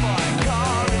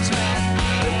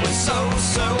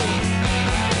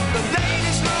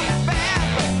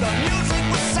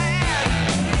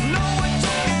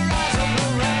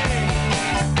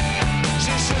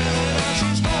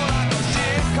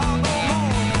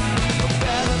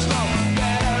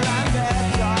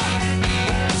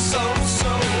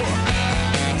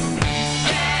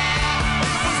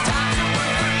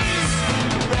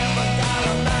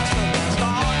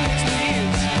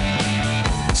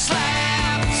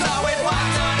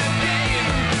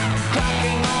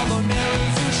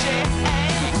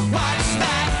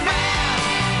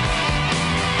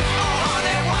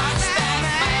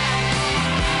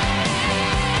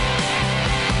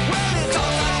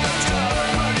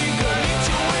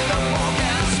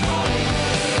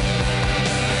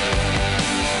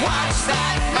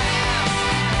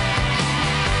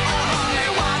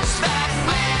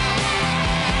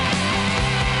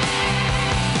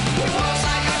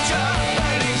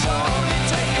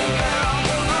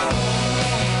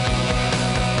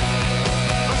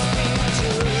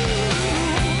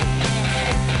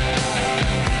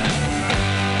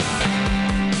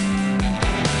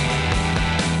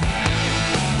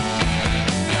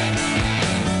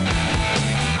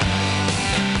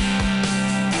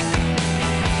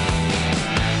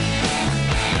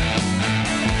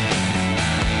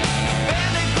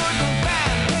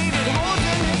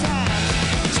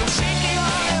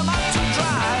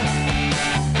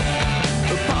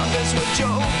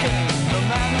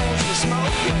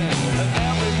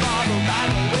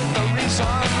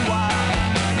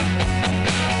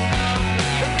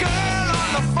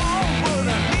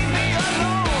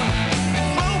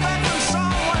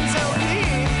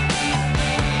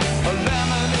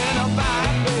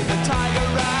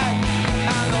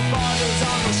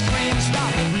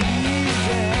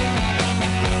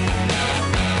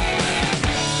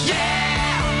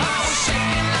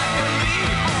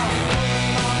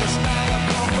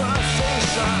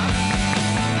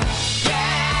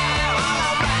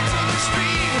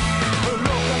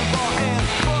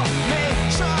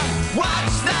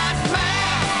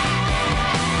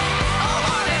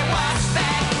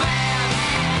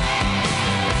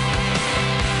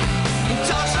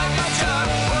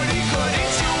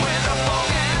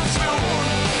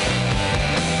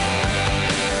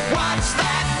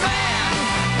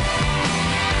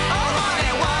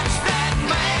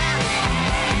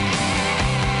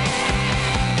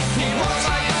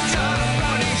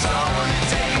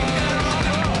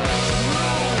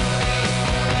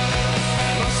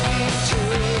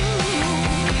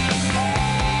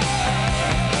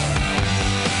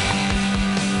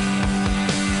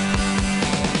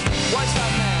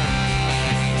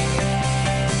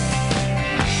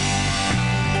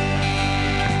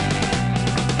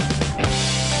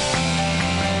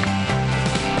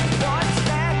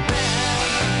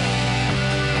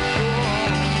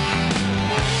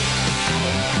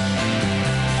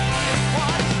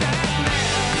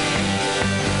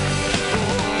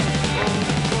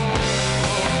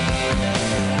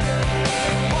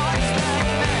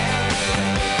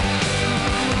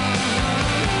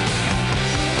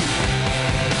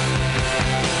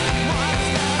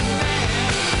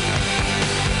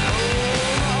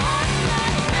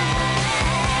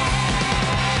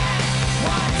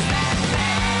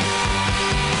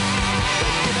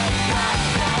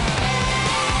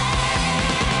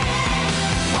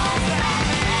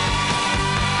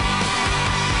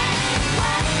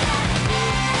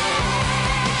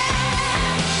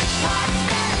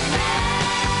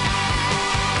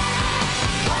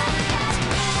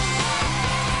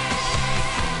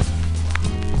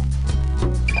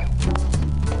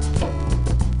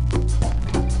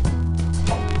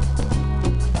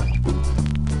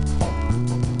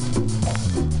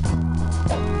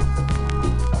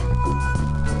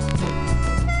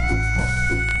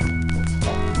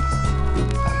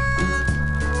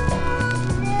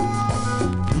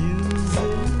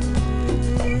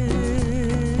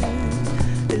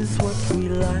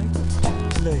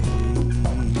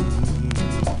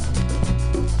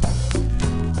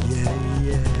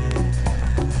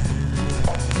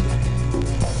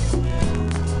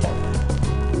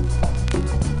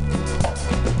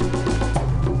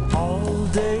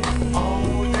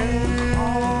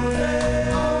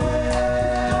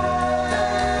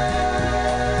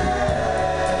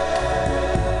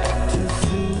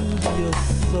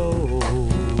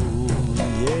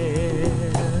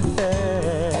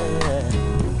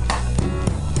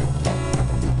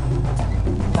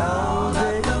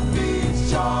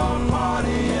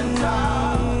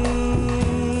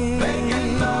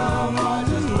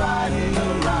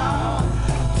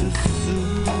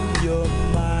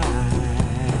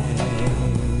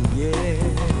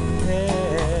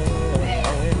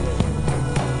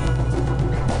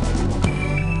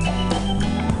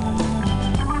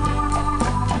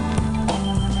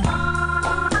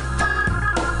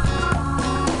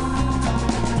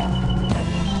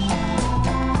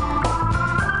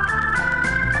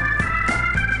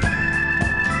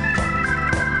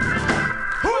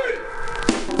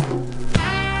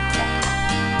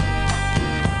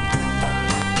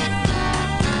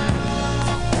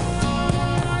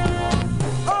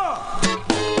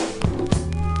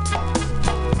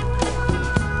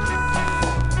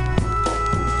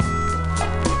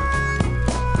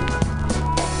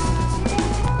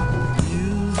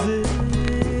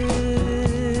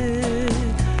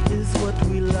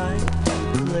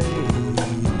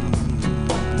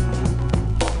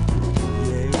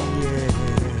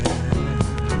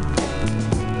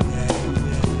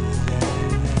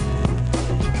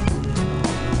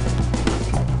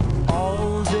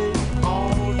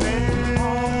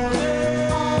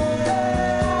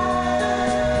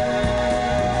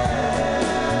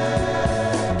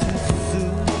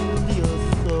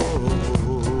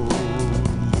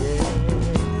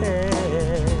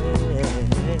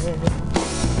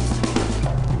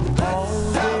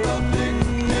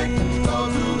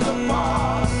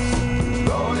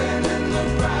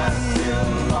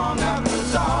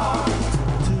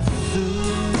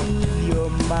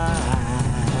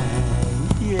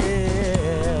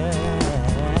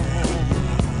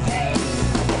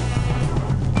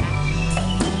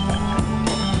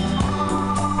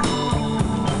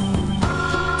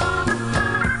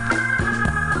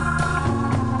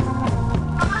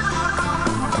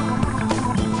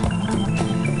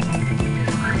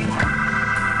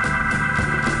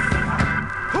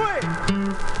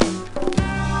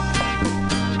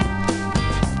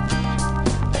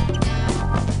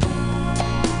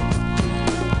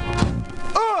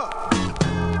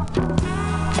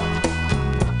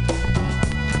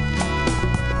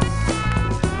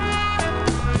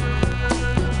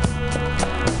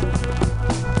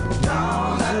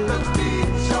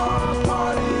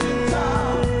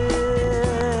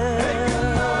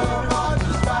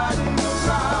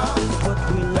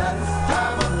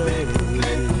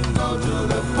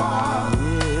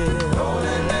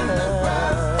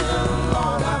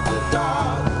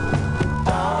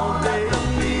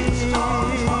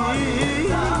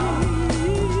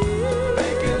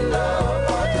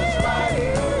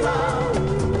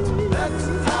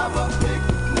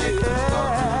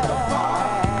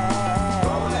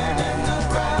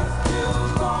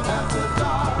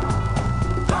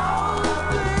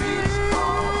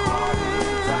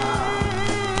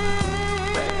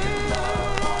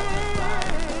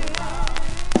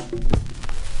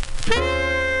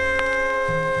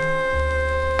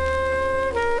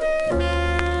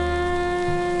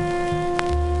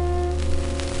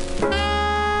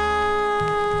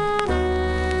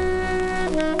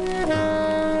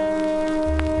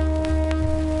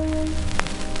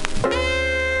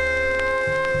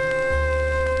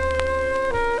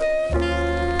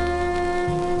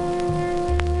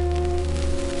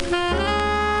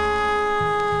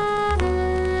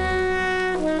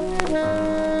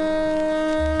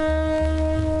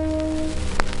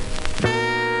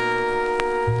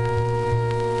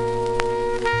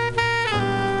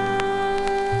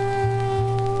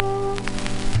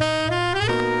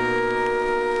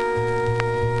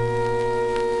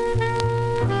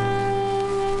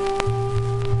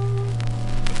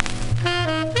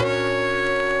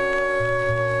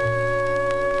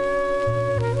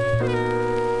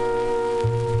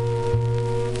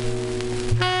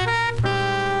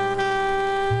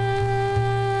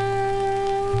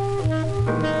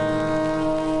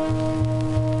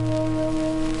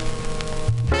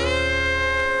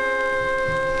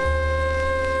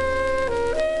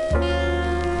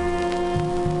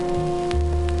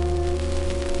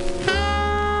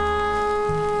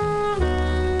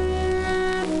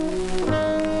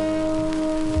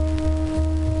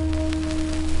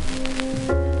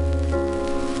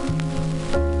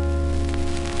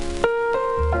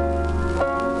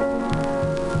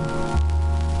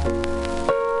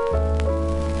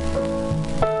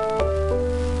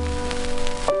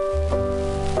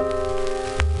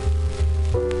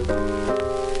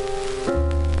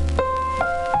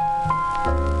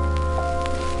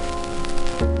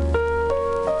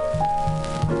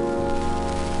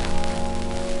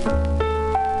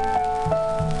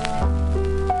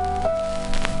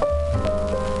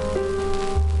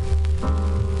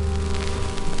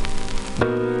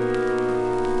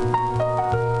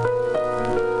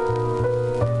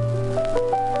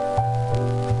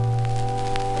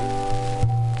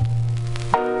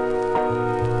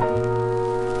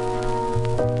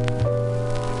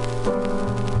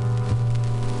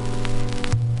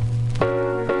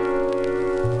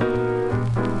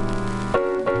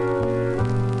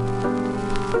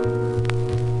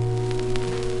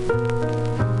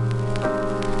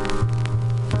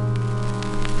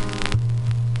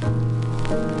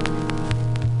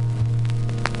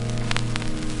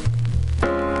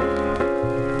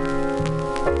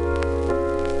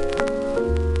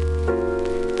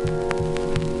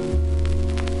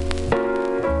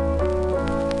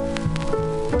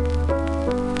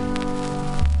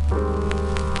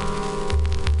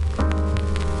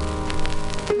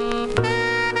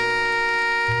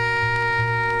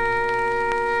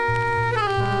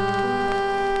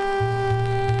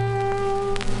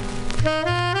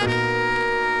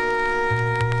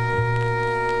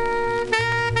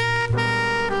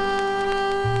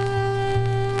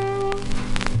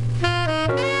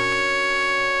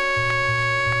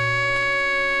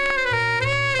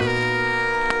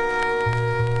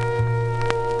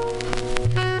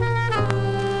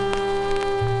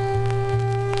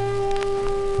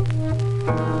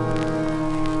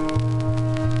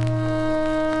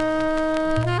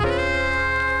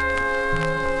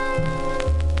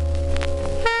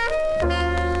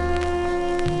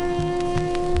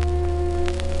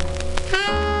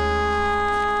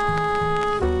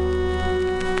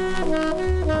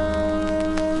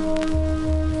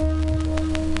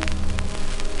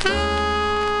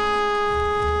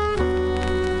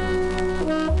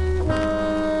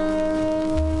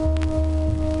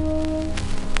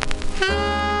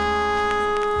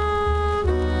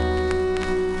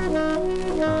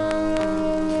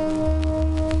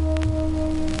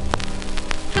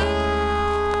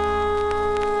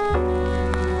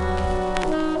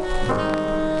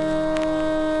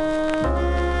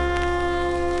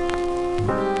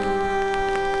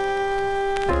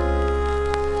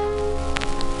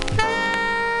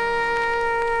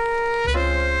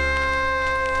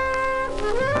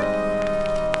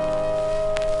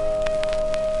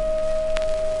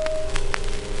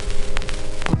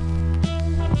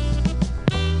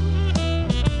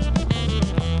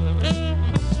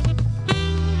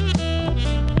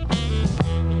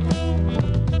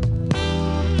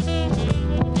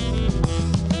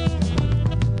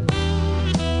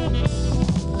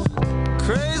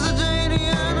Crazy Janie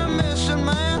and her mission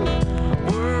man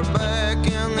were back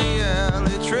in the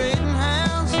alley trading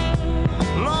hands.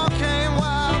 Along came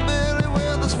Wild Billy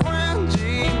with his friend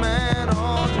G-Man,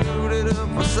 all suited up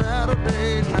for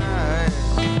Saturday night.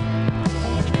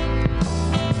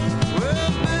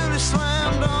 Well, Billy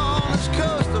slammed on his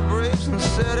coaster brakes and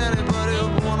said,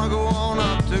 anybody wanna go on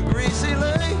up to Greasy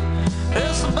Lake?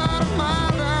 It's about a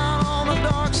mile down on the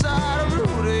dark side of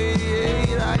Route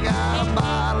 88. I got a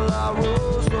bottle of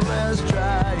rose, so let's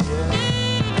try it.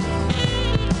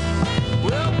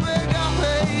 We'll pick up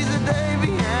Hazy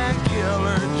Davy and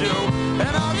Killer Joe,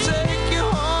 and I'll take you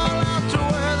all out to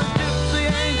where the gypsy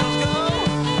angels go.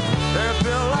 They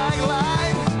feel like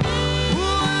life.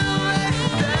 Ooh, they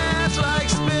dance like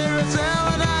spirits in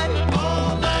the night.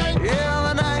 All night. In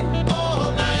the night.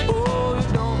 All night. Oh,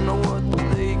 you don't know what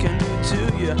they can do to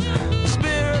you.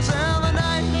 Spirits in the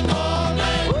night. All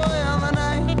night. Oh, in the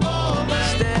night. All night.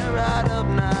 Stand right up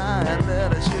now and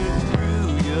let us shoot through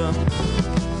you.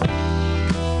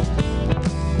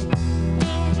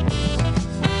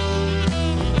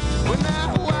 When that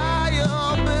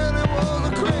wild Billy was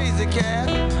a crazy cat,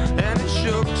 and he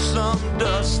shook some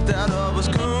dust out of his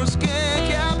coonskin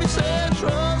cap. He said,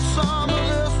 trust some of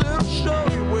this, it'll show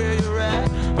you where you're at,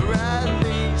 or at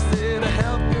least it'll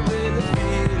help you with the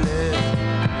feeling.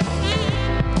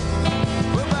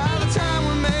 Well, by the time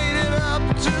we made it up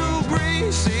to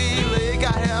Greasy Lake,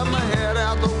 I had my head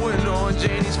out the window and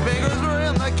Janie's fingers were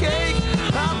in the cake.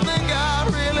 I think I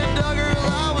really dug her,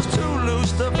 I was too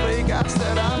loose to fake. I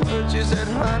said, I'm hurt, she said,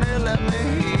 honey, let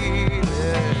me heal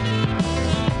it.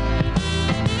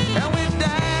 And we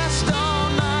danced all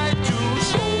night to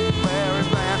Soul Mary's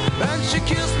band, and she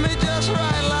kissed me just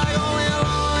right like only a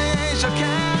lonely angel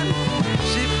can.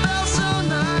 She felt so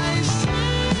nice,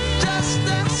 just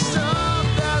as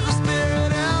soft as a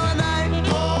spirit in the night.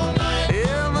 All night.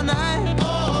 In the night.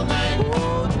 All night.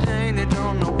 Oh, Janie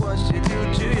don't know what she do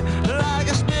to you, like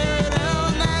a spirit in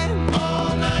the night.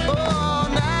 All night. All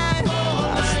night.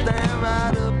 I stand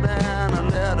right up and I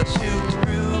let her shoot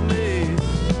through me.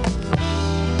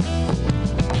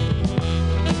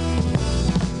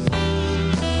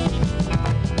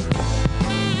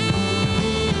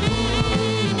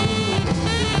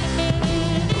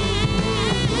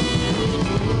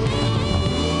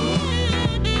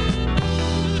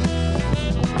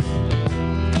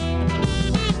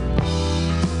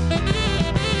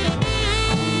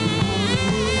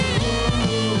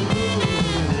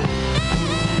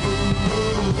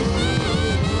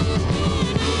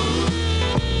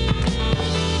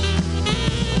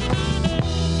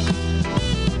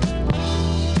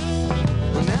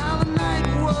 Now the night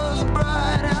was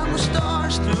bright and the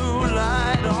stars threw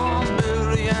light on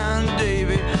Billy and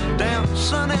Davy,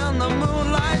 dancing in the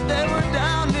moonlight. They were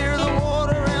down near the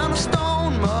water in a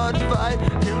stone mud fight.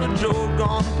 Killer Joe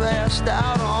gone passed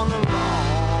out on the lawn.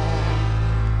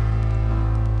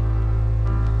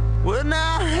 Well,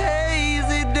 now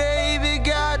Hazy Davy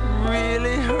got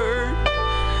really hurt.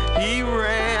 He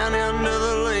ran into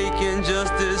the lake in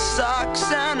just his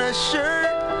socks and a shirt.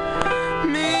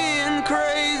 Me and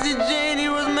Crazy Janie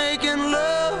was making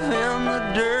love in the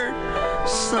dirt,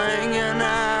 singing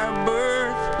our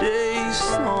birthday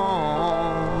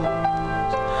songs.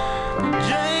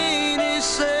 Janie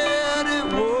said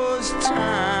it was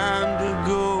time to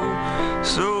go,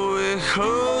 so we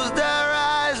closed our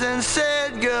eyes and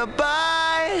said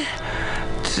goodbye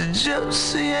to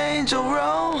Gypsy Angel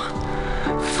Row.